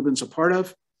services that Ruben's a part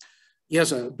of. He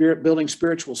has a building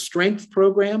spiritual strength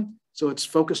program, so it's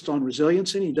focused on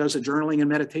resilience, and he does a journaling and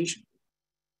meditation.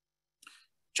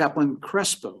 Chaplain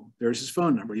Crespo, there's his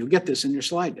phone number. You'll get this in your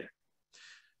slide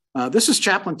deck. This is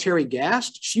Chaplain Terry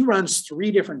Gast. She runs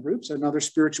 3 different groups, another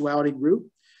spirituality group.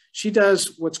 She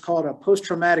does what's called a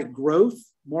post-traumatic growth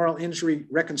moral injury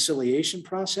reconciliation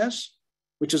process,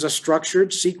 which is a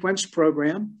structured, sequenced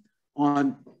program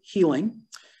on healing.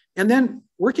 And then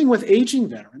working with aging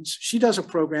veterans, she does a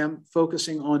program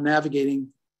focusing on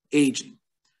navigating aging.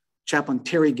 Chaplain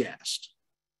Terry Gast.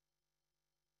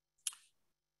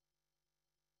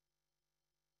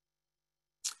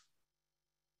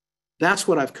 That's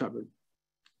what I've covered.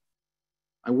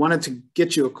 I wanted to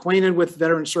get you acquainted with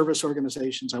veteran service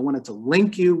organizations. I wanted to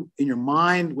link you in your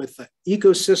mind with the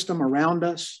ecosystem around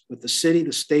us, with the city,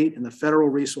 the state, and the federal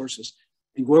resources,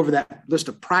 and go over that list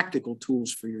of practical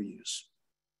tools for your use.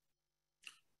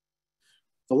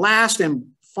 The last and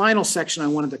final section I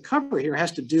wanted to cover here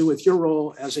has to do with your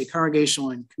role as a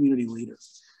congregational and community leader.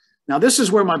 Now, this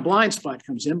is where my blind spot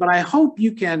comes in, but I hope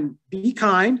you can be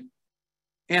kind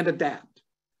and adapt.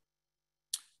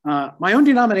 My own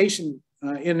denomination,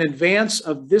 in advance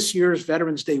of this year's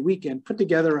Veterans Day weekend, put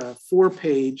together a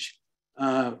 4-page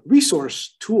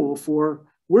resource tool for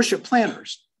worship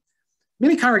planners.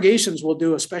 Many congregations will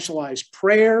do a specialized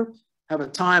prayer, have a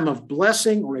time of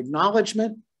blessing or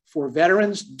acknowledgement for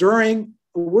veterans during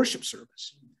a worship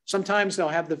service. Sometimes they'll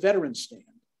have the veterans stand.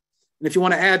 And if you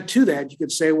want to add to that, you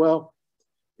could say, well,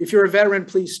 if you're a veteran,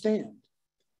 please stand.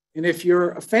 And if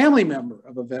you're a family member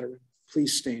of a veteran,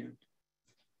 please stand.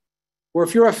 Or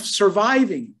if you're a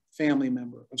surviving family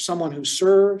member of someone who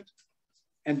served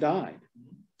and died,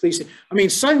 please stand. I mean,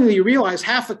 suddenly you realize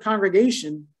half the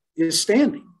congregation is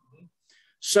standing.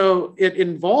 So it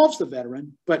involves the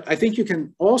veteran, but I think you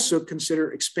can also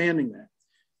consider expanding that.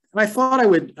 And I thought I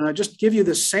would just give you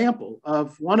this sample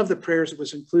of one of the prayers that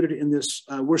was included in this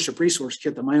worship resource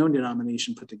kit that my own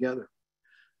denomination put together.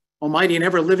 Almighty and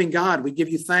ever-living God, we give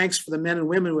you thanks for the men and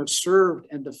women who have served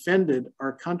and defended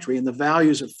our country and the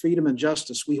values of freedom and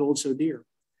justice we hold so dear.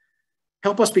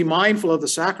 Help us be mindful of the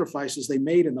sacrifices they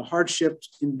made and the hardships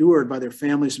endured by their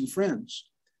families and friends,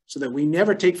 so that we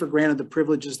never take for granted the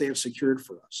privileges they have secured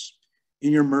for us.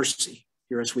 In your mercy,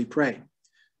 hear us, we pray.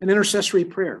 An intercessory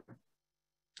prayer.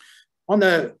 On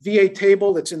the VA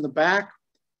table that's in the back,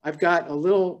 I've got a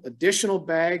little additional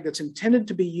bag that's intended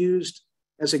to be used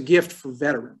as a gift for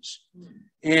veterans.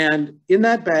 And in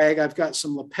that bag, I've got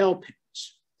some lapel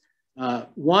pins.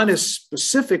 One is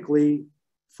specifically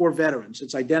for veterans.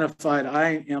 It's identified,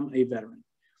 I am a veteran.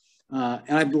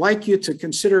 And I'd like you to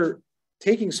consider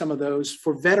taking some of those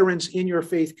for veterans in your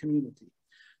faith community.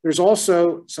 There's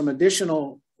also some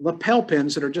additional lapel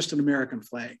pins that are just an American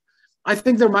flag. I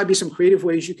think there might be some creative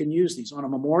ways you can use these on a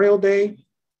Memorial Day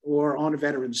or on a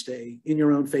Veterans Day in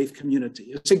your own faith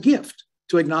community. It's a gift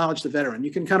to acknowledge the veteran.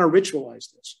 You can kind of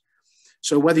ritualize this.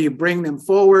 So whether you bring them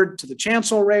forward to the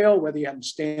chancel rail, whether you have them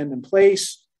stand in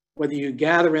place, whether you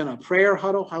gather in a prayer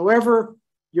huddle, however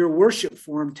your worship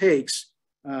form takes,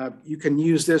 you can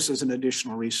use this as an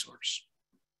additional resource.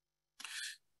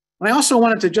 And I also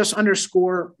wanted to just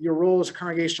underscore your role as a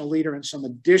congregational leader and some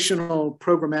additional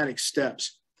programmatic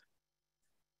steps.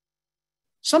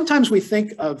 Sometimes we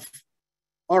think of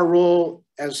our role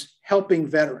as helping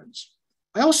veterans.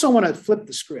 I also want to flip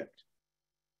the script.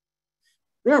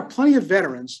 There are plenty of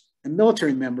veterans and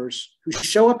military members who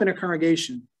show up in a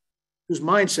congregation whose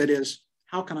mindset is,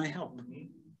 how can I help?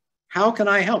 How can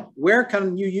I help? Where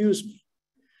can you use me?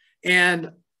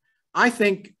 And I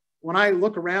think when I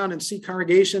look around and see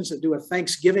congregations that do a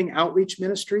Thanksgiving outreach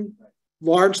ministry,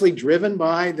 largely driven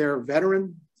by their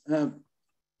veteran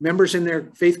members in their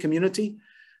faith community,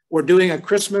 or doing a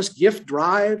Christmas gift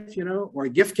drive, or a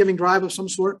gift-giving drive of some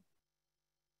sort,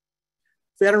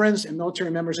 veterans and military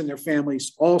members and their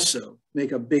families also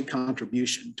make a big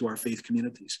contribution to our faith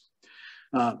communities.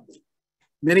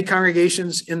 Many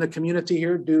congregations in the community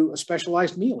here do a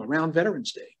specialized meal around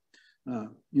Veterans Day.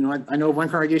 You know, I know of one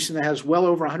congregation that has well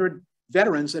over 100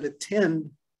 veterans that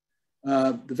attend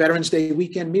the Veterans Day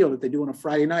weekend meal that they do on a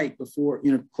Friday night before,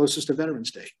 you know, closest to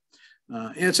Veterans Day.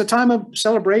 And it's a time of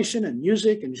celebration and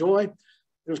music and joy.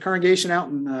 There was a congregation out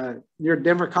in near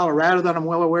Denver, Colorado that I'm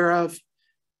well aware of.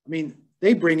 I mean,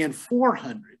 they bring in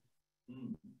 400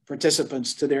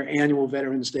 participants to their annual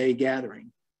Veterans Day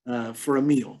gathering for a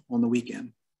meal on the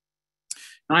weekend.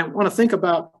 And I want to think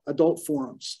about adult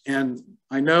forums. And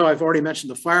I know I've already mentioned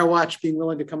the Firewatch being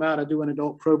willing to come out and do an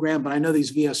adult program, but I know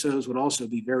these VSOs would also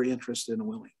be very interested and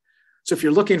willing. So if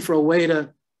you're looking for a way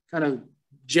to kind of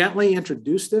gently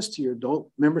introduce this to your adult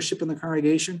membership in the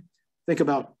congregation, think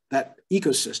about that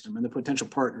ecosystem and the potential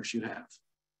partners you have.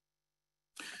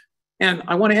 And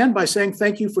I want to end by saying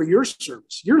thank you for your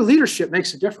service. Your leadership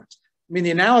makes a difference. I mean,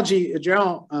 the analogy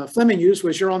General Fleming used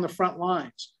was you're on the front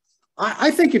lines.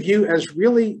 I think of you as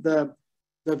really the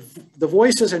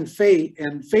voices and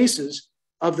faces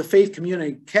of the faith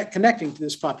community connecting to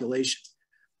this population.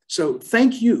 So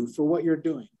thank you for what you're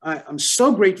doing. I'm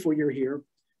so grateful you're here.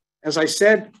 As I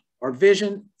said, our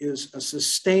vision is a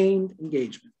sustained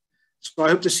engagement. So I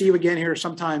hope to see you again here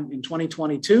sometime in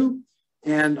 2022.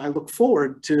 And I look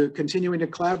forward to continuing to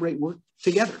collaborate and work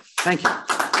together. Thank you.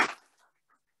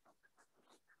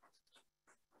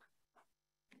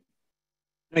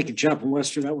 Thank you, Chaplain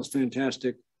Wester. That was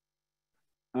fantastic.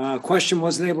 Question,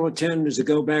 wasn't able to attend. Is a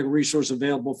go bag resource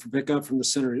available for pickup from the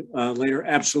center later?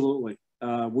 Absolutely.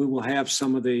 We will have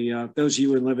some of the, those of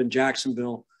you who live in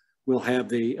Jacksonville, we'll have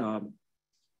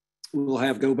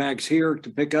go bags here to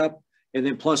pick up. And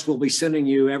then plus we'll be sending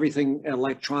you everything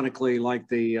electronically, like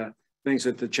the things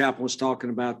that the chaplain was talking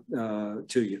about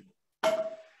to you.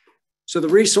 So the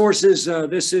resources,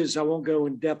 this is, I won't go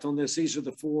in depth on this. These are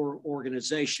the 4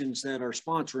 organizations that are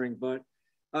sponsoring, but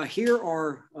here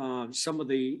are some of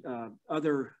the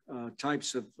other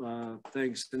types of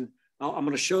things. And I'm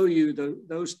going to show you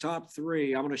those top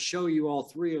 3. I'm going to show you all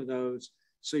 3 of those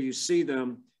so you see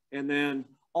them. And then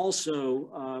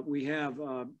also we have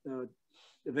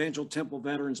Evangel Temple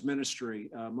Veterans Ministry,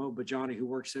 Mo Bajani, who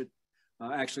works at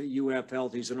actually UF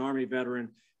Health. He's an Army veteran.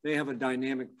 They have a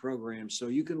dynamic program. So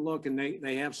you can look and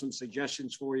they have some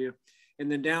suggestions for you.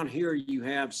 And then down here, you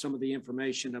have some of the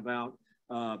information about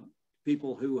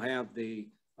people who have the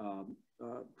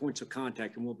points of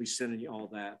contact, and we'll be sending you all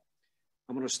that.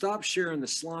 I'm going to stop sharing the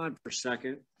slide for a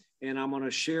second, and I'm going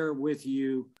to share with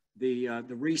you the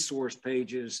resource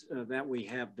pages that we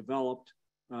have developed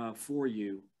for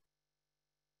you.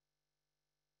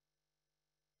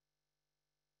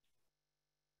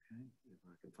 Okay, if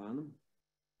I can find them.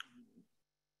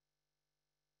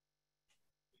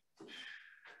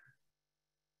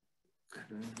 Okay,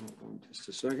 hold on just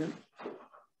a second.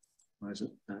 Why is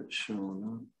it not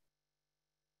showing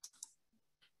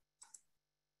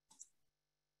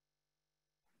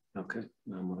up? Okay,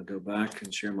 now I'm going to go back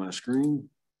and share my screen.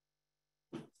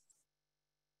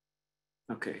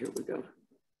 Okay, here we go.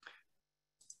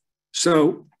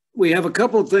 So we have a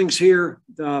couple of things here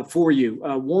for you.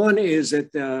 One is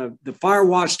that the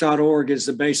firewatch.org is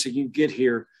the basic you get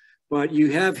here, but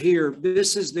you have here,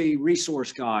 this is the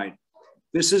resource guide.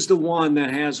 This is the one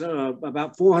that has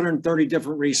about 430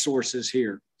 different resources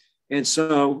here. And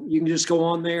so you can just go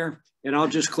on there, and I'll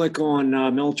just click on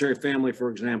military family, for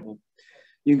example.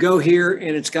 You go here,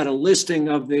 and it's got a listing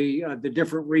of the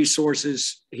different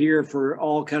resources here for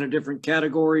all kind of different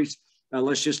categories.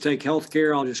 Let's just take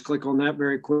healthcare. I'll just click on that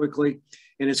very quickly.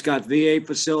 And it's got VA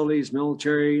facilities,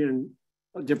 military, and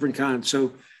different kinds.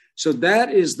 So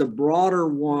that is the broader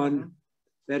one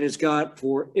that is got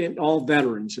for all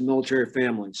veterans and military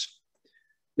families.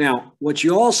 Now, what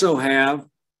you also have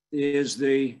is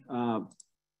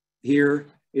here,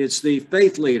 it's the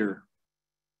faith leader.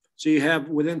 So you have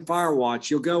within Firewatch,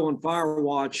 you'll go on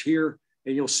Firewatch here,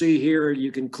 and you'll see here,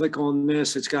 you can click on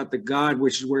this. It's got the guide,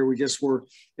 which is where we just were,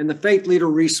 and the faith leader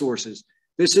resources.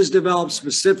 This is developed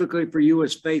specifically for you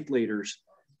as faith leaders.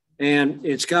 And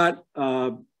it's got,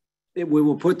 we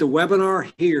will put the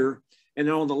webinar here. And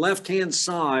then on the left-hand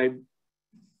side,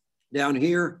 down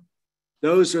here,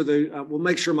 those are the, we'll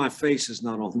make sure my face is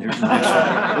not on there.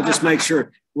 We'll just make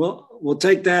sure. We'll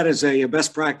take that as a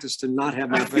best practice to not have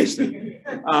my face there.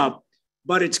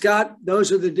 But it's got,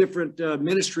 those are the different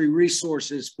ministry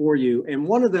resources for you. And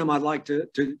one of them I'd like to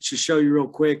show you real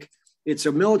quick. It's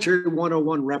a Military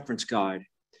 101 reference guide.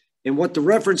 And what the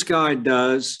reference guide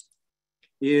does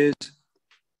is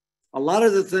a lot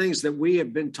of the things that we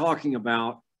have been talking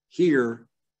about here,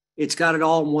 it's got it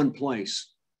all in one place,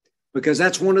 because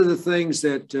that's one of the things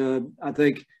that I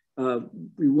think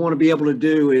we want to be able to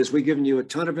do is we've given you a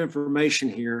ton of information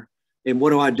here. And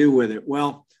what do I do with it?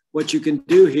 Well, what you can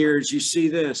do here is you see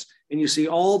this, and you see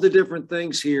all the different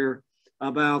things here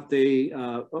about the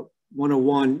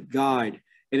 101 guide.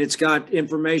 And it's got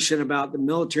information about the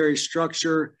military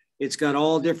structure. It's got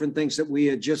all different things that we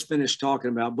had just finished talking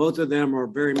about. Both of them are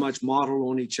very much modeled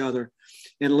on each other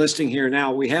and listing here.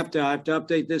 Now I have to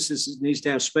update this. This needs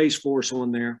to have Space Force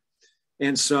on there.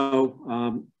 And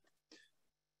so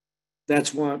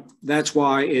that's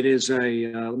why it is a,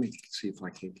 let me see if I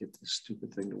can get this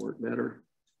stupid thing to work better.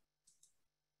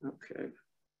 Okay.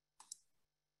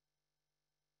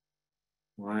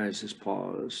 Why is this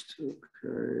paused?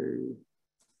 Okay.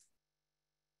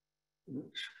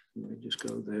 Let me just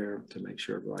go there to make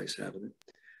sure everybody's having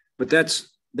it. But that's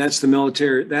the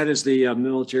military. That is the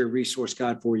military resource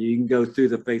guide for you. You can go through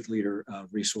the Faith Leader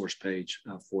resource page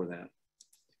for that.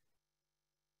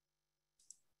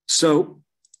 So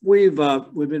we've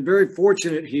been very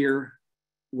fortunate here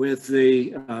with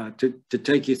the to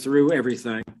take you through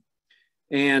everything.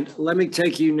 And let me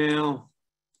take you now.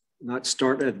 Not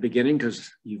start at the beginning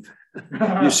because you've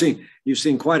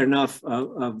seen quite enough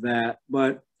of that.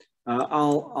 But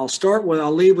I'll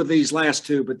lead with these last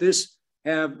two. But this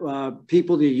have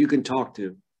people that you can talk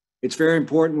to. It's very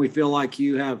important. We feel like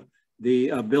you have the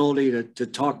ability to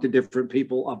talk to different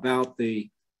people about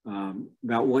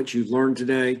about what you've learned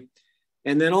today.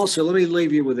 And then also, let me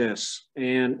leave you with this.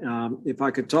 And if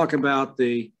I could talk about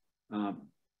the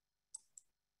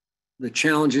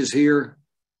challenges here.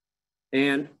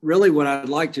 And really what I'd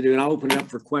like to do, and I'll open it up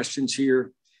for questions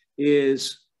here,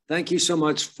 is thank you so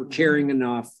much for caring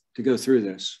enough to go through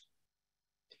this.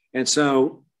 And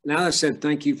so now that I said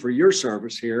thank you for your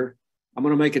service here, I'm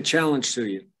going to make a challenge to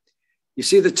you. You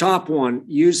see the top one,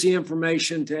 use the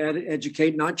information to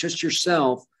educate not just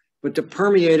yourself, but to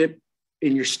permeate it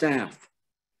in your staff.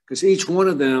 Because each one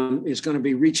of them is going to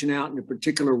be reaching out in a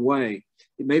particular way.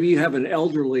 Maybe you have an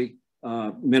elderly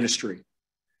ministry.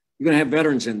 You're going to have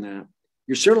veterans in that.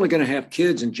 You're certainly going to have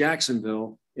kids in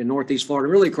Jacksonville, in Northeast Florida,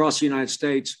 really across the United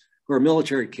States, who are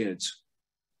military kids.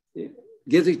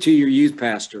 Give it to your youth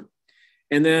pastor.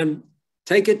 And then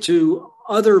take it to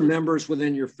other members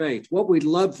within your faith. What we'd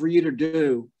love for you to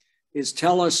do is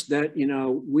tell us that, you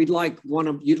know, you'd like one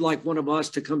of us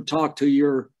to come talk to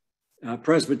your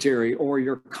presbytery or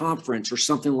your conference or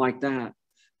something like that.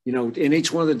 You know, in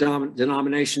each one of the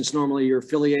denominations, normally you're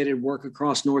affiliated, work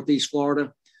across Northeast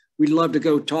Florida. We'd love to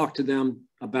go talk to them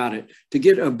about it, to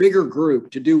get a bigger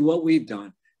group to do what we've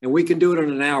done. And we can do it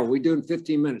in an hour. We do it in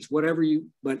 15 minutes, whatever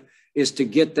but is to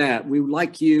get that. We would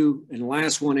like you, and the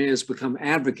last one is become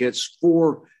advocates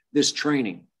for this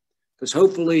training. Because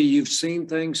hopefully you've seen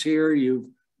things here,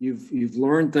 you've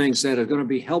learned things that are going to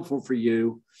be helpful for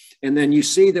you. And then you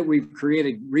see that we've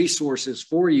created resources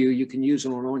for you you can use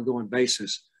on an ongoing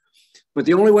basis. But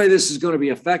the only way this is going to be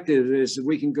effective is that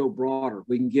we can go broader.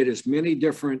 We can get as many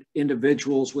different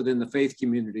individuals within the faith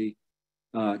community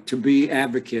to be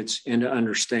advocates and to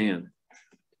understand.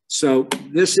 So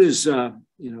this is,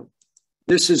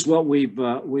 this is what we've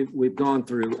gone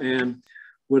through, and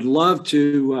would love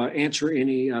to answer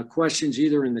any questions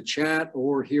either in the chat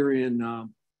or here in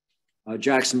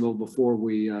Jacksonville before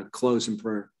we close in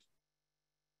prayer.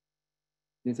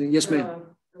 Anything? Yes, ma'am.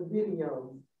 The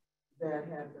video that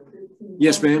had the 15.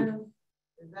 Yes, ma'am.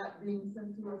 Is that being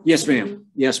sent to us? Yes, ma'am.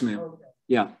 Yes, ma'am. Okay.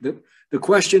 Yeah. The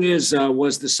question is,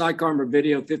 was the Psych Armor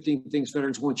video 15 Things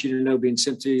Veterans Want You to Know being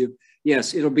sent to you?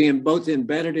 Yes, it'll be both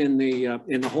embedded in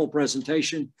the whole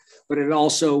presentation, but it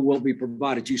also will be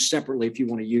provided to you separately if you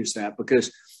want to use that,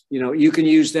 because you can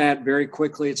use that very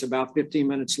quickly. It's about 15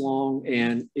 minutes long,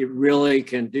 and it really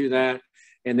can do that.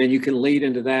 And then you can lead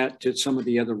into that to some of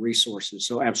the other resources.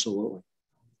 So absolutely.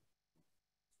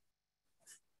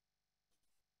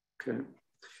 Okay.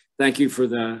 Thank you for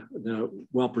the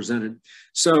well presented.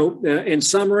 So in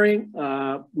summary,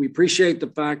 we appreciate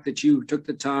the fact that you took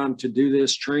the time to do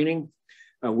this training.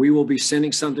 We will be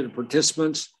sending something to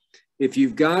participants. If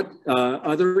you've got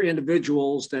other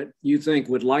individuals that you think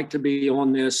would like to be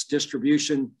on this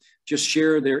distribution, just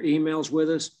share their emails with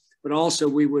us. But also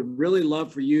we would really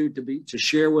love for you to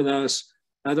share with us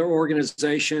other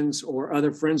organizations or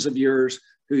other friends of yours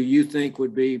who you think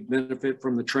would benefit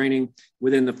from the training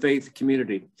within the faith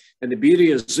community. And the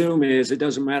beauty of Zoom is it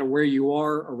doesn't matter where you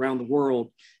are around the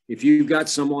world. If you've got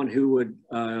someone who would,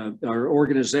 our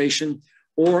organization,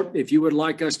 or if you would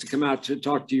like us to come out to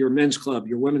talk to your men's club,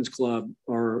 your women's club,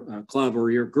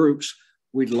 or your groups,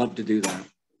 we'd love to do that.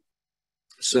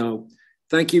 So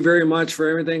thank you very much for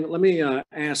everything. Let me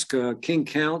ask King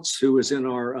Counts, who is in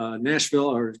our Nashville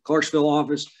or Clarksville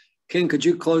office. King, could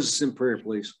you close us in prayer,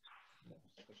 please?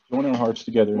 Join our hearts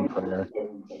together in prayer.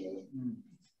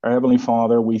 Our Heavenly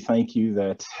Father, we thank you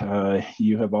that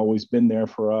you have always been there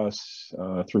for us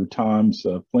through times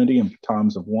of plenty and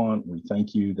times of want. We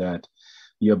thank you that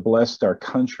you have blessed our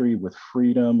country with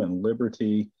freedom and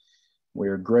liberty. We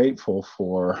are grateful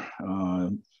for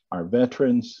our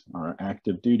veterans, our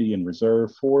active duty and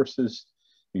reserve forces.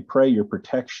 We pray your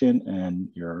protection and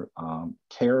your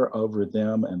care over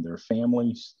them and their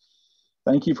families.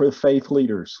 Thank you for the faith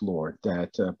leaders, Lord,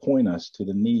 that point us to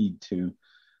the need to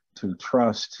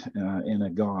trust in a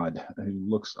God who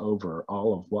looks over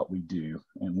all of what we do.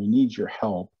 And we need your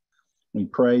help. We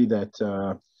pray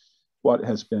that what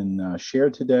has been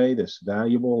shared today, this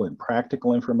valuable and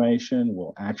practical information,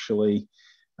 will actually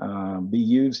be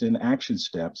used in action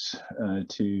steps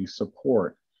to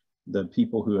support the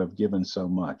people who have given so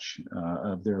much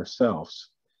of their selves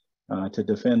to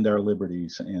defend our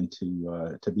liberties and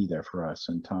to be there for us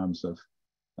in times of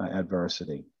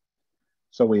adversity.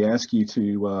 So we ask you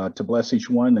to bless each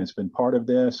one that's been part of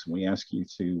this. We ask you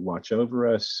to watch over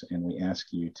us, and we ask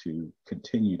you to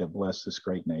continue to bless this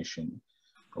great nation.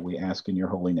 For we ask in your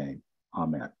holy name.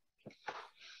 Amen.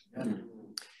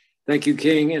 Thank you,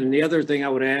 King. And the other thing I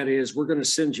would add is we're going to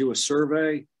send you a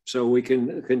survey so we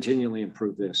can continually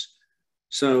improve this.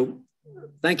 So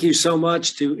thank you so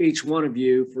much to each one of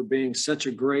you for being such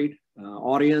a great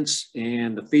audience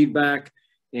and the feedback.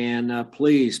 And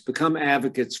please become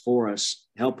advocates for us.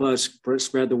 Help us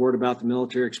spread the word about the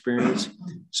military experience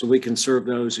so we can serve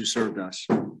those who served us.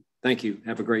 Thank you.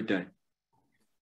 Have a great day.